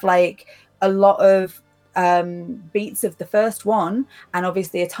we have like a lot of beats of the first one, and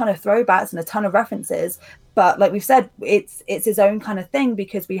obviously a ton of throwbacks and a ton of references, but like we've said, it's his own kind of thing,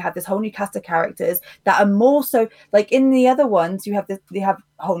 because we have this whole new cast of characters that are more so like in the other ones you have a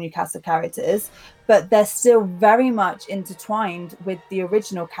whole new cast of characters, but they're still very much intertwined with the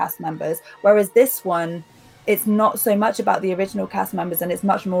original cast members, whereas this one, it's not so much about the original cast members and it's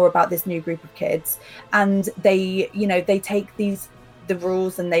much more about this new group of kids, and they take the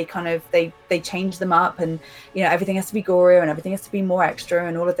rules and they kind of they change them up, and everything has to be gorier and everything has to be more extra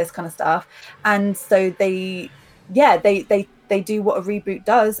and all of this kind of stuff. And so they do what a reboot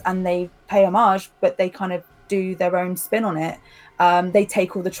does, and they pay homage, but they kind of do their own spin on it. They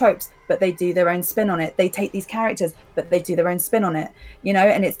take all the tropes, but they do their own spin on it. They take these characters, but they do their own spin on it,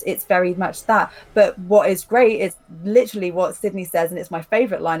 and it's very much that. But what is great is literally what Sidney says, and it's my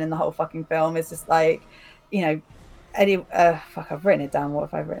favorite line in the whole fucking film. It's just like, I've written it down. What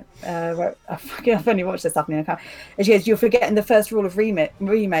have I written? I've only watched this happening. I can't. And she goes, "You're forgetting the first rule of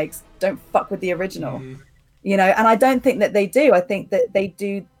remakes: don't fuck with the original." Mm-hmm. And I don't think that they do. I think that they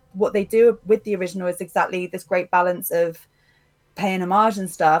do what they do with the original is exactly this great balance of paying homage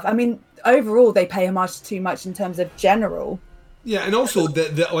and stuff. I mean, overall, they pay homage too much in terms of general. Yeah, and also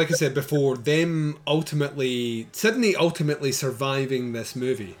like I said before, Sydney ultimately surviving this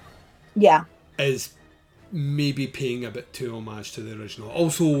movie. Yeah, is maybe paying a bit too homage to the original.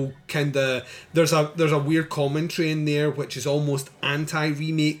 Also, kinda there's a weird commentary in there which is almost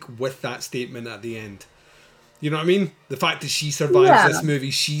anti-remake with that statement at the end. You know what I mean? The fact that she survives this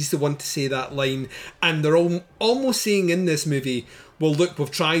movie, she's the one to say that line, and they're almost saying in this movie, well, look,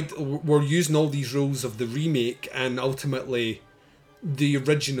 we're using all these rules of the remake, and ultimately the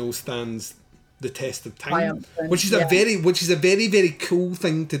original stands the test of time, which is a very, very cool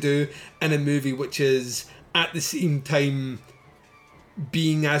thing to do in a movie which is at the same time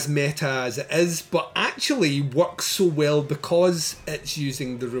being as meta as it is, but actually works so well because it's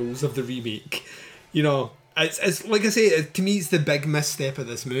using the rules of the remake. It's like I say, to me, it's the big misstep of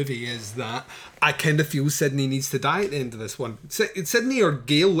this movie is that I kind of feel Sydney needs to die at the end of this one. Sydney or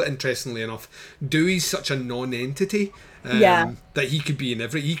Gale, interestingly enough, Dewey's such a non-entity that he could be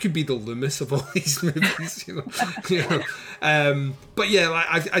he could be the Loomis of all these movies, But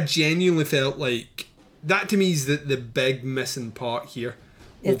yeah, I genuinely felt like that to me is the big missing part here.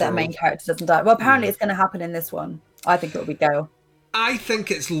 Is that main character doesn't die? Well, apparently it's going to happen in this one. I think it'll be Gale. I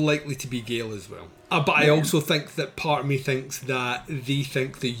think it's likely to be Gale as well. But I also think that part of me thinks that they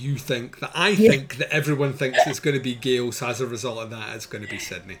think that you think that I think that everyone thinks it's going to be Gale. So as a result of that, it's going to be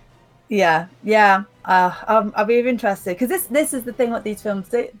Sydney. Yeah. I'll be interested because this is the thing what these films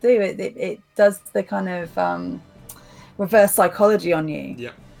do. It does the kind of reverse psychology on you.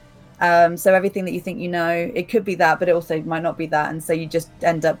 Yeah. So everything that you think you know, it could be that, but it also might not be that, and so you just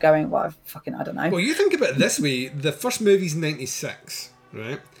end up going, well, I don't know. Well, you think about it this way: the first movie's 96,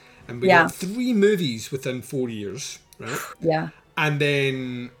 right? And we got 3 movies within 4 years, right? Yeah. And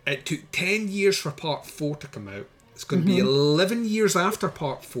then it took 10 years for part 4 to come out. It's going to be 11 years after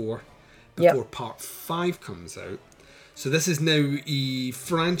part 4 before part 5 comes out. So this is now a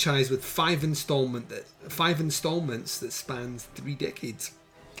franchise with 5 installments that spans 3 decades.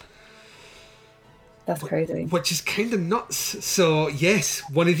 That's crazy. Which is kind of nuts. So yes,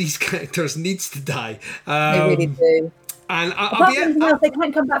 one of these characters needs to die. They really do. And they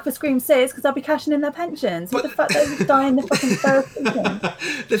can't come back for Scream 6 because they'll be cashing in their pensions. What the fuck? They would die in the fucking first season.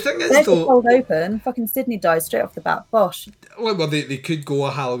 The thing is, they're though, cold open. Fucking Sydney dies straight off the bat. Bosh. Well, they could go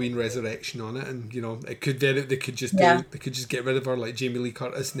a Halloween Resurrection on it, and you know, they could just get rid of her like Jamie Lee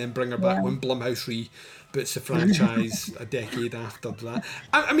Curtis and then bring her back when Blumhouse reboots the franchise a decade after that.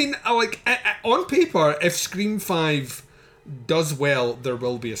 I mean, on paper, if Scream 5 does well, there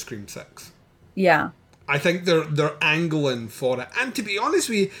will be a Scream 6. Yeah. I think they're angling for it. And to be honest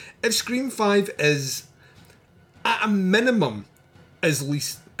with you, if Scream 5 is at a minimum as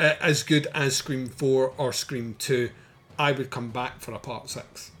good as Scream 4 or Scream 2, I would come back for a part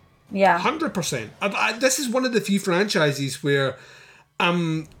 6. Yeah. 100%. This is one of the few franchises where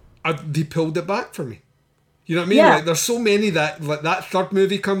they pulled it back for me. You know what I mean? Yeah. Like, there's so many that that third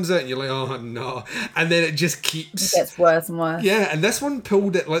movie comes out and you're like, oh no, and then it just keeps. It gets worse and worse. Yeah, and this one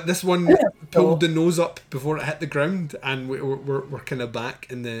pulled the nose up before it hit the ground, and we're kind of back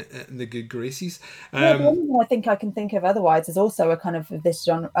in the good graces. The only thing I think I can think of otherwise is also a kind of this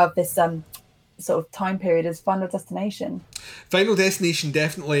genre of this sort of time period is Final Destination. Final Destination,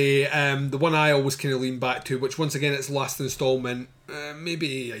 definitely. The one I always kind of lean back to, which once again it's last installment,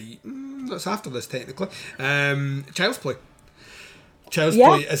 that's after this technically. Child's Play. Child's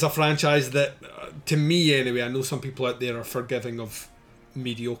Play is a franchise that, to me anyway, I know some people out there are forgiving of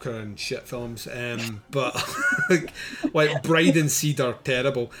mediocre and shit films, but like Bride and Seed are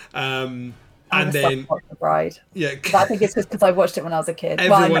terrible. And then the Bride. Yeah, but I think it's just because I watched it when I was a kid.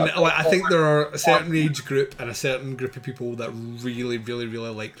 Everyone, I think there are a certain age group and a certain group of people that really, really,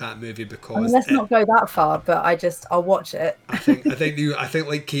 really like that movie because. Let's not go that far, but I'll watch it. I think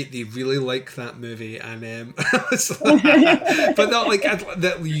like Kate, they really like that movie, and but not like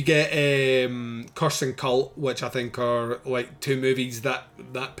that. You get Curse and Cult, which I think are like 2 movies that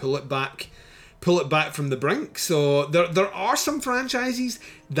pull it back from the brink. So there are some franchises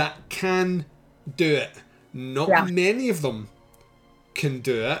that can do it. Not many of them can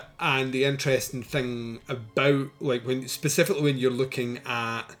do it. And the interesting thing about specifically when you're looking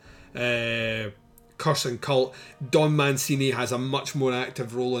at Curse and Cult, Don Mancini has a much more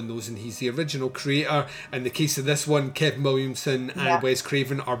active role in those, and he's the original creator. In the case of this one, Kevin Williamson and Wes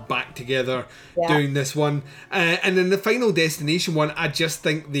Craven are back together doing this one. And in the Final Destination one, I just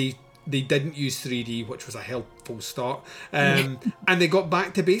think they didn't use 3D, which was a helpful start, and they got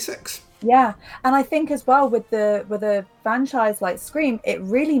back to basics. Yeah, and I think as well with a franchise like Scream, it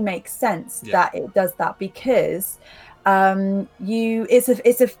really makes sense that it does that because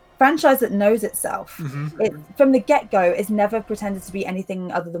it's a franchise that knows itself. It, from the get-go, it's never pretended to be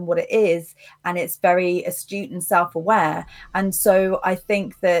anything other than what it is, and it's very astute and self-aware. And so I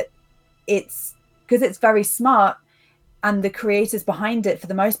think that it's because it's very smart, and the creators behind it, for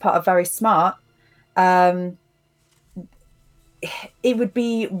the most part, are very smart. It would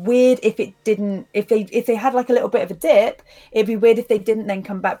be weird if they had like a little bit of a dip. It'd be weird if they didn't then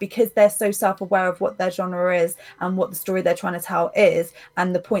come back because they're so self-aware of what their genre is and what the story they're trying to tell is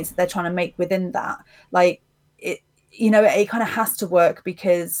and the points that they're trying to make within that. Like it kind of has to work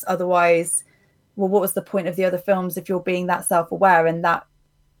because otherwise, well, what was the point of the other films if you're being that self-aware and that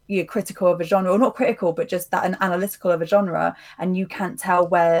you're critical of a genre, or not critical, but just that and analytical of a genre, and you can't tell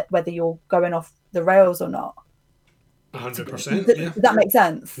whether you're going off the rails or not. 100%. Does that make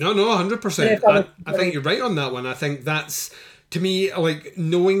sense? No, 100%. I think you're right on that one. I think that's, to me, like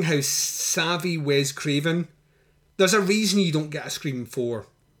knowing how savvy Wes Craven. There's a reason you don't get a Scream 4.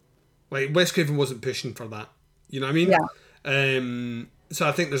 Like Wes Craven wasn't pushing for that. You know what I mean? Yeah. So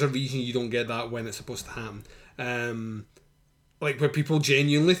I think there's a reason you don't get that when it's supposed to happen. Like where people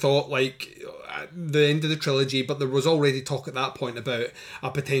genuinely thought like at the end of the trilogy, but there was already talk at that point about a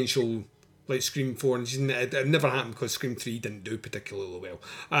potential like Scream 4, and it never happened because Scream 3 didn't do particularly well.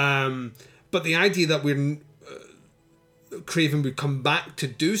 But the idea that Craven would come back to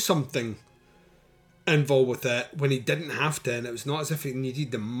do something involved with it when he didn't have to, and it was not as if he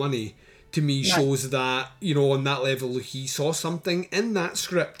needed the money, to me shows that, you know, on that level he saw something in that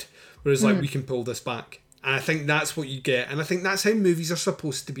script where it's like, we can pull this back. And I think that's what you get, and I think that's how movies are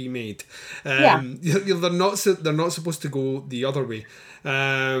supposed to be made. They're not supposed to go the other way.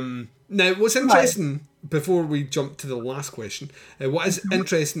 Now, what's interesting, before we jump to the last question, what is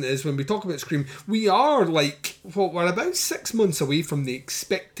interesting is when we talk about Scream, we are we're about 6 months away from the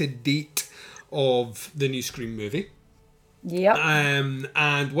expected date of the new Scream movie. Yep.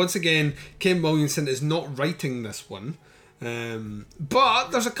 And once again, Ken Williamson is not writing this one. But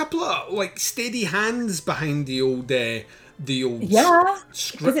there's a couple of steady hands behind the old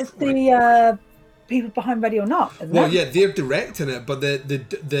script. Because it's the people behind Ready or Not, isn't it? Yeah, they're directing it, but the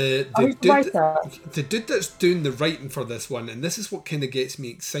dude that's doing the writing for this one, and this is what kind of gets me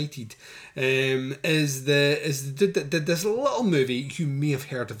excited, is the dude that did this little movie. You may have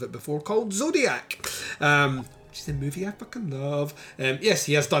heard of it before, called Zodiac, which is a movie I fucking love. Yes,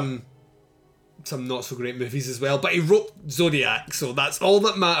 he has done some not so great movies as well, but he wrote Zodiac, so that's all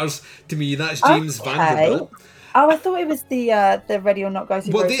that matters to me. That's James Vanderbilt. Oh, I thought it was the Ready or Not guys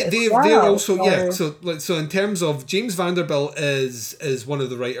who wrote it as well. They're also So in terms of James Vanderbilt is one of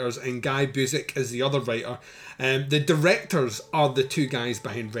the writers, and Guy Busick is the other writer. The directors are the two guys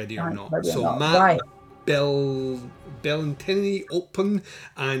behind Ready or Not. Matt Bellantini Open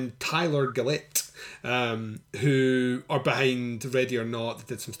and Tyler Gillette, who are behind Ready or Not. They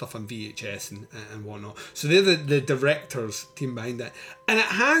did some stuff on VHS and whatnot. So they're the directors team behind it, and it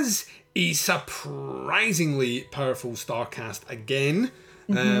has a surprisingly powerful star cast again.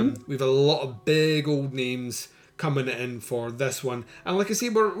 We've a lot of big old names coming in for this one, and like I say,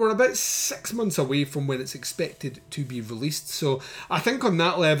 we're about 6 months away from when it's expected to be released, so I think on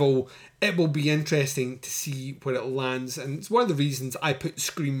that level it will be interesting to see where it lands, and it's one of the reasons I put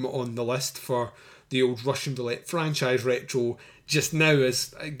Scream on the list for the old Russian Roulette franchise retro just now,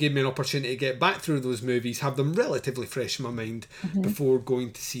 as it gave me an opportunity to get back through those movies, have them relatively fresh in my mind before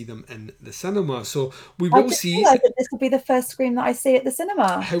going to see them in the cinema. So we will see. I that this will be the first Scream that I see at the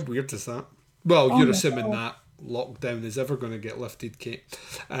cinema. How weird is that? Well, you're assuming that lockdown is ever going to get lifted, Kate.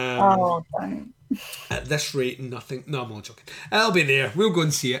 Don't. At this rate, nothing. No, I'm only joking. It'll be there. We'll go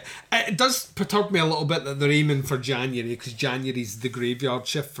and see it. It does perturb me a little bit that they're aiming for January, because January's the graveyard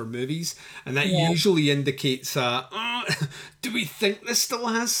shift for movies, and that usually indicates do we think this still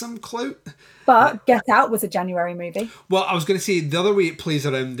has some clout? But Get Out was a January movie. Well, I was going to say, the other way it plays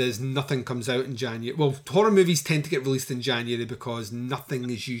around is nothing comes out in January. Well, horror movies tend to get released in January because nothing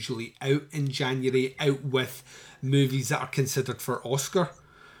is usually out in January, out with movies that are considered for Oscar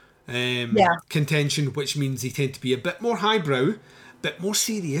contention, which means they tend to be a bit more highbrow, a bit more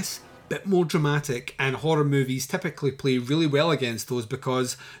serious, a bit more dramatic, and horror movies typically play really well against those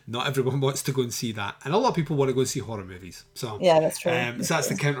because not everyone wants to go and see that, and a lot of people want to go and see horror movies. So yeah, that's true. So that's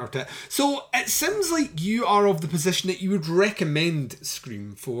the counter to it. So it seems like you are of the position that you would recommend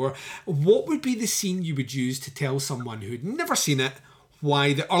Scream 4. What would be the scene you would use to tell someone who'd never seen it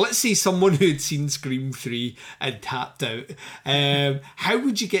why, or let's say someone who'd seen Scream 3 and tapped out, how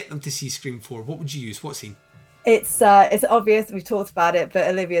would you get them to see Scream 4? What would you use? What scene? It's obvious, we've talked about it, but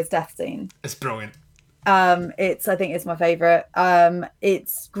Olivia's death scene. It's brilliant. I think it's my favourite.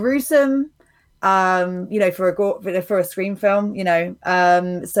 It's gruesome, for a Scream film,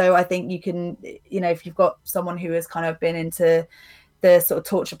 so I think you can, if you've got someone who has kind of been into the sort of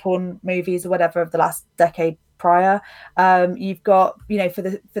torture porn movies or whatever of the last decade prior, you've got, for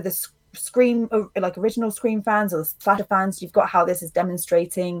the Scream, like original Scream fans or the slasher fans, you've got how this is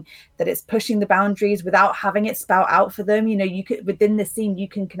demonstrating that it's pushing the boundaries without having it spout out for them. You could, within this scene, you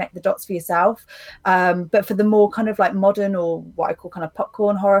can connect the dots for yourself. But for the more kind of like modern, or what I call kind of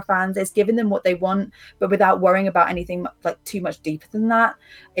popcorn horror fans, it's giving them what they want, but without worrying about anything like too much deeper than that.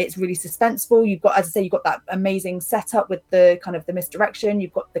 It's really suspenseful. You've got, as I say, you've got that amazing setup with the kind of the misdirection.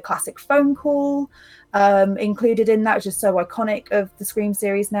 You've got the classic phone call included in that, which is so iconic of the Scream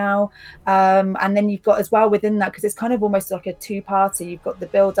series now. And then you've got as well within that, because it's kind of almost like a two-parter, you've got the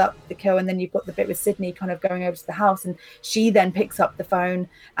build up, the kill, and then you've got the bit with Sydney kind of going over to the house, and she then picks up the phone,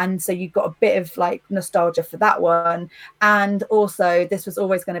 and so you've got a bit of like nostalgia for that one. And also, this was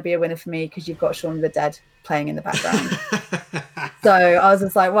always going to be a winner for me because you've got Shaun of the Dead playing in the background. So I was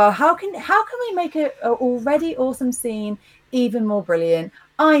just like, well, how can we make an already awesome scene even more brilliant?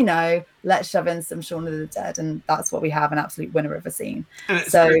 I know, let's shove in some Shaun of the Dead, and that's what we have, an absolute winner of a scene. And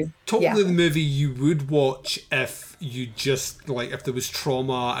it's so totally the movie you would watch if you just, like, if there was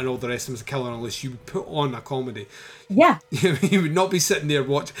trauma and all the rest of them was a killer, unless you would put on a comedy. Yeah. You would not be sitting there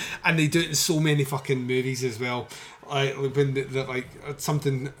watching, and they do it in so many fucking movies as well. Like when like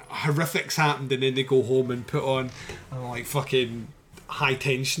something horrific's happened and then they go home and put on like fucking High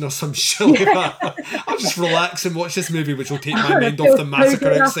Tension or some shit like that. I'll just relax and watch this movie, which will take my mind off the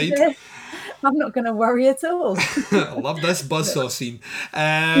massacre outside. I'm not going to worry at all. I love this buzzsaw scene.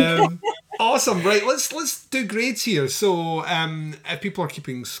 Awesome, right? Let's do grades here. So, if people are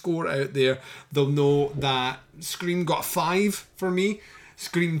keeping score out there, they'll know that Scream got a 5 for me.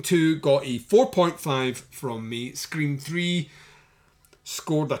 Scream 2 got a 4.5 from me. Scream 3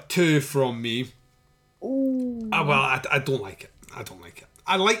 scored a 2 from me. Ooh. I don't like it.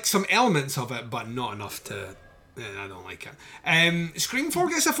 I like some elements of it, but not enough to... I don't like it. Scream 4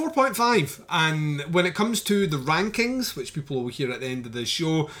 gets a 4.5. And when it comes to the rankings, which people will hear at the end of the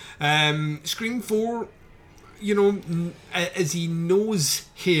show, Scream 4, is he nose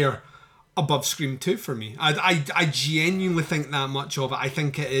hair above Scream 2 for me. I genuinely think that much of it. I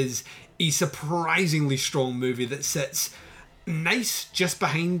think it is a surprisingly strong movie that sits nice just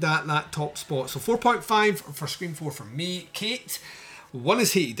behind that top spot. So 4.5 for Scream 4 for me. Kate, 1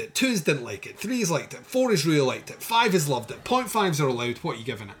 has hated it, 2 has didn't like it, 3 has liked it, 4 has really liked it, 5 has loved it, 0.5s are allowed. What are you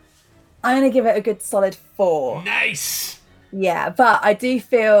giving it? I'm going to give it a good solid 4. Nice! Yeah, but I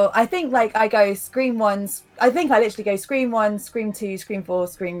think like I go Scream 1, I think I literally go Scream 1, Scream 2, Scream 4,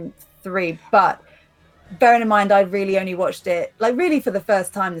 Scream 3, but bearing in mind I'd really only watched it like really for the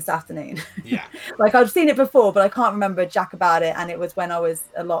first time this afternoon. Yeah. Like I've seen it before, but I can't remember jack about it, and it was when I was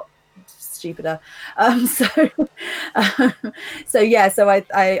a lot stupider. So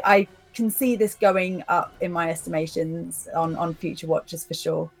I can see this going up in my estimations on future watches for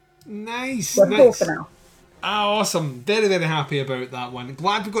sure. Nice. But nice. for now. Awesome. Very, very happy about that one.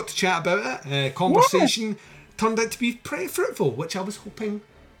 Glad we got to chat about it. Conversation turned out to be pretty fruitful, which I was hoping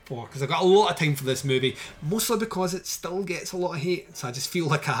for, because I got a lot of time for this movie, mostly because it still gets a lot of hate. So I just feel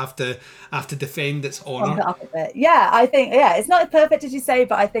like I have to defend its honour. It up a bit. Yeah, I think it's not as perfect as you say,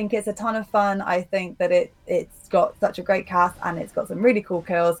 but I think it's a ton of fun. I think that it's got such a great cast and it's got some really cool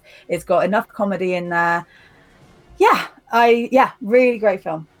kills. It's got enough comedy in there. Really great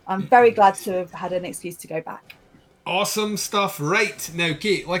film. I'm very glad to have had an excuse to go back. Awesome stuff. Right. Now,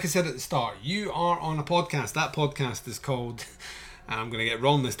 Kate, like I said at the start, you are on a podcast. That podcast is called, I'm going to get it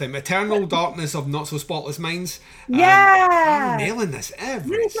wrong this time, Eternal Darkness of Not So Spotless Minds. Yeah! I'm nailing this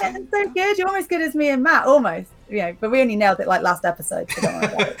every time. That's so good. You're almost good as me and Matt, almost. But we only nailed it like last episode. So don't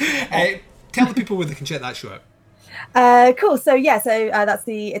worry about it. Tell the people where they can check that show out. Cool. So that's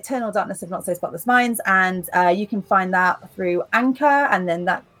the Eternal Darkness of Not So Spotless Minds, and you can find that through Anchor, and then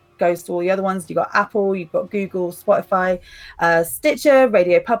that goes to all the other ones. You've got Apple, you've got Google, Spotify, Stitcher,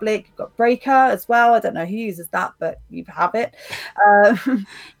 Radio Public, you've got Breaker as well. I don't know who uses that, but you have it.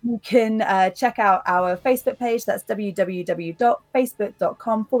 You can check out our Facebook page. That's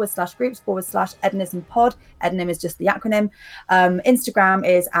www.facebook.com/groups/Edenismpod. Edenim is just the acronym. Instagram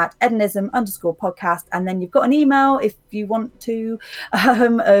is at Edenism_podcast. And then you've got an email if you want to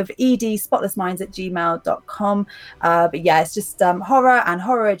of edspotlessminds@gmail.com. But yeah, it's just horror and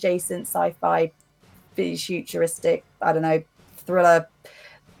horror adjacent sci-fi, futuristic, I don't know, thriller,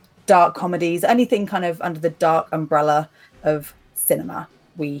 dark comedies, anything kind of under the dark umbrella of cinema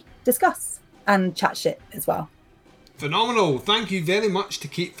we discuss and chat shit as well. Phenomenal. Thank you very much to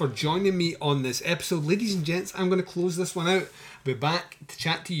Kate for joining me on this episode. Ladies and gents, I'm going to close this one out. I'll be back to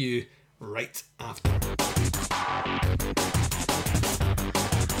chat to you right after.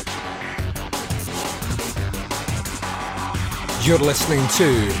 You're listening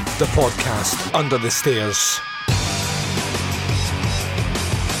to the podcast Under the Stairs.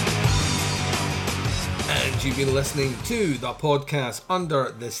 And you've been listening to the podcast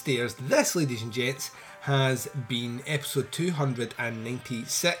Under the Stairs. This, ladies and gents, has been episode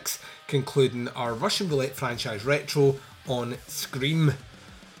 296, concluding our Russian Roulette franchise retro on Scream.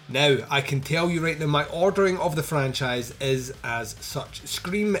 Now, I can tell you right now, my ordering of the franchise is as such.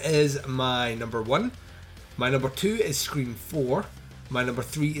 Scream is my number 1. My number 2 is Scream 4. My number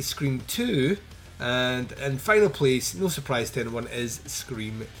 3 is Scream 2. And in final place, no surprise to anyone, is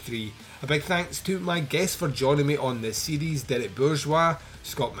Scream 3. A big thanks to my guests for joining me on this series: Derek Bourgeois,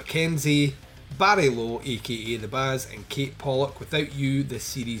 Scott McKenzie, Barry Lowe, aka The Baz, and Kate Pollock. Without you, this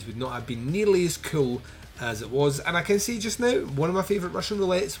series would not have been nearly as cool as it was. And I can say just now, one of my favourite Russian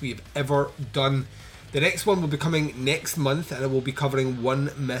roulettes we've ever done. The next one will be coming next month, and it will be covering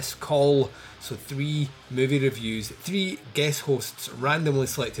One Missed Call. So 3 movie reviews, 3 guest hosts randomly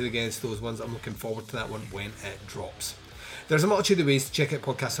selected against those ones. I'm looking forward to that one when it drops. There's a multitude of ways to check out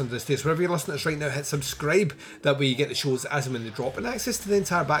Podcasts Under the Stairs. Wherever you're listening to us right now, hit subscribe. That way you get the shows as and when they drop, and access to the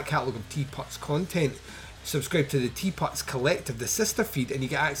entire back catalogue of Teapot's content. Subscribe to the Teapots Collective, the sister feed, and you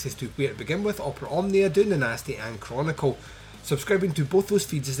get access to Where to Begin With, Opera Omnia, Doing the Nasty, and Chronicle. Subscribing to both those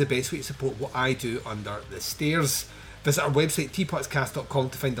feeds is the best way to support what I do under the stairs. Visit our website, teapotscast.com,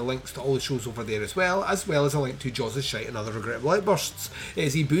 to find the links to all the shows over there as well as a link to Jaws of Shite and Other Regrettable Outbursts. It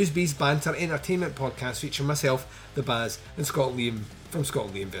is a booze-based banter entertainment podcast featuring myself, the Baz, and Scott Liam from Scott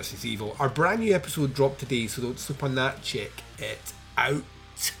Liam vs. Evil. Our brand new episode dropped today, so don't sleep on that. Check it out.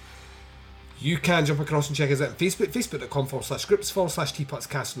 You can jump across and check us out on Facebook,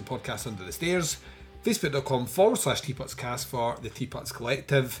 facebook.com/scripts/teapotscast for the podcast Under the Stairs, facebook.com/teapotscast for the Teapots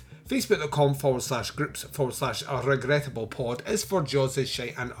Collective, facebook.com/groups/regrettable pod is for Jaws is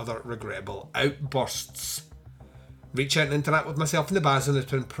Shite and Other Regrettable Outbursts. Reach out and interact with myself and the Baz on the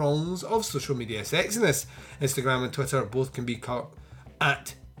twin prongs of social media sexiness. Instagram and Twitter both can be caught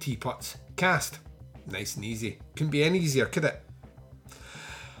at TeapotsCast. Nice and easy. Couldn't be any easier, could it?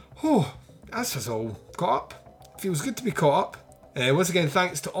 Oh, that's us all caught up. Feels good to be caught up. Once again,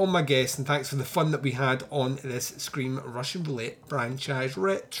 thanks to all my guests, and thanks for the fun that we had on this Scream Russian Roulette franchise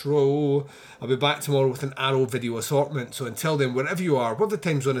retro. I'll be back tomorrow with an Arrow video assortment, so until then, wherever you are, whatever the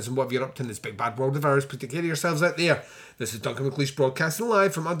time zone is and whatever you're up to in this big bad world of ours, please take care of yourselves out there. This is Duncan McLeish broadcasting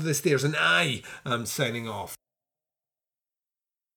live from Under the Stairs, and I am signing off.